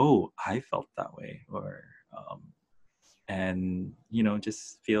 or oh, I felt that way, or and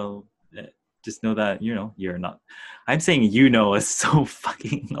just feel just know that you're not. I'm saying is so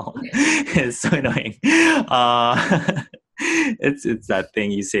fucking it's so annoying. It's that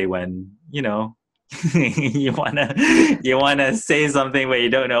thing you say when you wanna say something but you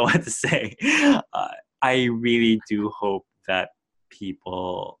don't know what to say. I really do hope that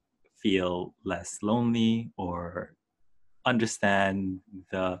people feel less lonely or understand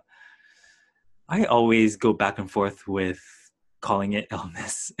the. I always go back and forth with calling it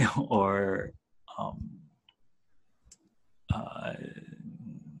illness or uh,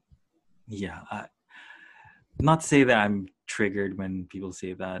 yeah. Not to say that I'm triggered when people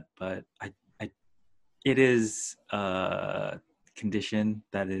say that, but it is a condition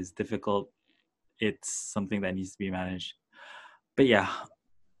that is difficult. It's something that needs to be managed. But yeah,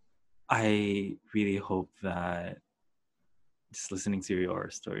 I really hope that just listening to your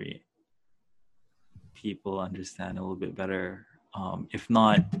story, people understand a little bit better. If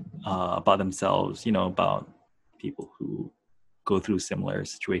not about themselves, about people who go through similar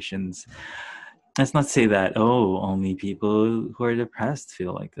situations. Let's not say that, oh, only people who are depressed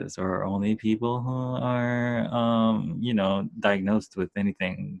feel like this, or only people who are, diagnosed with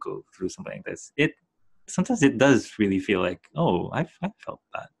anything go through something like this. Sometimes it does really feel like, oh, I felt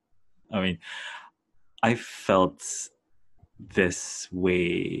that. I mean, I felt this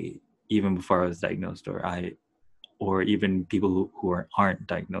way even before I was diagnosed, or even people who aren't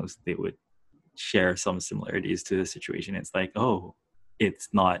diagnosed, they would share some similarities to the situation. It's like, oh, it's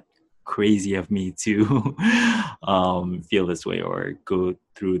not crazy of me to feel this way or go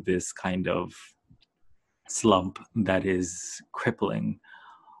through this kind of slump that is crippling.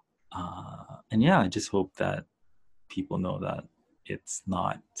 And yeah, I just hope that people know that it's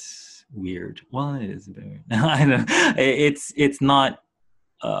not weird. Well, it is a bit weird. I know it's not.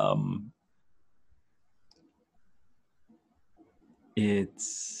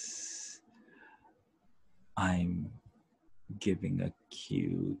 It's I'm giving a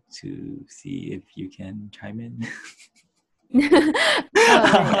cue to see if you can chime in.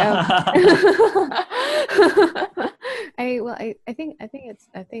 Oh, right. I think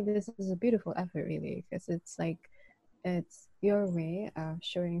this is a beautiful effort, really, because it's like it's your way of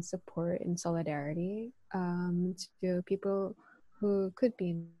showing support and solidarity to people who could be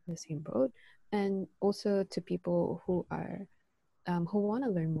in the same boat, and also to people who want to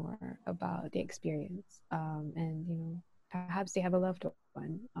learn more about the experience, and perhaps they have a loved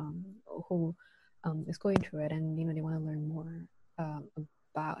one who is going through it, and they want to learn more um,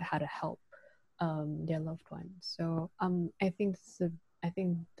 about how to help their loved one. So I think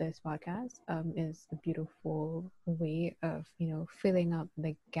this podcast is a beautiful way of filling up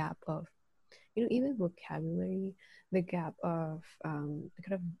the gap of even vocabulary, the gap of the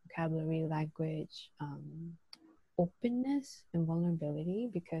kind of vocabulary, language, openness and vulnerability,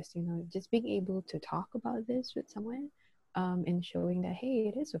 because just being able to talk about this with someone, and showing that,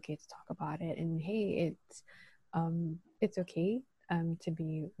 hey, it is okay to talk about it, and hey, it's okay to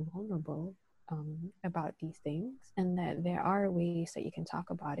be vulnerable about these things, and that there are ways that you can talk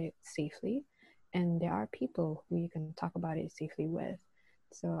about it safely, and there are people who you can talk about it safely with.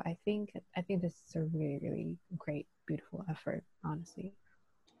 So I think this is a really, really great, beautiful effort, honestly.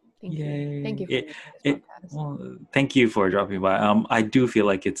 Thank you. Thank Yay! you for doing this It podcast. well, thank you for dropping by. I do feel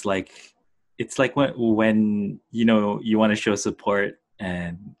like it's like when you want to show support,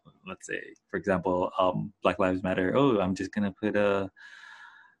 and let's say, for example, Black Lives Matter. Oh, I'm just gonna put a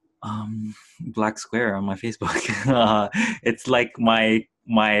black square on my Facebook. It's like my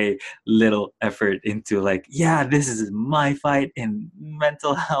little effort into, like, yeah, this is my fight in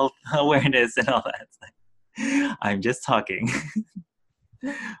mental health awareness and all that. It's like, I'm just talking.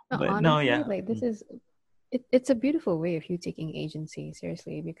 No, no, But no, honestly, yeah. like it's a beautiful way of you taking agency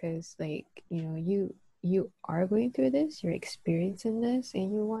seriously, because like you are going through this, you're experiencing this,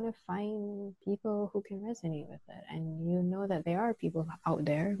 and you want to find people who can resonate with it, and you know that there are people out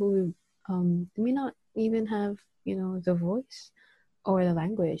there who may not even have the voice or the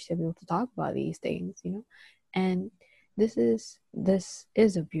language to be able to talk about these things, And this is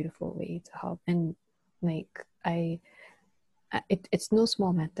a beautiful way to help. And like it's no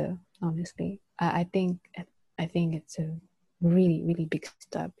small matter, honestly. I think it's a really, really big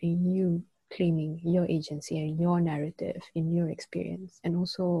step in you claiming your agency and your narrative in your experience, and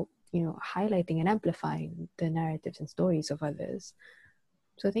also, highlighting and amplifying the narratives and stories of others.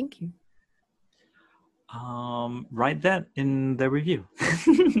 So thank you. Write that in the review.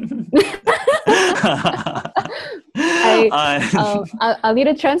 I'll need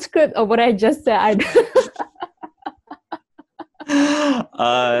a transcript of what I just said.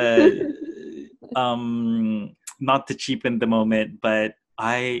 Not to cheapen the moment, but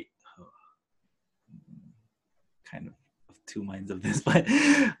I kind of two minds of this, but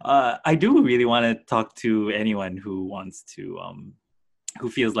I do really want to talk to anyone who wants to, who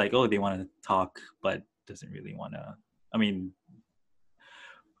feels like, oh, they want to talk, but doesn't really want to,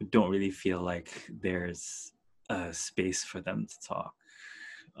 don't really feel like there's a space for them to talk.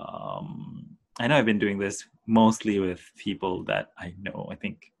 I know I've been doing this mostly with people that I know. I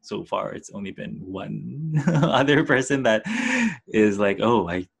think so far it's only been one other person that is like, oh,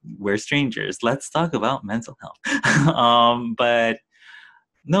 we're strangers. Let's talk about mental health. But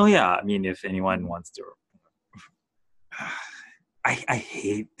no, yeah, if anyone wants to, I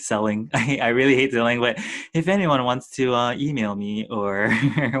hate selling. I really hate selling, but if anyone wants to email me or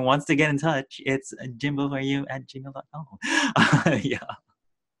wants to get in touch, it's jimboforyou@gmail.com. Yeah.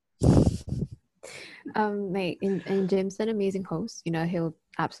 And Jim's an amazing host. He'll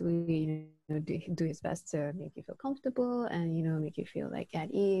absolutely do his best to make you feel comfortable and make you feel like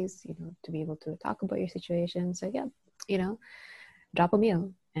at ease. To be able to talk about your situation. So yeah, drop a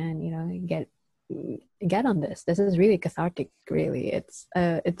mail and get on this. This is really cathartic. Really, it's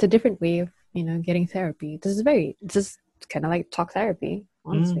a different way of getting therapy. This is kind of like talk therapy,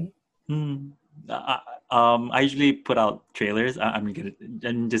 honestly. I usually put out trailers. I'm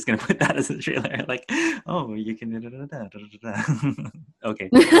just gonna put that as a trailer. Like, oh, you can. Okay.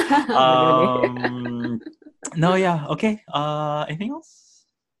 No, yeah. Okay. Anything else?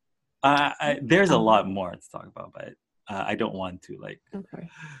 There's a lot more to talk about, but I don't want to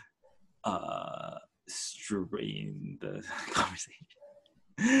strain the conversation.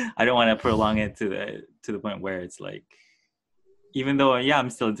 I don't want to prolong it to the point where it's like, even though I'm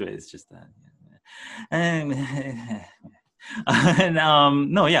still into it, it's just that. And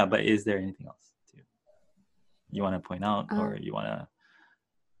no, yeah, but is there anything else you want to point out, or you want to?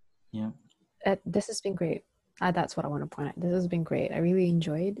 Yeah. This has been great. That's what I want to point out. This has been great. I really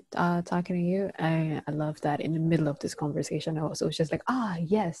enjoyed talking to you. I love that in the middle of this conversation, I was just like,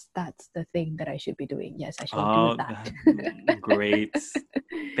 yes, that's the thing that I should be doing. Yes, I should do that. Great.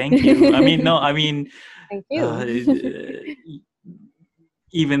 Thank you. Thank you.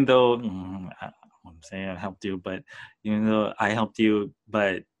 Even though I'm saying I helped you, but even though I helped you,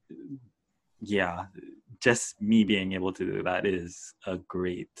 but yeah, just me being able to do that is a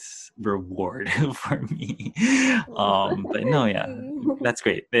great reward for me. But no, yeah, that's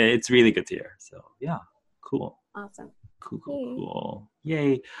great. It's really good to hear. So yeah, cool. Awesome. Cool.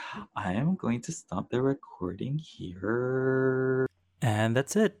 Yay. I am going to stop the recording here. And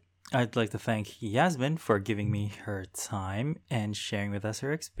that's it. I'd like to thank Yasmin for giving me her time and sharing with us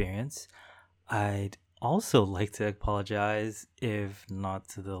her experience. I'd also like to apologize, if not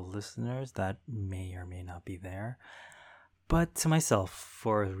to the listeners that may or may not be there, but to myself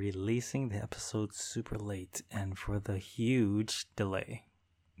for releasing the episode super late and for the huge delay.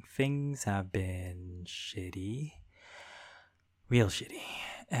 Things have been shitty. Real shitty.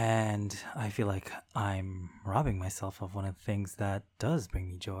 And I feel like I'm robbing myself of one of the things that does bring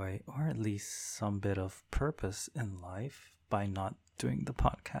me joy, or at least some bit of purpose in life, by not doing the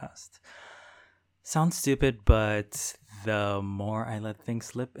podcast. Sounds stupid, but the more I let things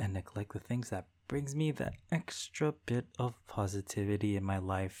slip and neglect the things that brings me that extra bit of positivity in my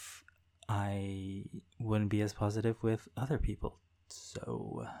life, I wouldn't be as positive with other people.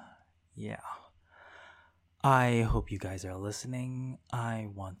 So, yeah. I hope you guys are listening. I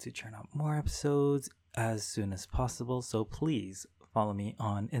want to churn out more episodes as soon as possible, so please follow me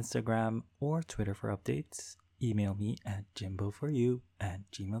on Instagram or Twitter for updates. Email me at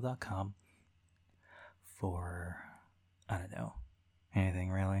jimboforyou@gmail.com for, I don't know,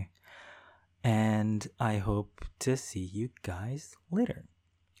 anything really. And I hope to see you guys later.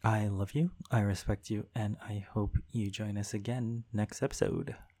 I love you, I respect you, and I hope you join us again next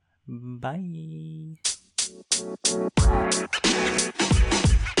episode. Bye.